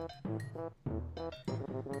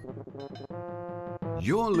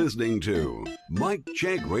 You're listening to Mike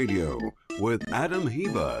Check Radio with Adam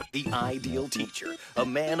Hebert. The ideal teacher, a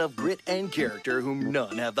man of grit and character whom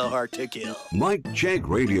none have the heart to kill. Mike Check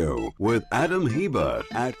Radio with Adam Hebert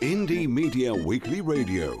at Indie Media Weekly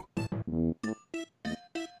Radio.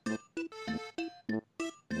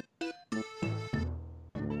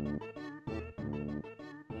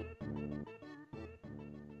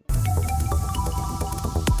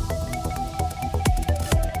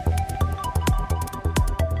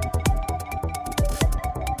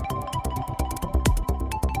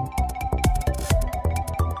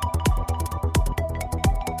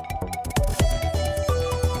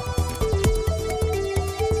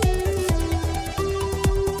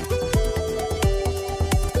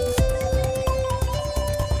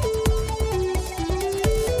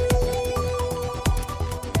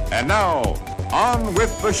 Now, on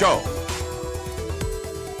with the show.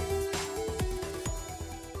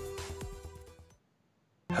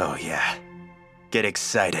 Oh, yeah. Get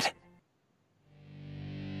excited.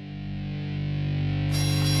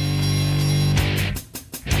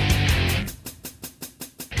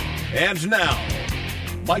 And now,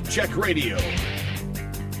 Mike Check Radio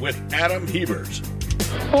with Adam Hebert.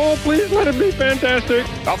 Oh, please let it be fantastic.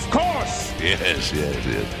 Of course. Yes.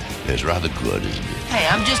 It's rather good, isn't it? Hey,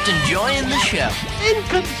 I'm just enjoying the show.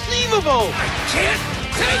 Inconceivable! I can't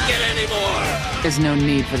take it anymore! There's no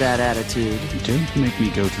need for that attitude. Don't make me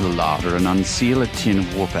go to the larder and unseal a tin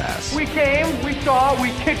of whoop ass. We came, we saw,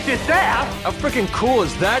 we kicked its ass. How freaking cool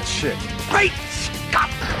is that shit? Great Scott!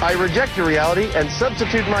 I reject your reality and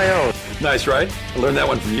substitute my own. Nice, right? I learned that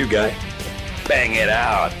one from you, guy. Bang it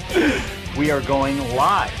out. We are going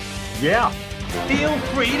live. Yeah. Feel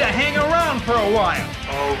free to hang around for a while.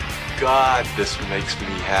 Oh, God, this makes me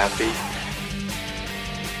happy.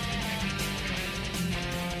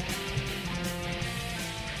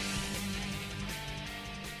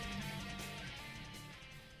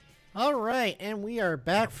 All right, and we are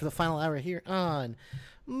back for the final hour here on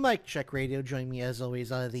Mike Check Radio. Join me as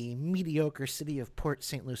always out of the mediocre city of Port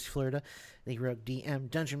St. Lucie, Florida, the rogue DM,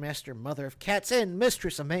 Dungeon Master, Mother of Cats, and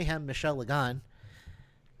Mistress of Mayhem, Michelle Lagan.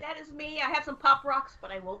 That is me. I have some Pop Rocks, but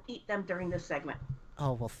I won't eat them during this segment.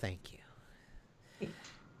 Oh, well, thank you.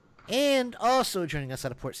 And also joining us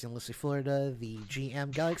out of Port St. Lucie, Florida, the GM,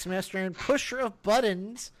 Galaxy Master, and Pusher of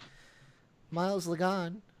Buttons, Miles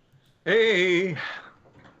Lagan. Hey.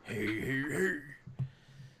 Hey.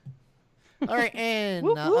 All right, and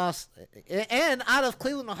and out of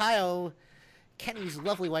Cleveland, Ohio, Kenny's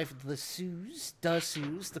lovely wife, the Suze,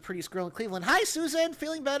 the prettiest girl in Cleveland. Hi, Susan.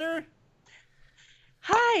 Feeling better?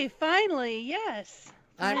 Hi, finally, yes.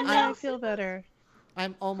 I feel better.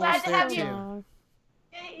 I'm almost there too.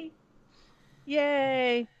 You.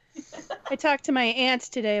 Yay! I talked to my aunt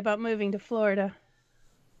today about moving to Florida.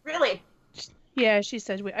 Really? Yeah, she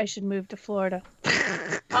said I should move to Florida.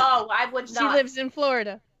 Oh, I would not. She lives in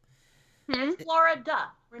Florida. It's Florida.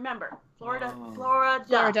 Remember, Florida.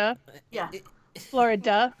 Florida. Yeah.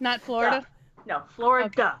 Florida, not Florida. No,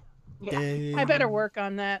 Florida. Okay. Yeah. I better work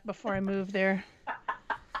on that before I move there.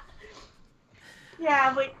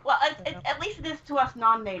 Yeah, at least it is to us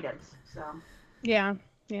non-natives. So. Yeah.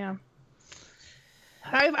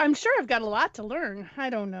 I'm sure I've got a lot to learn.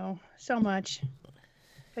 I don't know so much,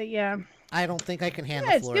 but yeah. I don't think I can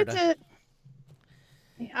handle Florida.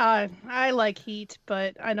 I like heat,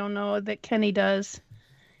 but I don't know that Kenny does.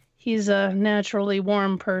 He's a naturally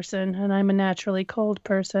warm person, and I'm a naturally cold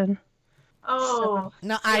person. Oh. So,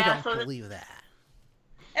 no, I don't believe that.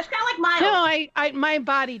 It's kind of like mine. No, my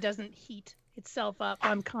body doesn't heat itself up.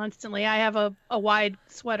 I have a wide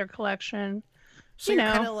sweater collection. So you're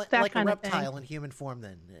kind of like a reptile in human form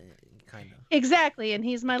then, kind of. Exactly, and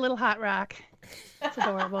he's my little hot rock. It's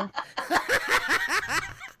adorable.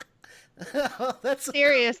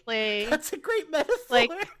 Seriously. That's a great metaphor.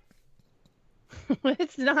 Like,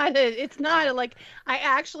 it's not like I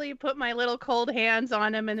actually put my little cold hands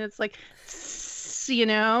on him and it's like,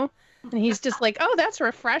 and he's just like, oh, that's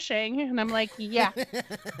refreshing. And I'm like, yeah.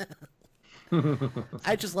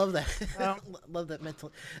 I just love that. Love that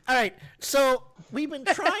mental. All right. So we've been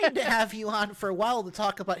trying to have you on for a while to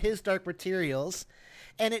talk about His Dark Materials.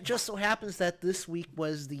 And it just so happens that this week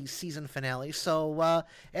was the season finale, so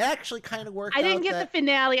it actually kind of worked out. I didn't get the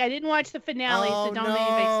finale. I didn't watch the finale, so don't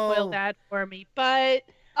anybody spoil that for me. But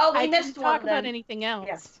I didn't talk about anything else.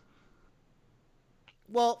 Yes.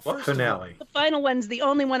 Well, what finale? The final one's the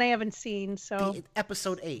only one I haven't seen. So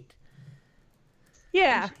episode 8.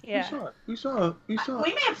 Yeah. You saw it.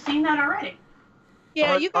 We may have seen that already.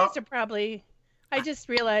 Yeah, you guys are probably. I just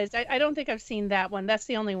realized I don't think I've seen that one. That's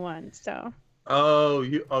the only one. So. Oh,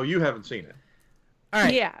 you haven't seen it. All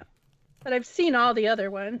right. Yeah, but I've seen all the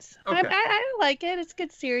other ones. Okay. I like it. It's a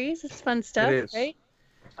good series. It's fun stuff, it is. right?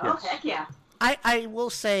 Oh, heck yeah. I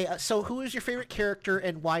will say, so who is your favorite character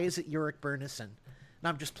and why is it Yorick Burnison? No,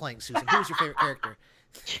 I'm just playing, Susan. Who's your favorite character?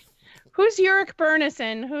 Who's Yorick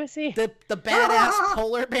Burnison? Who is he? The badass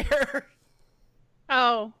polar bear.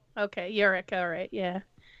 Oh, okay. Yorick. All right. Yeah.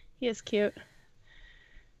 He is cute.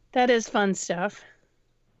 That is fun stuff.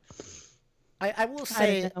 I will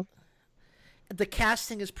say the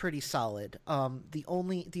casting is pretty solid. I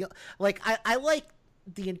like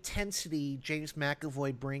the intensity James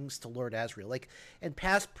McAvoy brings to Lord Asriel. Like in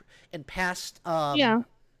past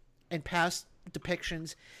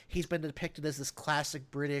depictions, he's been depicted as this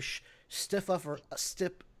classic British stiff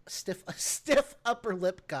upper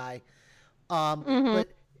lip guy. But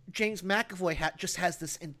James McAvoy just has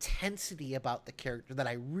this intensity about the character that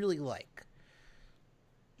I really like.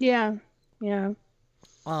 Yeah.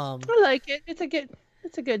 I like it. It's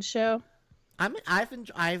a good show. I've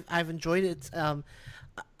enjoyed it.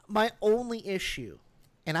 My only issue,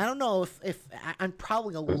 and I don't know if I'm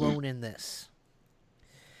probably alone in this,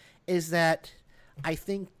 is that I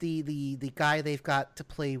think the guy they've got to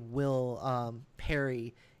play Will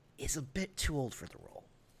Perry is a bit too old for the role.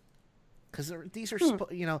 Because these are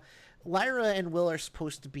Lyra and Will are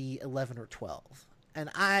supposed to be 11 or 12, and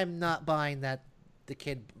I'm not buying that the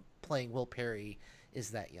kid playing Will Perry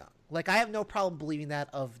is that young. Like, I have no problem believing that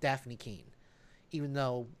of Daphne Keane, even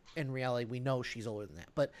though in reality we know she's older than that.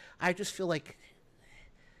 But I just feel like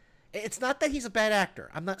it's not that he's a bad actor.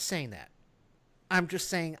 I'm not saying that. I'm just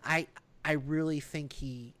saying I really think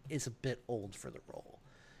he is a bit old for the role.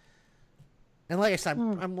 And like I said,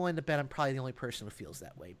 I'm willing to bet I'm probably the only person who feels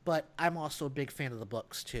that way. But I'm also a big fan of the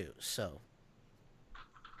books too. So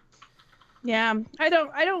yeah, I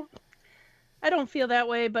don't feel that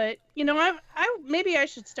way. But I maybe I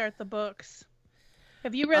should start the books.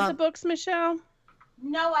 Have you read the books, Michelle?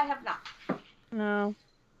 No, I have not. No.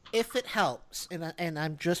 If it helps, and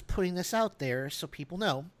I'm just putting this out there so people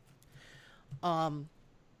know,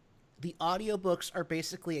 the audiobooks are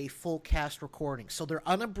basically a full cast recording. So they're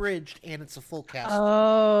unabridged and it's a full cast.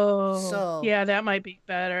 Oh. So yeah, that might be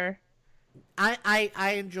better. I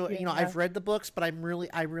enjoy, I've read the books, but I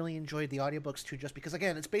really enjoyed the audiobooks too, just because,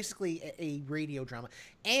 again, it's basically a radio drama.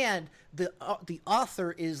 And the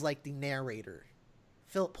author is like the narrator.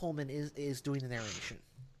 Philip Pullman is doing the narration.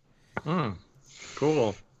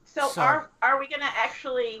 Cool. So are we going to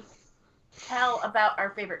actually tell about our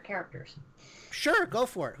favorite characters? Sure, go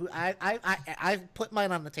for it. I put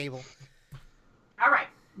mine on the table. All right,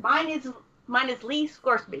 mine is Lee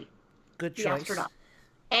Scoresby. Good the choice. Astronaut,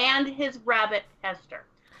 and his rabbit Hester.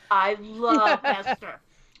 I love Hester.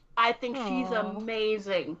 I think she's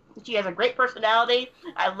amazing. She has a great personality.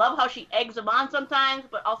 I love how she eggs him on sometimes,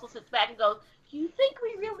 but also sits back and goes, "Do you think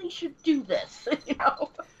we really should do this?"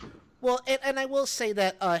 Well, and I will say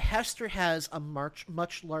that Hester has a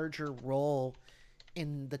much larger role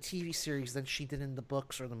in the TV series than she did in the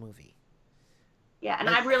books or the movie. Yeah, and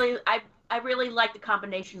I really like the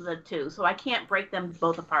combination of the two, so I can't break them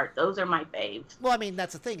both apart. Those are my faves. Well, I mean,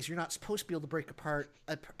 that's the thing, is you're not supposed to be able to break apart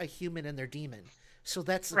a human and their demon. So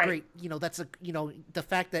that's right. Great, that's the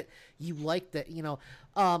fact that you like that,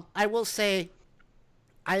 I will say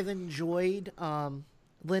I've enjoyed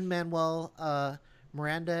Lin-Manuel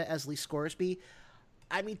Miranda as Lee Scoresby.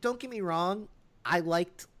 I mean, don't get me wrong, I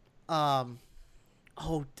liked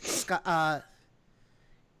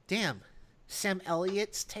Sam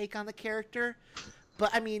Elliott's take on the character.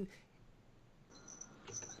 But I mean,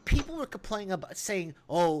 people were complaining about saying,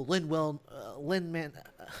 "Oh,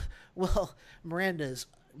 Miranda's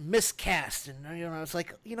miscast," and it's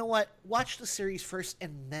like, you know what? Watch the series first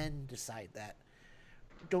and then decide that.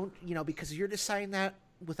 Don't because if you're deciding that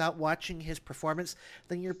without watching his performance,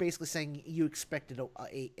 then you're basically saying you expected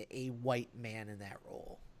a white man in that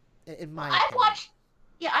role. In my opinion.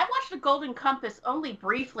 I watched The Golden Compass only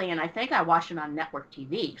briefly, and I think I watched it on network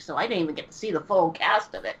TV, so I didn't even get to see the full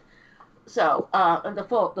cast of it. So, the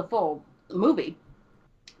full movie.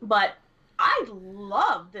 But I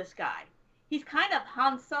love this guy. He's kind of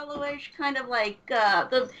Han Solo-ish, kind of like I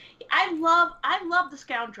love the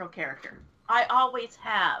scoundrel character. I always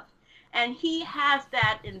have, and he has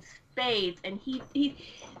that in spades. And he's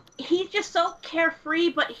just so carefree,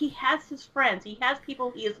 but he has his friends. He has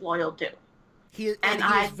people he is loyal to. He is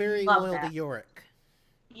very loyal to Yorick.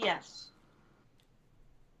 Yes.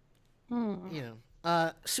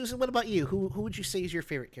 Susan, what about you? Who would you say is your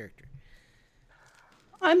favorite character?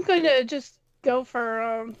 I'm going to just go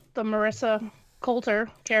for the Marissa Coulter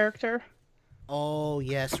character. Oh,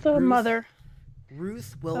 yes. The mother.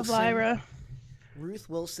 Ruth Wilson. Of Lyra. Ruth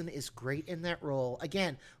Wilson is great in that role.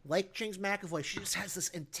 Again, like James McAvoy, she just has this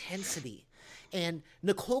intensity. And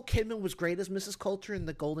Nicole Kidman was great as Mrs. Coulter in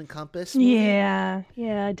The Golden Compass movie. Yeah,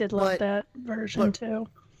 I did love that version too.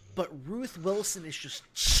 But Ruth Wilson is just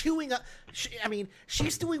chewing up.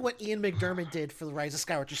 She's doing what Ian McDiarmid did for The Rise of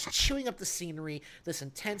Skywalker, just chewing up the scenery, this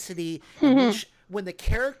intensity. When the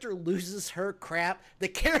character loses her crap, the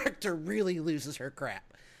character really loses her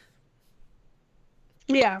crap.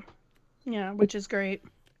 Yeah, which is great.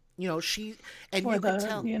 She and you can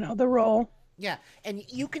tell the role. Yeah, and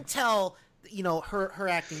you can tell her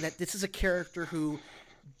acting that this is a character who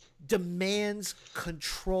demands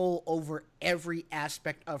control over every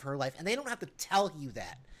aspect of her life, and they don't have to tell you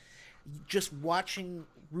that. Just watching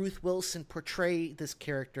Ruth Wilson portray this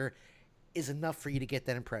character is enough for you to get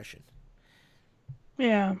that impression.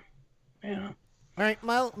 Yeah. Yeah. All right,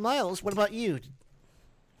 Miles, what about you?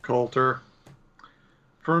 Coulter.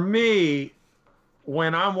 For me,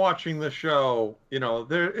 when I'm watching the show,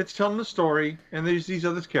 it's telling the story, and there's these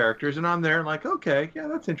other characters, and I'm there like, okay, yeah,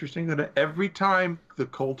 that's interesting. And every time the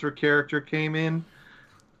Coulter character came in,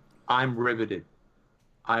 I'm riveted.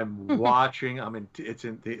 I'm watching. As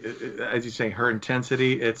you say, her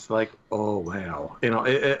intensity. It's like, oh wow,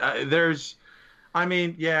 there's, a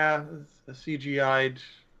CGI'd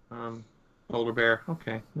polar bear.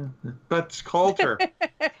 Okay, but it's Coulter.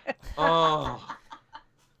 Oh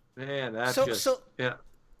man, that's yeah.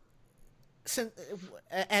 So,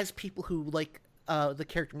 as people who like the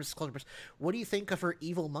character Mrs. Coulter, what do you think of her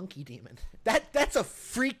evil monkey demon? That's a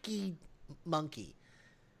freaky monkey.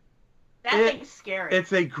 That thing's scary.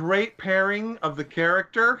 It's a great pairing of the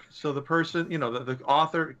character. So the person, the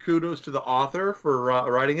author, kudos to the author for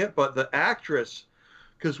writing it, but the actress,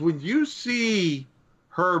 because when you see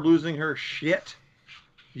her losing her shit,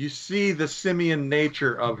 you see the simian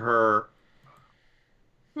nature of her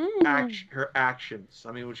her actions.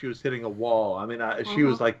 I mean, when she was hitting a wall, she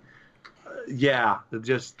was like,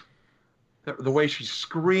 just the way she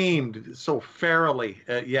screamed so ferally.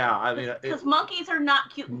 Because monkeys are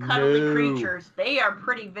not cute and cuddly creatures. They are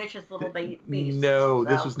pretty vicious little beasts. No,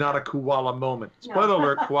 this was not a koala moment. Spoiler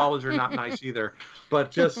alert, koalas are not nice either. But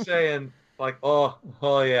just saying, like, oh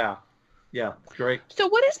yeah. Yeah, great. So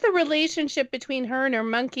what is the relationship between her and her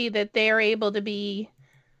monkey that they are able to be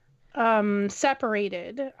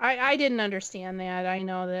separated? I didn't understand that. I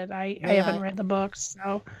know that I haven't read the books,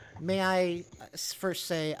 so... May I first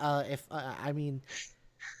say,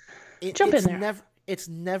 Jump in there. It's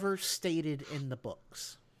never stated in the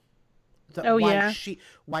books. Why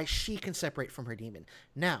she can separate from her demon.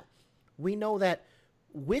 Now, we know that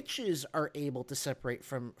witches are able to separate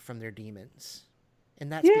from their demons,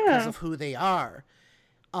 and that's because of who they are.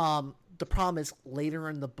 The problem is later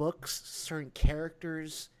in the books, certain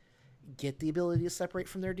characters get the ability to separate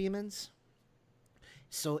from their demons.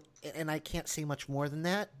 So, and I can't say much more than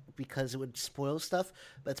that because it would spoil stuff,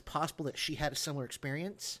 but it's possible that she had a similar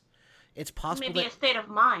experience. It's possible maybe a state of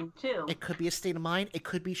mind too. It could be a state of mind. It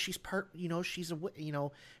could be she's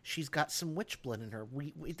she's got some witch blood in her.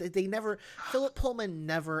 Philip Pullman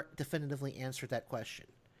never definitively answered that question.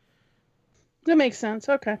 That makes sense.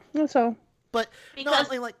 Okay, that's all. But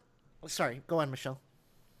because sorry, go on, Michelle.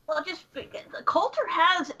 Well, just Coulter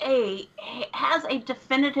has a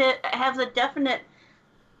definite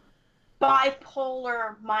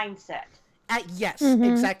bipolar mindset. Yes,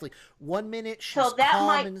 exactly. 1 minute she's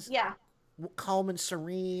calm and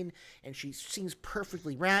serene, and she seems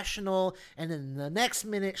perfectly rational, and then the next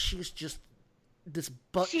minute she's just this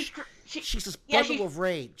she's this bundle of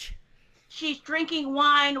rage. She's drinking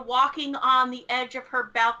wine, walking on the edge of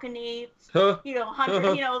her balcony,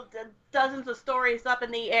 dozens of stories up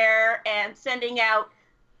in the air, and sending out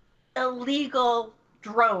illegal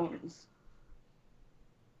drones.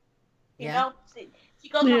 You know, she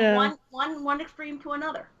goes from one extreme to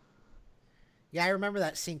another. Yeah, I remember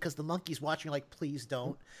that scene because the monkey's watching like, please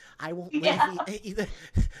don't. I won't leave either.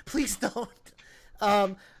 Please don't.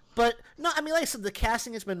 But no, like I said, the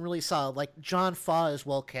casting has been really solid. Like John Faw is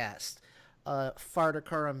well cast.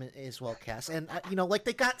 Fardakuram is well cast, and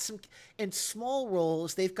they got some in small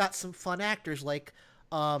roles. They've got some fun actors like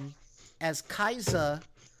as Kaisa,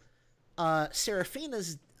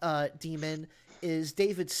 Seraphina's demon is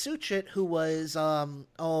David Suchet, who was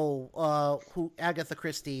who Agatha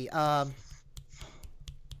Christie.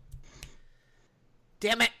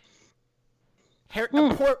 Damn it,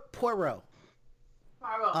 Poirot.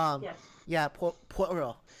 Yes. Yeah,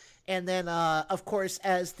 Poirot. And then, of course,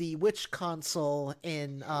 as the witch consul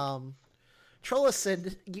in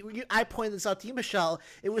Trollison, I pointed this out to you, Michelle.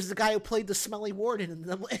 It was the guy who played the smelly warden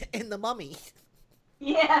in the Mummy.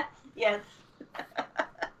 Yes.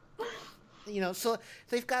 So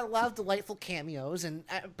they've got a lot of delightful cameos,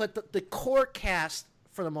 but the core cast,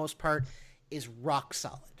 for the most part, is rock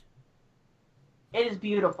solid. It is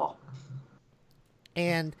beautiful.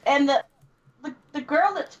 And the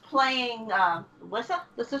girl that's playing Lissa,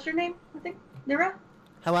 the sister name, I think, Lyra?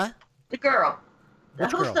 How what? The girl.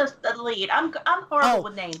 Which Who's girl? the lead? I'm horrible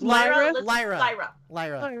with names. Lyra.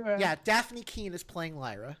 Lyra. Yeah, Daphne Keane is playing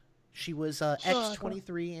Lyra. She was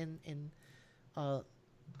X-23 in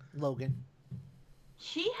Logan.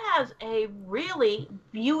 She has a really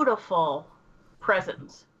beautiful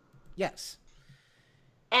presence. Yes.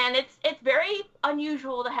 And it's very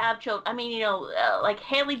unusual to have children. Like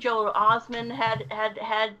Haley Joel Osment had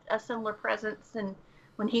a similar presence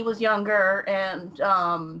when he was younger, and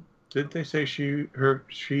Didn't they say she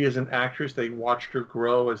is an actress? They watched her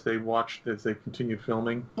grow as they continue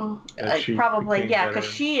filming. Probably, yeah, because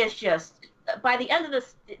she is just by the end of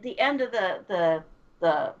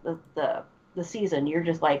the season, you're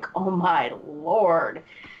just like, oh my Lord,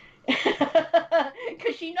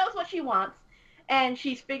 because she knows what she wants, and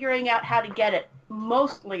she's figuring out how to get it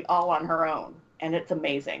mostly all on her own, and it's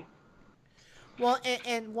amazing. Well,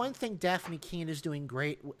 and one thing Daphne Keane is doing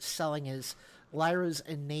great selling is Lyra's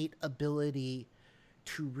innate ability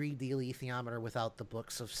to read the alethiometer without the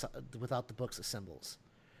books of symbols.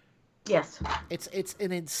 Yes, it's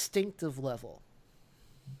an instinctive level.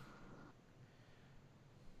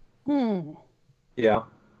 Yeah.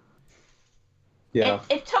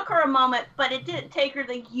 It took her a moment, but it didn't take her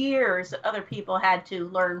the years that other people had to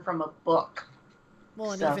learn from a book.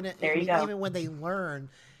 Well, and so, even when they learn,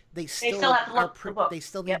 they still have to look the books. They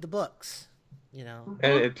still need the books, you know.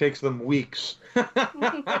 And it takes them weeks. Yeah.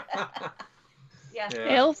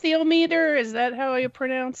 Alethiometer, is that how you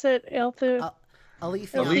pronounce it? Alethio?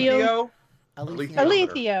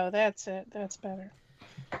 Alethio, that's it. That's better.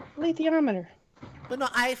 Alethiometer. But no,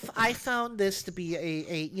 I found this to be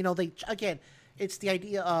a they again, it's the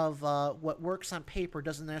idea of what works on paper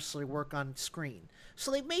doesn't necessarily work on screen.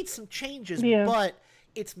 So they made some changes, but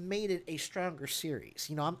it's made it a stronger series.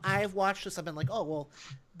 You know, I've watched this. I've been like, oh well,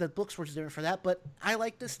 the books were different for that, but I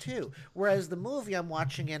like this too. Whereas the movie I'm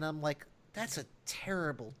watching and I'm like, that's a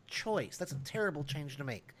terrible choice. That's a terrible change to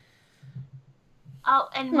make. Oh,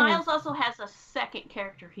 and Miles also has a second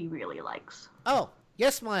character he really likes. Oh,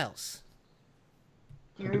 yes, Miles.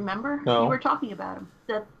 Do you remember? No. You were talking about him.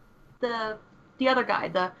 The other guy,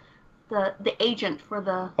 the agent for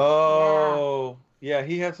the. Oh, yeah,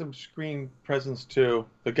 he has some screen presence too.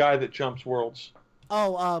 The guy that jumps worlds.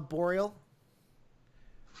 Oh, Boreal.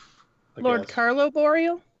 Lord Carlo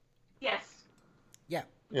Boreal. Yes. Yeah.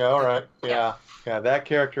 Yeah. All right. Yeah. That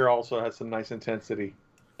character also has some nice intensity.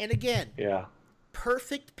 And again. Yeah.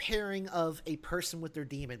 Perfect pairing of a person with their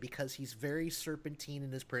demon because he's very serpentine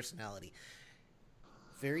in his personality.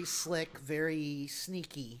 Very slick, very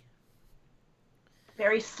sneaky.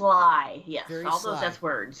 Very sly, yes. Very all sly. Those S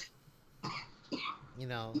words. You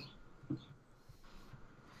know.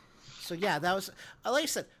 So yeah, that was like I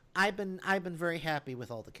said, I've been very happy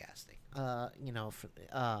with all the casting.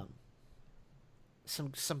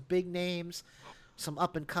 Some big names, some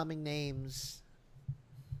up and coming names.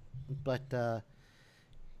 But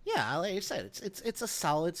yeah, like I said, it's a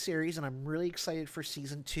solid series and I'm really excited for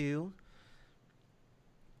season 2.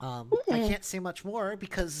 I can't say much more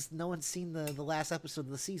because no one's seen the last episode of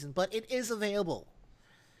the season, but it is available.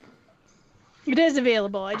 It is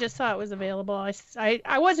available. I just saw it was available.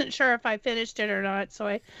 I wasn't sure if I finished it or not, so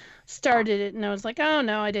I started it and I was like, oh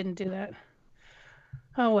no, I didn't do that.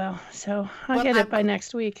 Oh well, so I'll get it by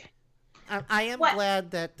next week. I am glad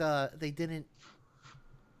that they didn't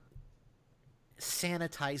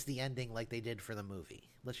sanitize the ending like they did for the movie.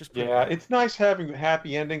 Let's just it's nice having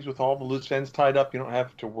happy endings with all the loose ends tied up. You don't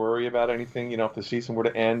have to worry about anything. You know, if the season were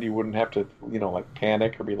to end, you wouldn't have to, like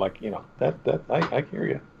panic or be like, that I hear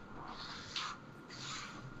you.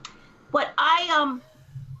 What I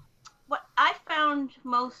found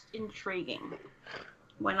most intriguing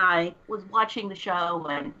when I was watching the show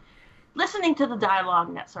and listening to the dialogue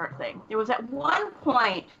and that sort of thing, there was at one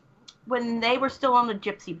point when they were still on the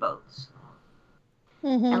gypsy boats,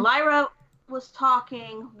 and Lyra was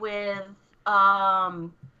talking with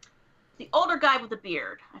the older guy with the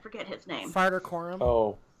beard. I forget his name. Farter Coram.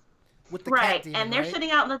 Oh, with the right, cat demon, and they're right?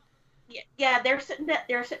 sitting out on the they're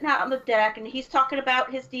sitting out on the deck, and he's talking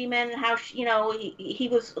about his demon and how he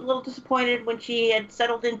was a little disappointed when she had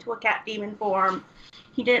settled into a cat demon form.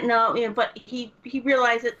 He didn't know, but he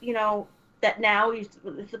realized that that now it's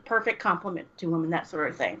a perfect compliment to him and that sort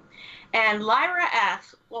of thing. And Lyra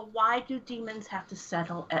asks, well, why do demons have to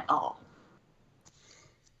settle at all?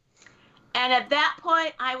 And at that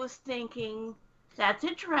point, I was thinking, that's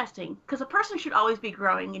interesting, because a person should always be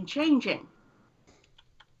growing and changing.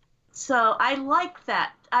 So I like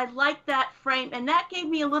that. I like that frame, and that gave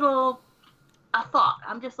me a thought.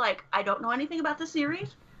 I'm just like, I don't know anything about the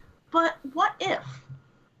series, but what if?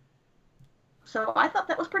 So I thought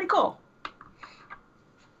that was pretty cool.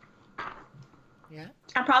 Yeah.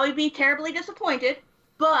 I'd probably be terribly disappointed,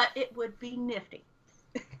 but it would be nifty.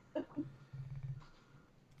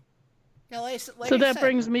 Yeah, so that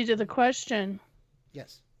brings me to the question.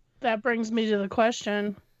 Yes. That brings me to the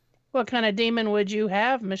question. What kind of demon would you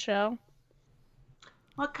have, Michelle?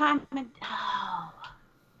 What kind of... Oh.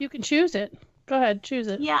 You can choose it. Go ahead, choose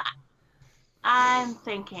it. Yeah. I'm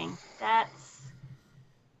thinking.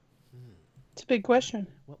 It's a big question.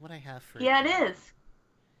 What would I have for... Yeah, it is.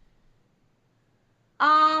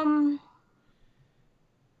 I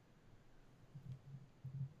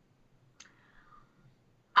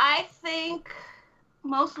think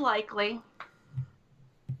most likely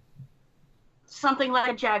something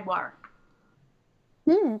like a jaguar.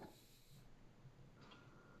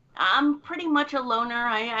 I'm pretty much a loner.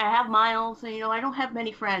 I have Miles, and I don't have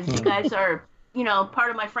many friends. You guys are, part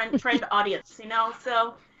of my friend audience,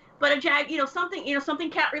 So, but a something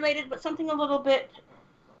cat related, but something a little bit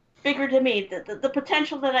bigger to me. The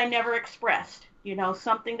potential that I never expressed.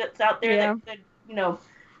 Something that's out there that could,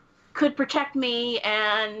 could protect me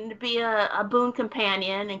and be a boon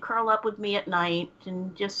companion and curl up with me at night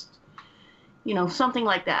and just, something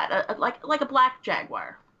like that, like a black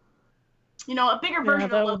jaguar. A bigger version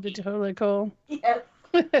of Loki. That would be totally cool. Yes.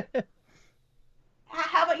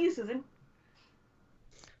 How about you, Susan?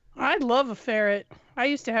 I'd love a ferret. I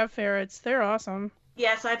used to have ferrets. They're awesome.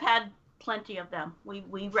 Yes, I've had plenty of them.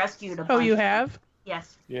 We rescued a bunch. Oh, you have?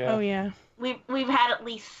 Yes. Yeah. Oh, yeah. We've had at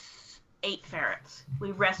least 8 ferrets.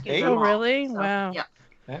 We rescued 8? them all. Oh, really? So, wow. Yeah.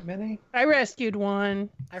 That many? I rescued one.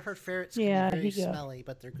 I've heard ferrets can be very smelly,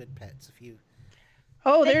 but they're good pets.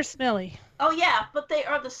 They're smelly. Oh, yeah, but they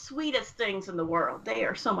are the sweetest things in the world. They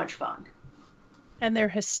are so much fun. And they're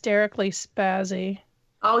hysterically spazzy.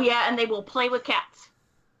 Oh, yeah, and they will play with cats.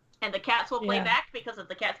 And the cats will play back, because if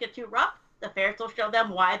the cats get too rough, the ferrets will show them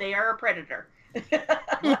why they are a predator.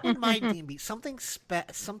 What would my name be? Something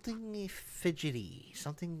fidgety.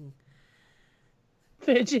 Something...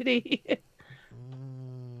 Fidgety.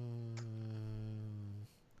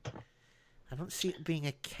 I don't see it being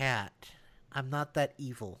a cat. I'm not that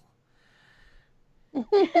evil.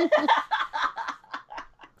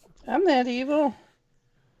 I'm that evil.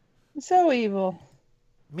 I'm so evil.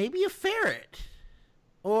 Maybe a ferret.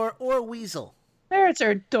 Or a weasel. Ferrets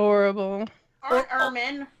are adorable. Or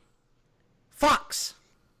ermine. Fox.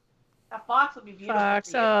 A fox would be beautiful.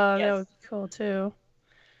 Fox. Oh, that would be cool too.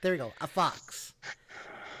 There we go. A fox.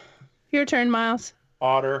 Your turn, Miles.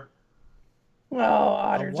 Otter. Oh,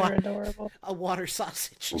 otters are adorable. A water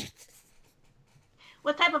sausage.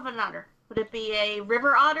 What type of an otter? Would it be a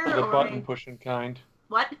river otter? The or button-pushing kind.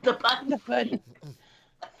 What? The button? The button.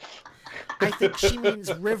 I think she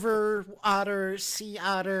means river otter, sea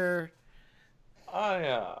otter. Oh,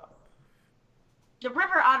 yeah. The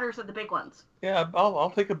river otters are the big ones. Yeah, I'll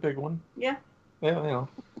take a big one. Yeah. Yeah,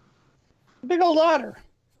 Big old otter.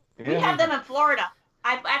 We have them in Florida.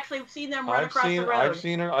 I've actually seen them run across the road. I've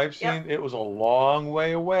seen it was a long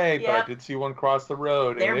way away, but I did see one cross the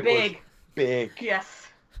road. They're and it big. Was big. Yes.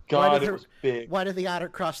 God, it was big. Why did the otter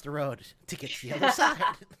cross the road? To get to the other side.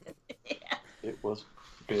 It was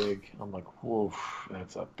big. I'm like, woof,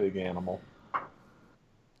 that's a big animal.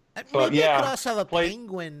 Maybe I could also have a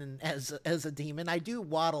penguin as a demon. I do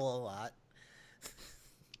waddle a lot.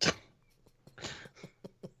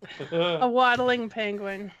 A waddling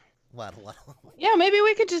penguin. Waddle. Yeah, maybe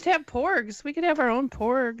we could just have porgs. We could have our own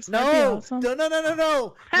porgs. No, awesome.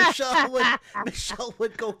 no. Michelle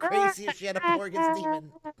would go crazy if she had a porg as demon.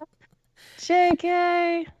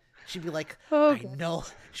 JK. She'd be like, oh, I know.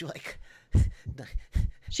 She'd be like,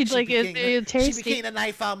 she'd like, it's tasty. She became a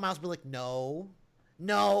knife out. Mouse be like, no,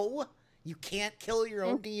 you can't kill your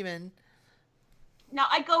own demon. Now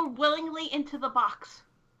I go willingly into the box.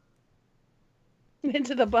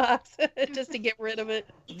 Into the box just to get rid of it.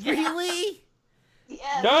 Really?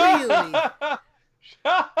 Yes. Really?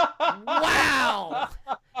 Wow.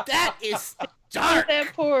 That is dark.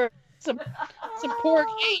 That pork. Some pork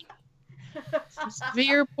hate. Some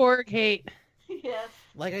severe pork hate. Yes.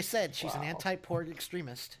 Like I said, she's an anti-pork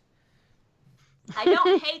extremist. I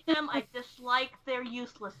don't hate them. I dislike their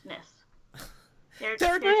uselessness. They're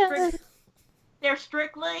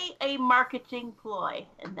strictly a marketing ploy,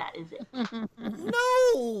 and that is it.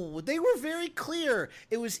 No, they were very clear.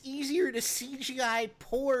 It was easier to CGI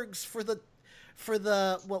porgs for the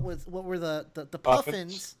what were the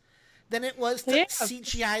puffins than it was to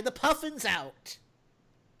CGI the puffins out.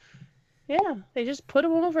 Yeah, they just put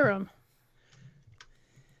them over them.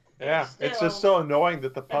 Yeah, it's just so annoying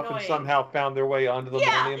that the puffins somehow found their way onto the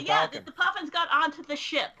Millennium Falcon. The puffins got onto the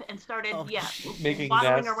ship and started, making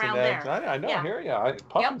waddling nests around and eggs. there. I know, I hear ya.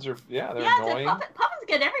 Puffins are, they're annoying. Puffins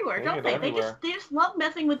get everywhere, don't they? Everywhere. They just love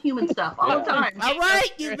messing with human stuff all the time. All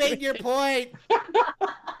right, you made your point.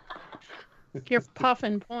 Your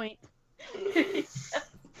puffin point.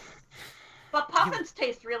 But puffins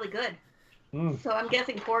taste really good. So I'm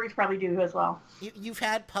guessing porgs probably do as well. You've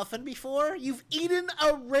had puffin before? You've eaten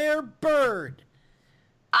a rare bird.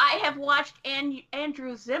 I have watched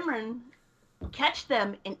Andrew Zimmern catch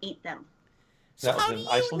them and eat them. So how do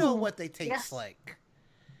you know what they taste like?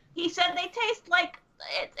 He said they taste like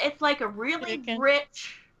it's like a really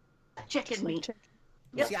rich chicken meat.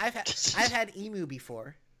 Yep. See, I've had emu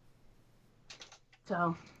before.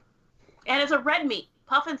 So, and it's a red meat.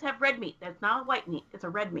 Puffins have red meat. That's not a white meat. It's a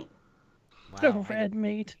red meat. Wow. Red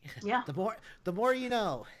meat. Yeah. The more you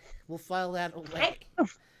know. We'll file that away.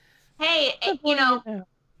 Hey, you know,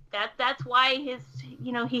 that's why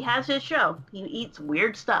he has his show. He eats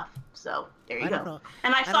weird stuff. So there you go.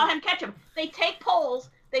 And I saw him catch them. They take poles,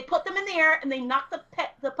 they put them in the air, and they knock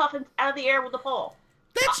the puffins out of the air with a pole.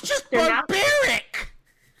 That's just barbaric.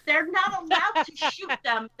 They're not allowed to shoot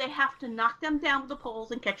them. They have to knock them down with the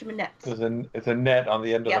poles and catch them in nets. It's a net on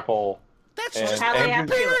the end of the pole. That's just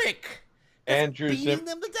barbaric. Andrew beating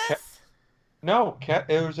them to death? No,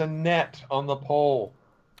 it was a net on the pole.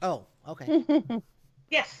 Oh, okay.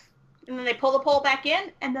 Yes. And then they pull the pole back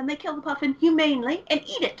in, and then they kill the puffin humanely and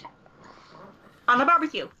eat it. On a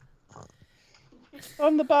barbecue.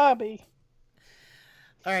 On the barbie.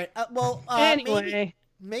 All right. Well, anyway.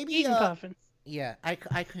 Maybe eating puffins. Yeah, I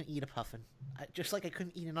couldn't eat a puffin. Just like I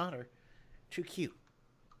couldn't eat an otter. Too cute.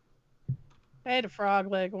 I had a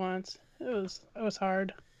frog leg once. It was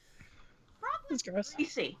hard. Frog was gross.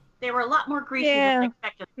 Greasy. They were a lot more greasy than I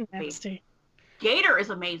expected them to be. Nasty. Gator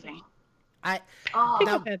is amazing.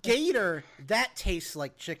 Now gator, that tastes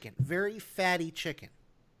like chicken. Very fatty chicken.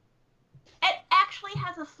 It actually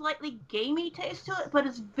has a slightly gamey taste to it, but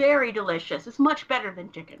it's very delicious. It's much better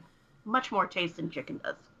than chicken. Much more taste than chicken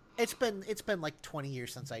does. It's been like 20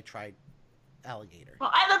 years since I tried alligator.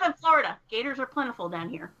 Well, I live in Florida. Gators are plentiful down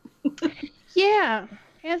here. Yeah.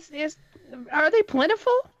 Are they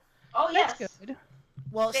plentiful? Oh, yes. That's good.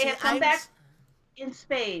 Well, they have come back in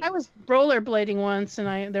spades. I was rollerblading once,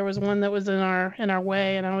 and there was one that was in our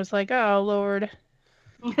way, and I was like, oh, Lord.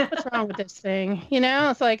 What's wrong with this thing? You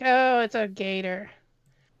know, it's like, oh, it's a gator.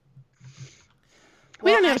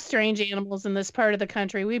 We don't have strange animals in this part of the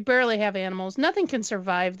country. We barely have animals. Nothing can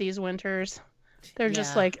survive these winters. They're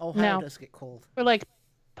just like, Ohio does get cold. We're like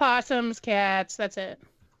possums, cats. That's it.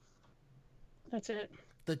 That's it.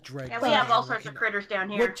 The dread. Yeah, we have all sorts of critters down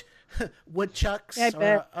here. Woodchucks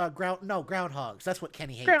or groundhogs. That's what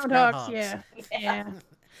Kenny hates. Groundhogs. Yeah.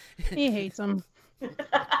 He hates them. But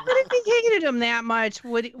if he hated them that much,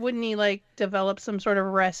 wouldn't he like develop some sort of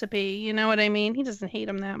recipe? You know what I mean? He doesn't hate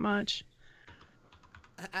them that much.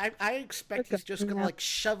 I expect he's just gonna like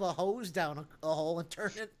shove a hose down a hole and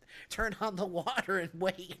turn on the water and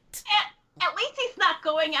wait. At least he's not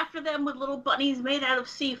going after them with little bunnies made out of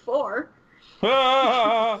C4.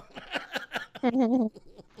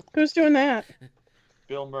 Who's doing that?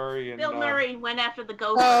 Bill Murray and Bill Murray went after the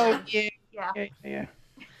ghost. Oh yeah.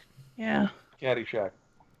 Caddyshack.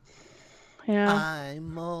 Yeah.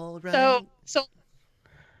 I'm alright. So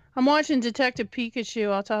I'm watching Detective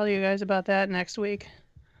Pikachu. I'll tell you guys about that next week.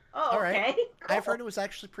 Oh, okay. Right. Cool. I've heard it was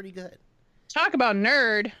actually pretty good. Talk about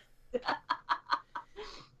nerd.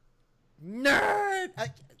 Nerd! On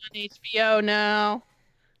HBO now.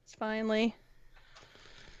 It's finally.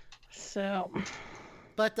 So.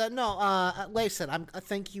 But no, like I said,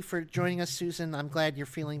 thank you for joining us, Susan. I'm glad you're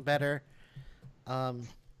feeling better. Like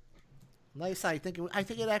I said, I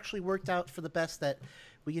think it actually worked out for the best that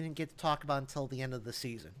we didn't get to talk about until the end of the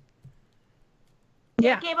season.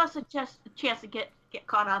 Yeah. It gave us a chance to get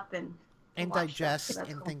caught up and digest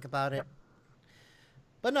and think about it.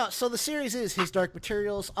 But no, so the series is His Dark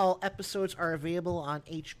Materials. All episodes are available on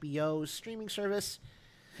HBO's streaming service.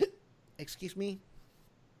 Excuse me.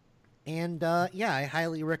 And I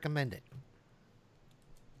highly recommend it.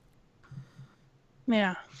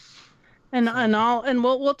 Yeah. And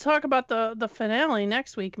we'll talk about the finale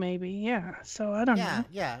next week maybe. Yeah. So I don't know.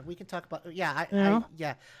 Yeah, we can talk about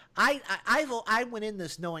I went in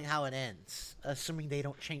this knowing how it ends, assuming they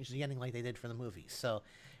don't change the ending like they did for the movie. So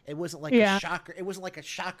it wasn't like a shocker. It wasn't like a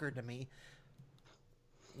shocker to me.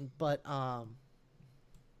 But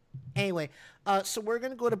anyway, so we're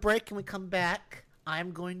gonna go to break, and we come back.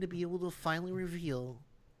 I'm going to be able to finally reveal.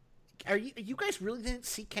 Are you guys really didn't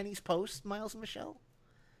see Kenny's post, Miles and Michelle?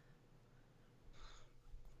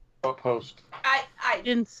 What post? I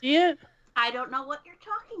didn't see it. I don't know what you're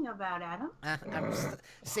talking about, Adam.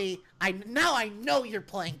 I know you're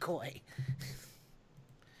playing coy.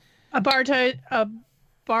 A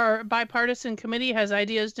bipartisan committee has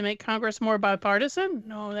ideas to make Congress more bipartisan?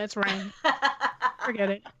 No, that's wrong.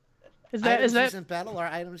 Forget it. Is that used in battle? Are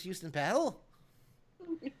items used in battle?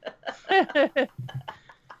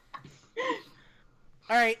 All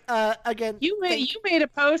right. Again, you made a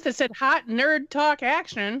post that said "hot nerd talk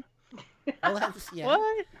action." What?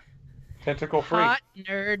 Tentacle free. Hot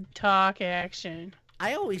nerd talk action.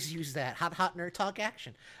 I always use that hot nerd talk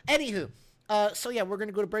action. Anywho, So yeah, we're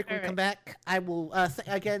gonna go to break. When we come back, I will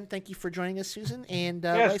again thank you for joining us, Susan. And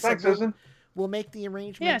yes, thanks, Susan. We'll make the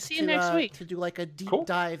arrangements. Yeah, see you next week to do like a deep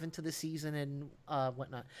dive into the season and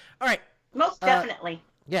whatnot. All right. Most definitely.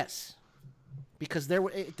 Yes, because there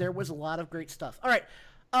was a lot of great stuff. All right.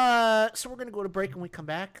 So we're gonna go to break. When we come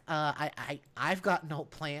back, I've got no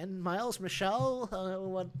plan. Miles, Michelle,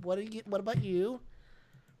 what about you?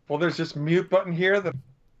 Well, there's this mute button here that.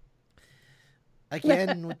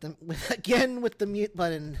 Again with the mute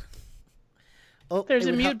button. Oh, there's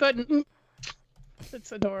a mute button.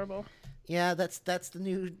 It's adorable. Yeah, that's the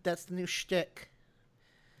new shtick.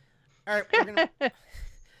 All right,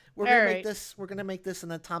 we're gonna make this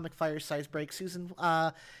an atomic fire size break. Susan,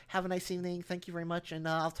 have a nice evening. Thank you very much, and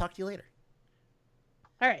I'll talk to you later.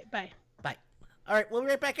 All right, bye. Bye. All right, we'll be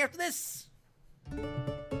right back after this.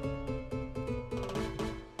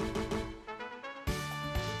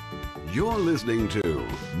 You're listening to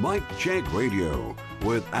Mike Check Radio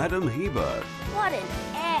with Adam Hebert. What an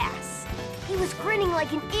ass! He was grinning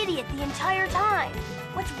like an idiot the entire time.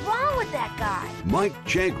 What's wrong with that guy? Mike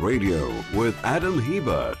Check Radio with Adam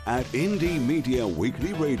Hebert at Indie Media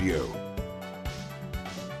Weekly Radio.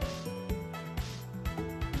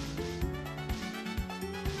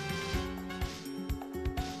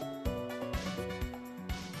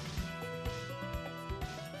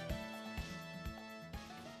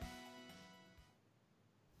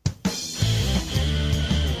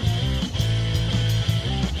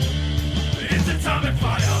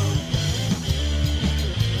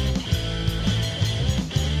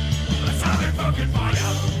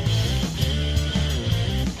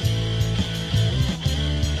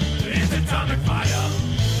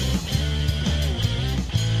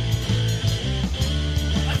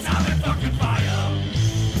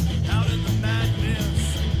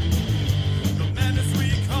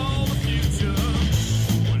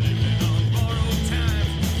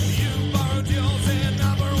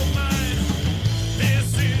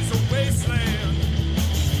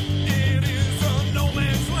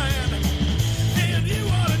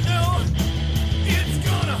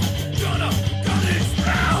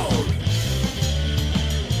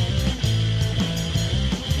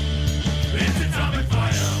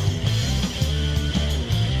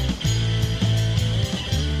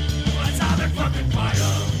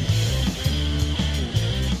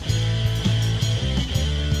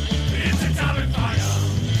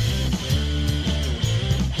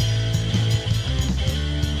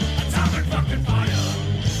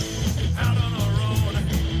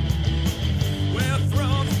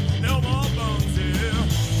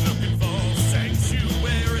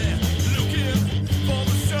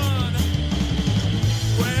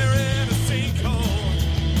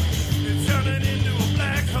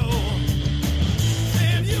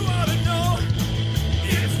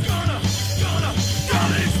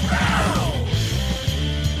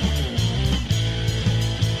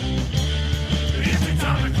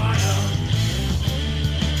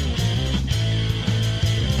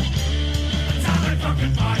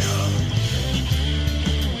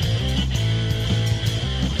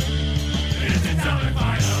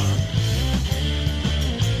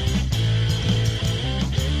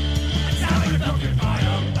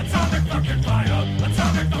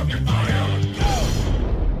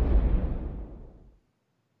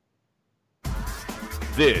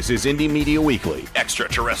 This is Indie Media Weekly,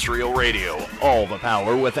 extraterrestrial radio, all the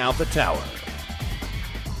power without the tower.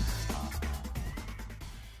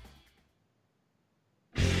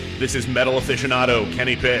 This is metal aficionado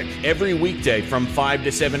Kenny Pick. Every weekday from 5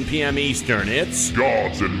 to 7 p.m. Eastern, it's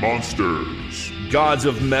Gods and Monsters. Gods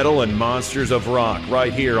of Metal and Monsters of Rock,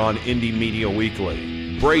 right here on Indie Media Weekly.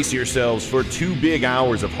 Brace yourselves for 2 big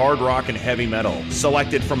hours of hard rock and heavy metal,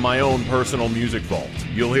 selected from my own personal music vault.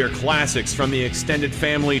 You'll hear classics from the extended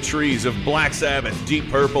family trees of Black Sabbath,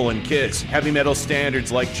 Deep Purple, and Kiss, heavy metal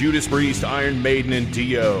standards like Judas Priest, Iron Maiden, and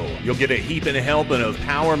Dio. You'll get a heap and a helping of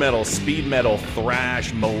power metal, speed metal,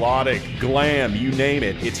 thrash, melodic, glam, you name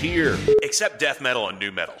it, it's here. Except death metal and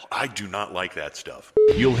nu metal. I do not like that stuff.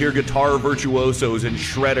 You'll hear guitar virtuosos and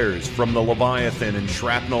shredders from the Leviathan and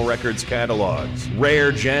Shrapnel Records catalogs,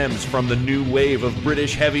 rare gems from the new wave of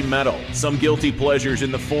British heavy metal, some guilty pleasures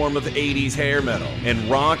in the form of 80s hair metal, and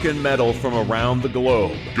rock and metal from around the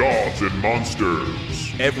globe. Gods and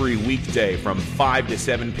Monsters. Every weekday from 5 to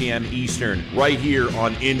 7 p.m. Eastern, right here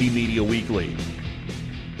on Indie Media Weekly.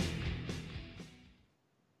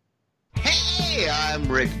 Hey,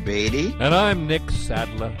 I'm Rick Beatty. And I'm Nick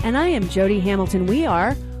Sadler. And I am Jody Hamilton. We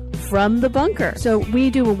are From the Bunker. So we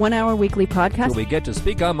do a 1-hour weekly podcast. We get to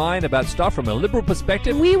speak our mind about stuff from a liberal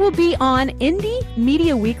perspective. We will be on Indie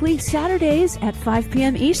Media Weekly Saturdays at 5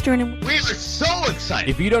 p.m. Eastern. We are so excited.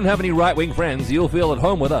 If you don't have any right-wing friends, you'll feel at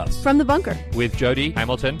home with us. From the Bunker. With Jody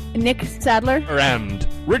Hamilton, Nick Sadler, and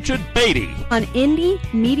Richard Beatty. On Indie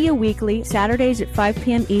Media Weekly Saturdays at 5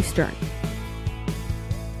 p.m. Eastern.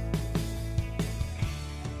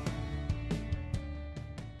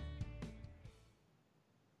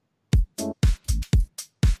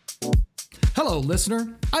 Hello,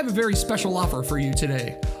 listener. I have a very special offer for you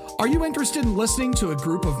today. Are you interested in listening to a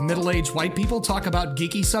group of middle-aged white people talk about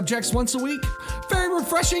geeky subjects once a week? Very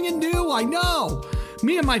refreshing and new, I know!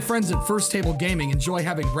 Me and my friends at First Table Gaming enjoy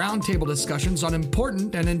having roundtable discussions on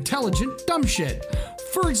important and intelligent dumb shit.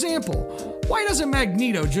 For example, why doesn't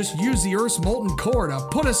Magneto just use the Earth's molten core to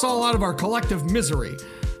put us all out of our collective misery?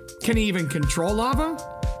 Can he even control lava?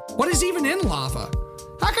 What is even in lava?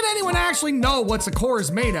 How can anyone actually know what the core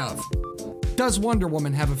is made of? Does Wonder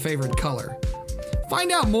Woman have a favorite color?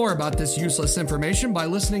 Find out more about this useless information by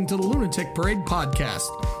listening to the Lunatic Parade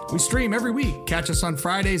podcast. We stream every week. Catch us on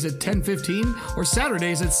Fridays at 10:15 or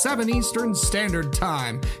Saturdays at 7 Eastern Standard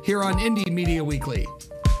Time here on Indie Media Weekly.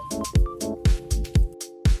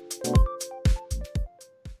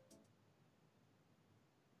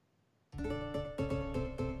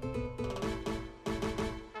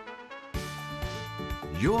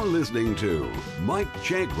 You're listening to Mike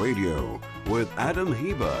Check Radio with Adam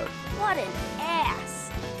Hebert. What an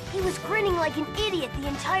ass. He was grinning like an idiot the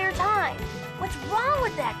entire time. What's wrong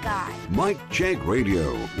with that guy? Mike Check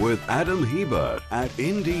Radio with Adam Hebert at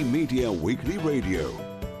Indie Media Weekly Radio.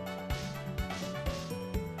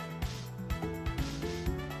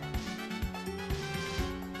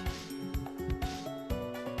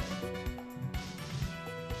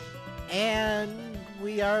 And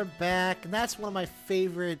we are back, and that's one of my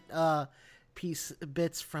favorite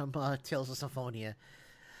bits from Tales of Symphonia.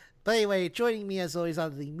 But anyway, joining me as always out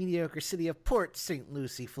of the mediocre city of Port St.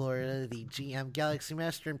 Lucie, Florida, the GM Galaxy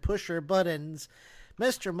Master and Pusher Buttons,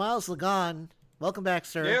 Mr. Miles Lagon. Welcome back,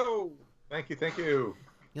 sir. Yo, thank you.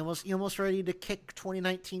 You almost ready to kick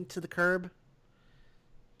 2019 to the curb?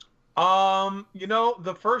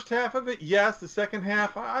 The first half of it, yes. The second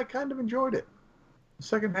half, I kind of enjoyed it. The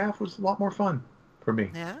second half was a lot more fun for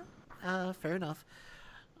me. Yeah, fair enough.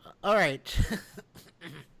 All right.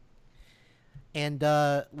 And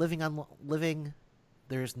living,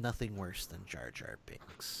 there's nothing worse than Jar Jar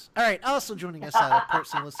Binks. All right. Also joining us out of Port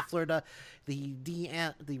St. Lucie, Florida, the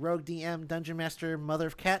rogue DM, Dungeon Master, Mother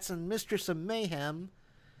of Cats, and Mistress of Mayhem,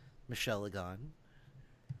 Michelle Lagon.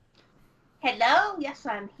 Hello. Yes,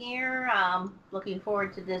 I'm here. Looking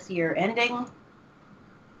forward to this year ending.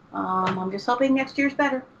 I'm just hoping next year's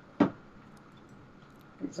better.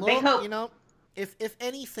 It's a big hope. If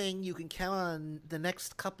anything, you can count on the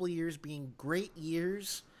next couple of years being great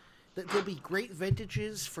years. There'll be great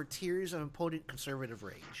vintages for Tears of Impotent Conservative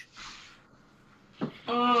Rage.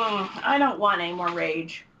 I don't want any more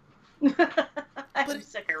rage. I'm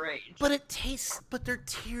sick of rage. But their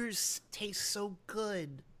tears taste so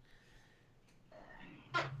good.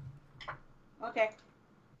 Okay.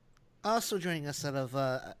 Also joining us out of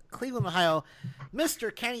Cleveland, Ohio,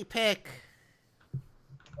 Mr. Kenny Pick.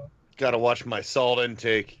 Gotta watch my salt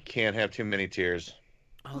intake. Can't have too many tears.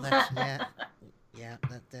 Oh, that's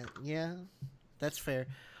that's fair.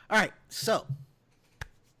 All right, so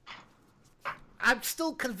I'm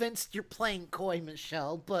still convinced you're playing coy,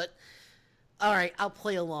 Michelle, but all right, I'll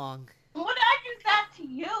play along. Would I do that to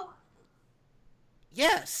you?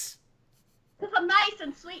 Yes. Because I'm nice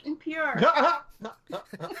and sweet and pure.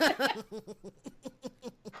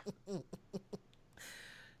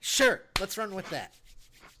 Sure, let's run with that.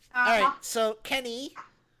 All right, so Kenny,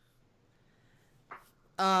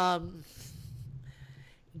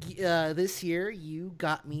 this year you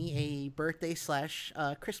got me a birthday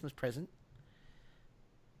 / Christmas present.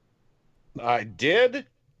 I did?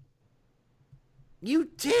 You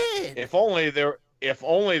did. If only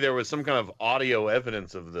there was some kind of audio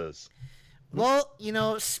evidence of this. Well,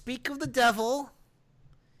 speak of the devil.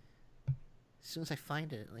 As soon as I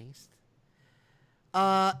find it, at least.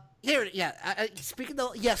 Here, yeah. Speaking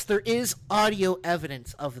of, yes, there is audio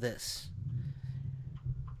evidence of this.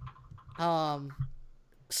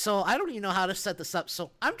 So I don't even know how to set this up.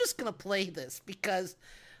 So I'm just gonna play this because,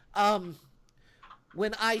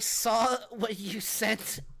 when I saw what you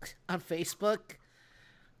sent on Facebook,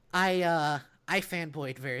 I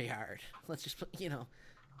fanboyed very hard. Let's just put,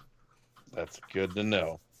 That's good to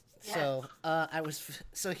know. So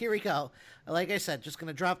so here we go. Like I said, just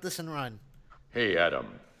gonna drop this and run. Hey,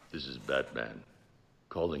 Adam. This is Batman,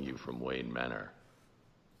 calling you from Wayne Manor.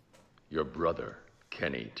 Your brother,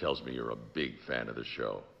 Kenny, tells me you're a big fan of the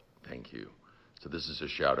show. Thank you. So this is a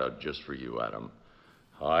shout-out just for you, Adam.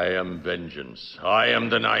 I am vengeance. I am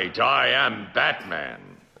the night. I am Batman.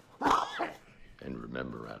 And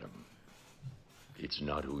remember, Adam, it's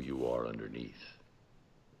not who you are underneath.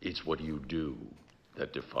 It's what you do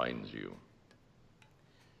that defines you.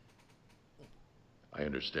 I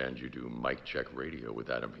understand you do Mic Check Radio with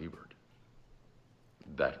Adam Hebert.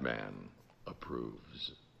 That man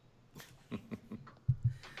approves.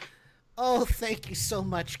 Oh, thank you so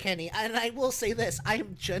much, Kenny. And I will say this. I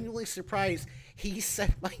am genuinely surprised he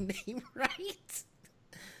said my name right.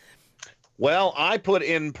 Well, I put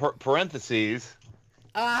in parentheses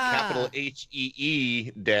capital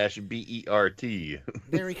HEE-BERT.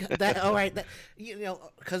 There we go. All right.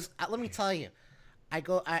 Because let me tell you,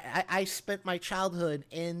 I spent my childhood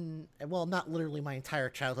in, well, not literally my entire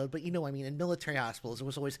childhood, but in military hospitals. It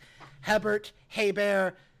was always Hebert, Hey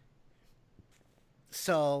Bear.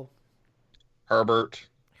 So. Herbert.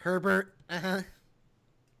 Uh-huh.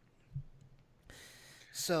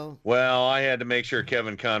 So. Well, I had to make sure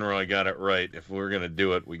Kevin Conroy got it right. If we're going to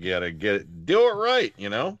do it, we got to do it right,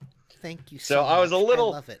 Thank you so much. I was a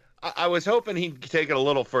little, I love it. I was hoping he'd take it a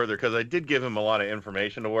little further because I did give him a lot of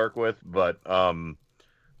information to work with, but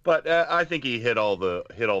I think he hit all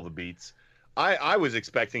the beats. I was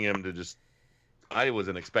expecting him to I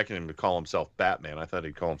wasn't expecting him to call himself Batman. I thought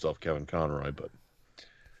he'd call himself Kevin Conroy, but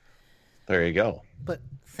there you go. But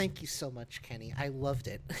thank you so much, Kenny. I loved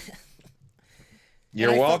it.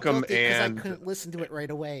 You're welcome. And I couldn't listen to it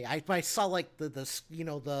right away. I saw like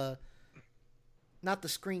the not the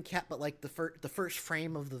screen cap, but like the first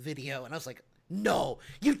frame of the video, and I was like, no,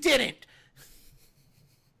 you didn't.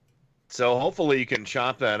 So hopefully you can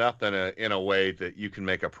chop that up in a way that you can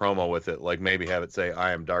make a promo with it, like maybe have it say,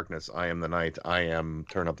 I am darkness, I am the night, I am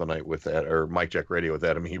turn up the night with that, or Mic Check Radio with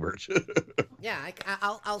Adam Hebert. Yeah,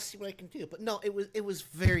 I'll see what I can do. But no, it was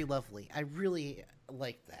very lovely. I really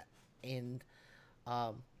liked that. And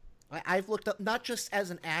I've looked up, not just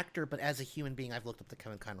as an actor, but as a human being, I've looked up to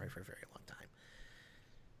Kevin Conroy for a very long time.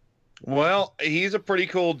 Well, he's a pretty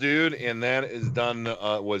cool dude, and that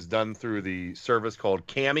was done through the service called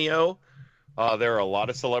Cameo. There are a lot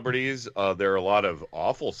of celebrities. There are a lot of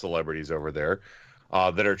awful celebrities over there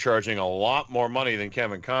that are charging a lot more money than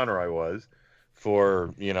Kevin Conroy was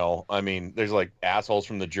for, there's like assholes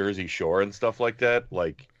from the Jersey Shore and stuff like that.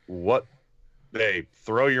 Like, what? Hey,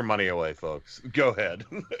 throw your money away, folks. Go ahead.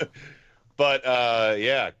 But,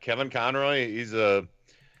 yeah, Kevin Conroy, he's a...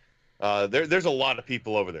 there's a lot of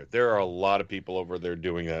people over there. There are a lot of people over there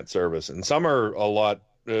doing that service, and some are a lot,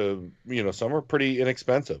 some are pretty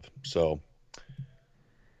inexpensive. So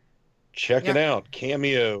check it out,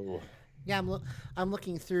 Cameo. Yeah, I'm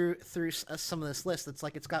looking through some of this list.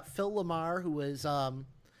 It's got Phil Lamar, who is the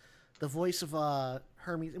voice of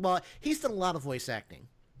Hermes. Well, he's done a lot of voice acting.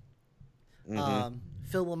 Mm-hmm.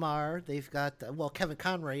 Phil Lamar. They've got Kevin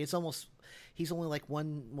Conroy. He's only like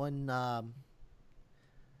one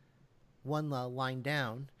line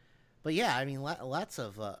down, but yeah, I mean, lots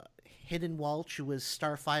of Hidden Walsh, who was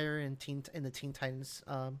Starfire in the Teen Titans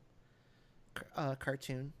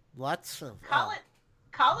cartoon. Lots of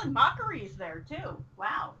Colin Mockery's there too.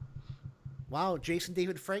 Wow, Jason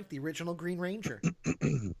David Frank, the original Green Ranger.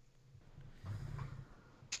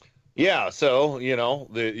 Yeah, so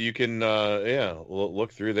you can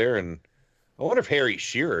look through there, and I wonder if Harry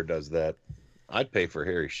Shearer does that. I'd pay for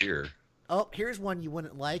Harry Shearer. Oh, here's one you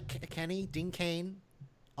wouldn't like, Kenny. Dean Cain,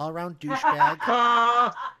 all-around douchebag.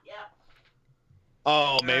 Yeah.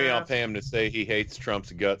 Oh, maybe I'll pay him to say he hates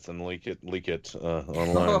Trump's guts and leak it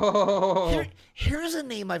online. Here's a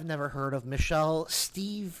name I've never heard of, Michelle.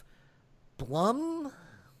 Steve Blum?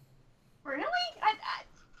 Really?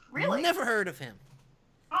 Really? Never heard of him.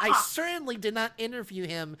 I certainly did not interview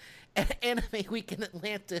him at Anime Week in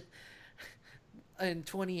Atlanta in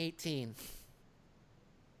 2018.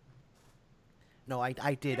 No,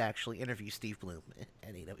 I did actually interview Steve Bloom at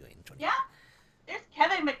AWA in 2018. Yeah. There's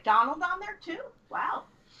Kevin McDonald on there too. Wow.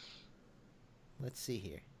 Let's see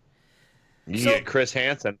here. You get Chris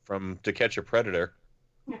Hansen from To Catch a Predator.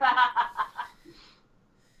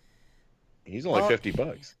 He's only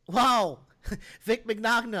 $50. Wow. Vic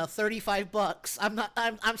Mignogna,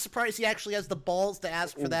 $35. I'm surprised he actually has the balls to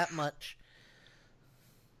ask for that much.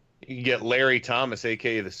 You can get Larry Thomas,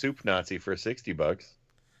 aka the Soup Nazi, for $60.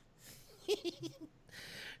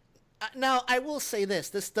 Now, I will say this.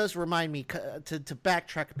 This does remind me to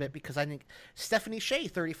backtrack a bit, because I think Stephanie Shea,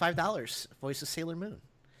 $35, voice of Sailor Moon.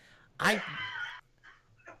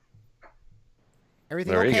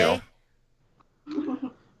 Everything there okay? You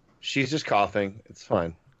go. She's just coughing. It's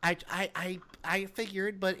fine. I I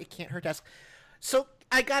figured, but it can't hurt to ask. So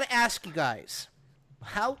I gotta ask you guys,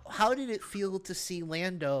 how did it feel to see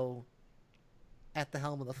Lando at the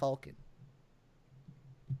helm of the Falcon?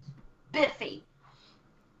 Biffy.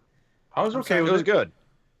 I was okay with it. Was good.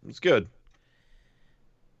 It was good.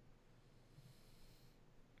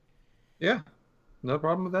 Yeah, no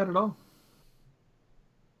problem with that at all.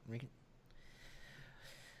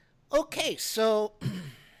 Okay, so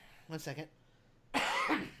 1 second.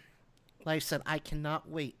 Like I said, I cannot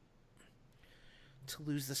wait to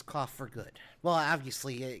lose this cough for good. Well,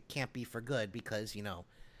 obviously it can't be for good because,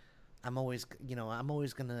 I'm always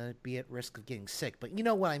gonna be at risk of getting sick. But you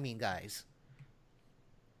know what I mean, guys.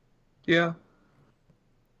 Yeah.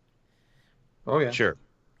 Oh yeah. Sure.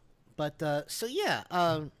 But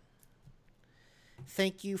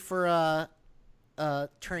thank you for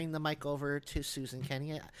turning the mic over to Suze and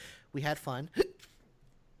Kenny. We had fun.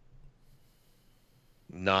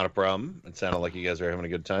 Not a problem. It sounded like you guys are having a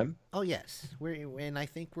good time. Oh yes, and I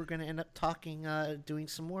think we're going to end up doing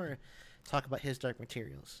some more talk about his Dark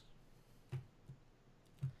Materials.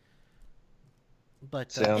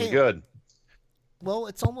 But sounds good. Well,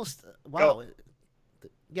 it's almost wow.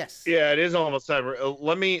 Yes. Yeah, it is almost time.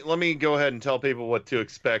 Let me go ahead and tell people what to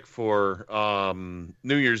expect for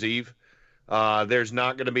New Year's Eve. There's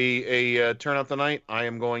not going to be a turnout tonight. I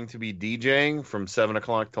am going to be DJing from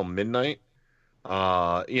 7:00 till midnight.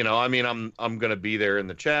 I'm going to be there in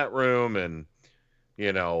the chat room and,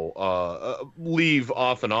 leave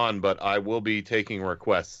off and on, but I will be taking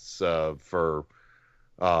requests for,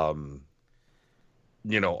 all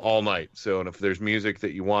night. So, and if there's music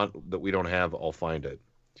that you want that we don't have, I'll find it.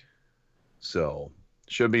 So,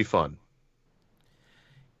 should be fun.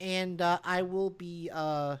 And I will be,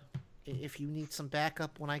 if you need some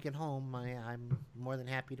backup when I get home, I'm more than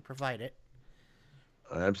happy to provide it.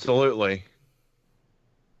 Absolutely.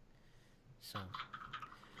 So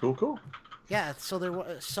cool. Yeah,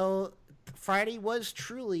 so Friday was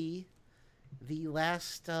truly the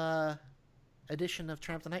last edition of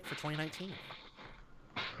Tramp the Night for 2019.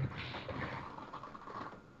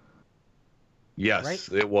 Yes, right?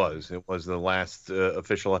 It was. It was the last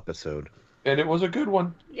official episode. And it was a good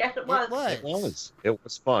one. Yes, it was. It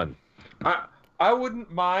was fun. I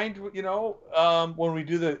wouldn't mind, when we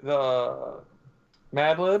do the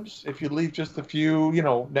Mad Libs, if you leave just a few,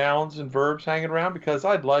 nouns and verbs hanging around, because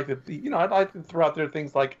I'd like to, I'd like to throw out there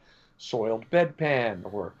things like soiled bedpan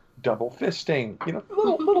or double fisting,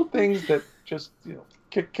 little things that just,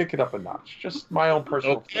 kick it up a notch. Just my own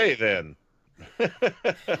personal. Okay, then.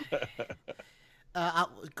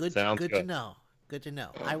 Good to know. Good to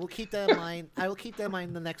know. I will keep that in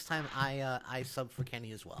mind. The next time I sub for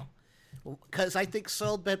Kenny as well. Because I think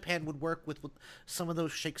soiled bedpan would work with some of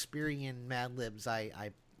those Shakespearean Mad Libs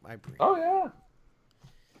I bring. Oh, yeah.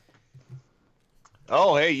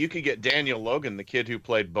 Oh, hey, you could get Daniel Logan, the kid who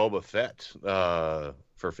played Boba Fett,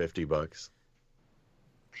 for $50.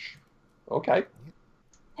 Okay.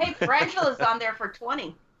 Hey, Frangela's on there for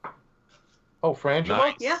 20. Oh, Frangela?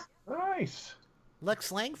 Nice. Yeah. Nice.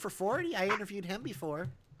 Lex Lang for 40? I interviewed him before.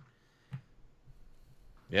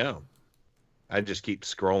 Yeah. I just keep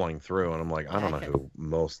scrolling through, and I'm like, I don't know who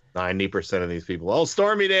most 90% of these people. Oh,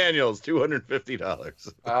 Stormy Daniels,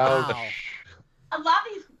 $250. Wow. A lot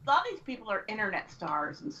of these people are internet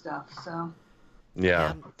stars and stuff. So.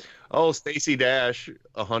 Yeah. Oh, Stacey Dash,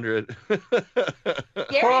 100. Gary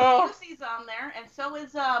Busey's on there, and so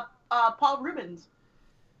is Paul Rubens.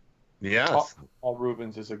 Yes. Paul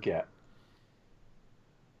Rubens is a get.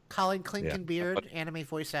 Colin Klinkenbeard, anime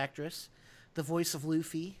voice actress, the voice of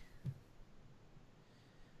Luffy.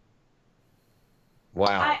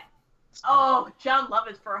 Wow. John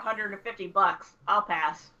Lovitz for $150. I'll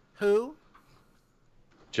pass. Who?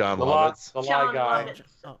 John Lovitz. The John lie guy.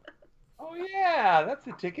 Lovitz. Oh yeah, that's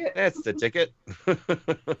the ticket. That's the ticket.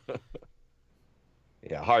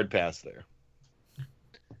 Yeah, hard pass there.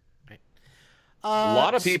 A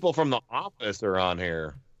lot of people from The Office are on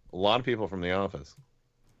here. A lot of people from The Office.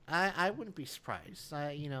 I wouldn't be surprised.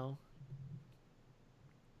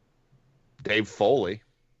 Dave Foley.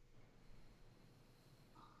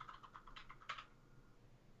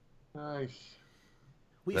 Nice.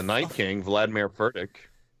 The Night King, Vladimir Furtick.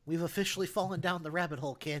 We've officially fallen down the rabbit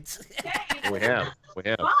hole, kids. We have.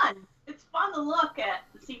 Fun. It's fun to look at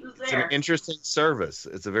to see who's It's there. an interesting service.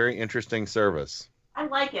 It's a very interesting service. I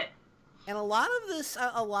like it. And a lot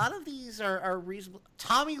of these are reasonable.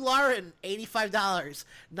 Tommy Lauren, $85.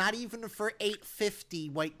 Not even for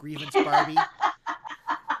 $850. White Grievance Barbie.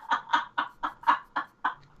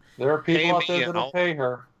 There are people out there that'll pay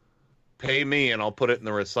her. Pay me, and I'll put it in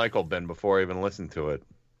the recycle bin before I even listen to it.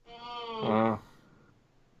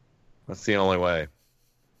 That's the only way.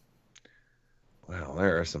 Well,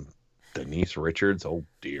 there are some Denise Richards. Oh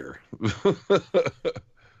dear.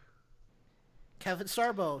 Kevin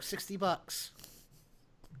Sarbo, $60.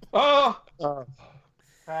 Oh,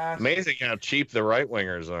 amazing how cheap the right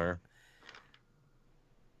wingers are.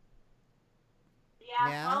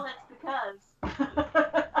 Yeah, well, that's because.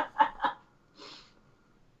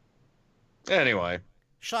 Anyway.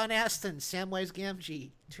 Sean Astin, Samwise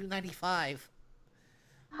Gamgee, $295.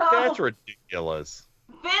 That's ridiculous.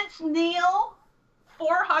 Vince Neil,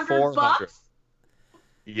 $400.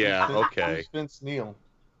 Yeah, okay. Who's Vince Neil?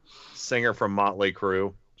 Singer from Motley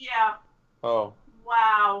Crue. Yeah. Oh.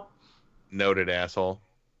 Wow. Noted asshole.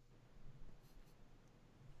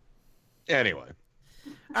 Anyway.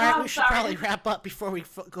 All right, we should probably wrap up before we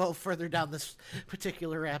go further down this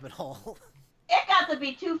particular rabbit hole. It got to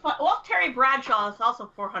be too fun. Well, Terry Bradshaw is also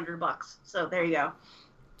 $400, so there you go.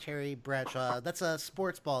 Terry Bradshaw, that's a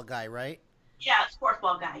sports ball guy, right? Yeah, sports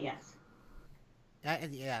ball guy, yes.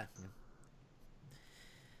 Yeah.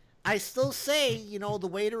 I still say, the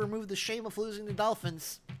way to remove the shame of losing to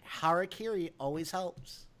Dolphins, harakiri always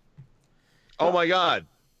helps. Oh my God.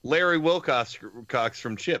 Larry Wilcox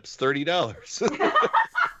from Chips, $30.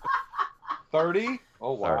 30?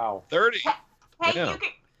 Oh wow. 30. Hey, Yeah.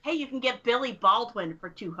 you can get Billy Baldwin for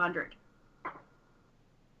 $200.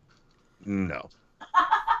 No.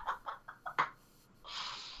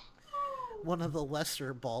 One of the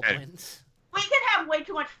lesser Baldwins. We can have way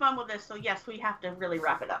too much fun with this, so yes, we have to really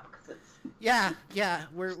wrap it up. Yeah.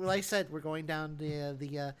 We're like I said, we're going down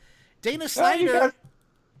the Dana Snyder,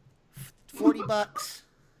 $40.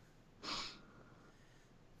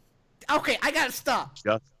 Okay, I gotta stop.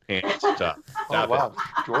 Just can't stop. Oh wow,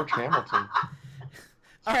 George Hamilton.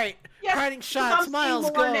 All right, parting shots. Miles,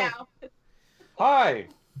 go. Now. Hi.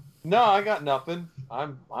 No, I got nothing.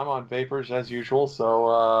 I'm on vapors as usual.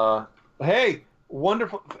 So hey,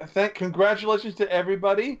 wonderful. Congratulations to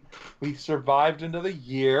everybody. We survived another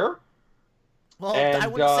year. Well, I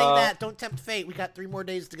wouldn't say that. Don't tempt fate. We got 3 more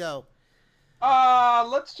days to go.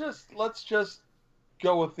 Let's just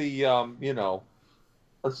go with the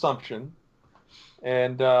assumption.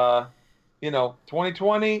 And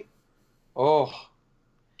 2020. Oh,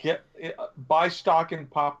 buy stock in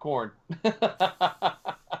popcorn.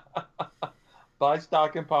 Buy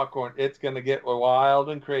stock in popcorn. It's gonna get wild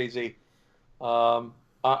and crazy. I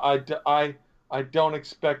don't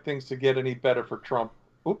expect things to get any better for Trump.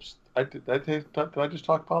 Oops. Did I just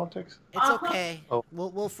talk politics? It's okay. Oh.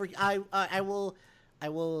 I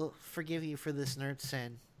will forgive you for this nerd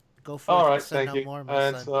sin. Go for All it. right, Sin thank no you. more, my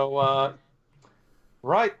And son. so,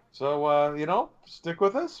 right. So, stick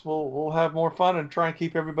with us. We'll have more fun and try and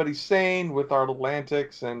keep everybody sane with our little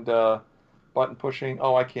antics and button pushing.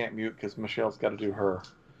 Oh, I can't mute because Michelle's got to do her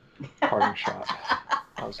parting shot.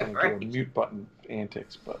 I was going to do a mute button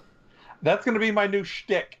antics, but that's going to be my new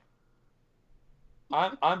shtick.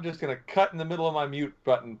 I'm just going to cut in the middle of my mute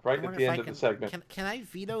button right at the end of the segment. Can I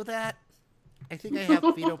veto that? I think I have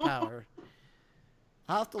veto power.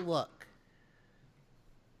 I'll have to look.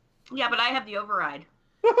 Yeah, but I have the override.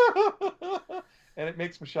 And it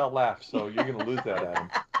makes Michelle laugh, so you're going to lose that, Adam.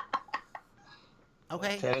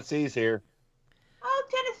 Okay. Tennessee's here. Oh,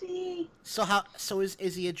 Tennessee. So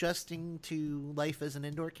is he adjusting to life as an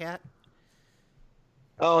indoor cat?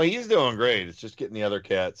 Oh, he's doing great. It's just getting the other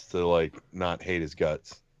cats to not hate his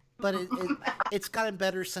guts. But it's gotten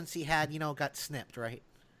better since he had, got snipped, right?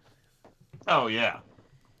 Oh yeah,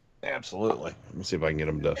 absolutely. Let me see if I can get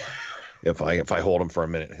him to. If I hold him for a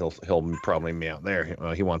minute, he'll probably meow there.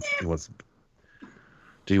 He wants.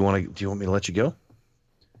 Do you want me to let you go?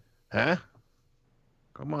 Huh?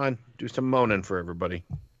 Come on, do some moaning for everybody.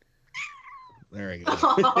 There he goes.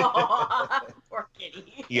 Poor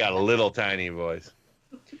kitty. He got a little tiny voice.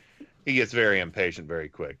 He gets very impatient very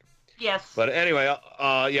quick. Yes. But anyway,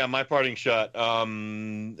 my parting shot.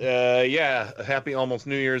 Happy almost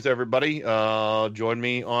New Year's, everybody. Join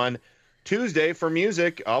me on Tuesday for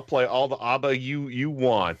music. I'll play all the ABBA you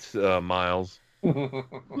want, Miles. Awesome.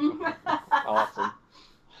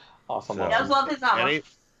 He does love his ABBA.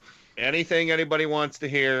 Anything anybody wants to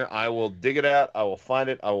hear, I will dig it out. I will find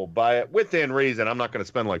it. I will buy it within reason. I'm not going to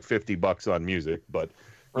spend like $50 on music, but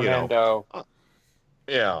Fernando.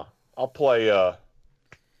 I'll play.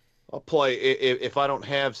 If I don't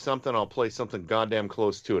have something, I'll play something goddamn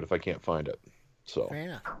close to it if I can't find it. So. Fair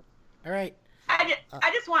enough. All right. I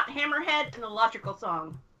just want Hammerhead and a logical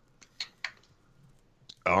song.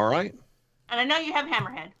 All right. And I know you have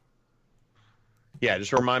Hammerhead. Yeah,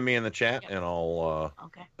 just remind me in the chat, and I'll.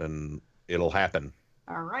 Okay. And it'll happen.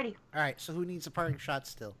 Alrighty. All right. So who needs a parting shot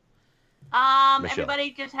still? Michelle.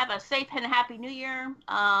 Everybody just have a safe and happy New Year.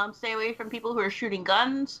 Stay away from people who are shooting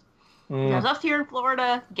guns. Because us here in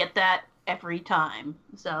Florida get that every time.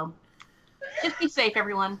 So just be safe,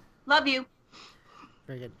 everyone. Love you.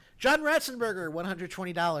 Very good. John Ratzenberger,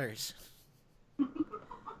 $120.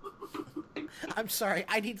 I'm sorry.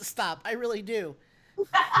 I need to stop. I really do.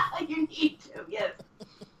 You need to, yes.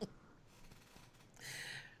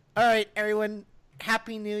 All right, everyone.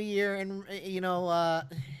 Happy New Year. And,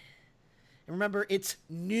 remember, it's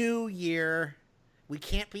New Year. We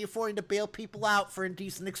can't be affording to bail people out for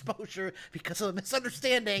indecent exposure because of a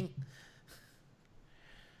misunderstanding.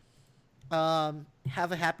 Have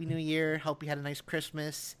a happy New Year. Hope you had a nice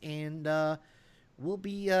Christmas. And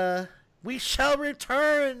we shall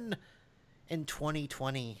return in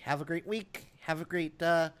 2020. Have a great week. Have a great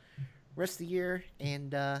rest of the year.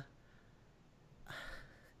 And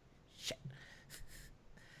shit.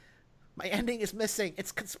 My ending is missing.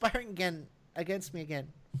 It's conspiring against me again.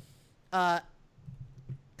 God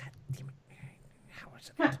damn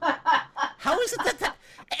it. How is it that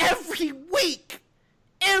every week,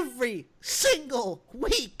 every single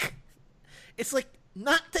week, it's like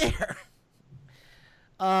not there?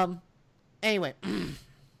 Anyway,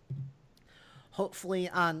 hopefully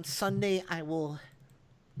on Sunday I will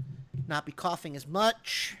not be coughing as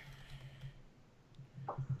much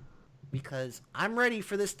because I'm ready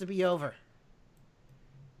for this to be over.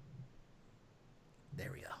 There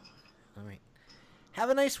we go. All right. Have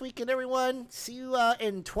a nice weekend, everyone. See you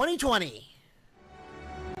in 2020.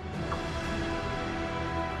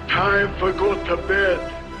 Time for go to bed.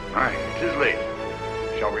 Aye, it is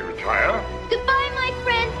late. Shall we retire? Goodbye, my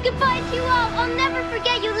friends. Goodbye to you all. I'll never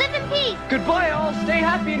forget you. Live in peace. Goodbye, all. Stay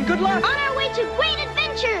happy and good luck. On our way to great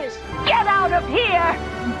adventures. Get out of here!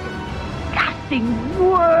 Disgusting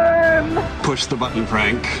worm! Push the button,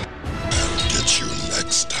 Frank. Get you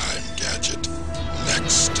next time, Gadget.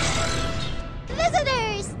 Next time.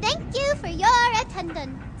 Visitors, thank you for your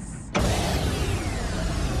attendance.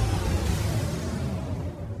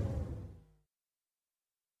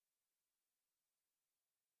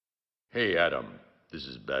 Hey, Adam. This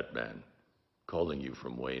is Batman, calling you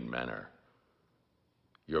from Wayne Manor.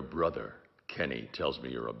 Your brother, Kenny, tells me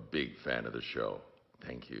you're a big fan of the show.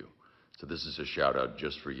 Thank you. So this is a shout-out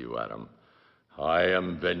just for you, Adam. I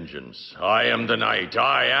am vengeance. I am the night.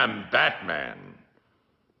 I am Batman.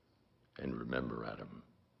 And remember, Adam,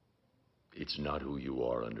 it's not who you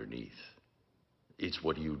are underneath. It's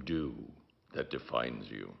what you do that defines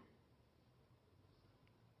you.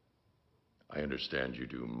 I understand you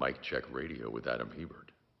do Mic Check Radio with Adam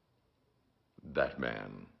Hebert.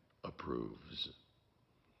 Batman approves.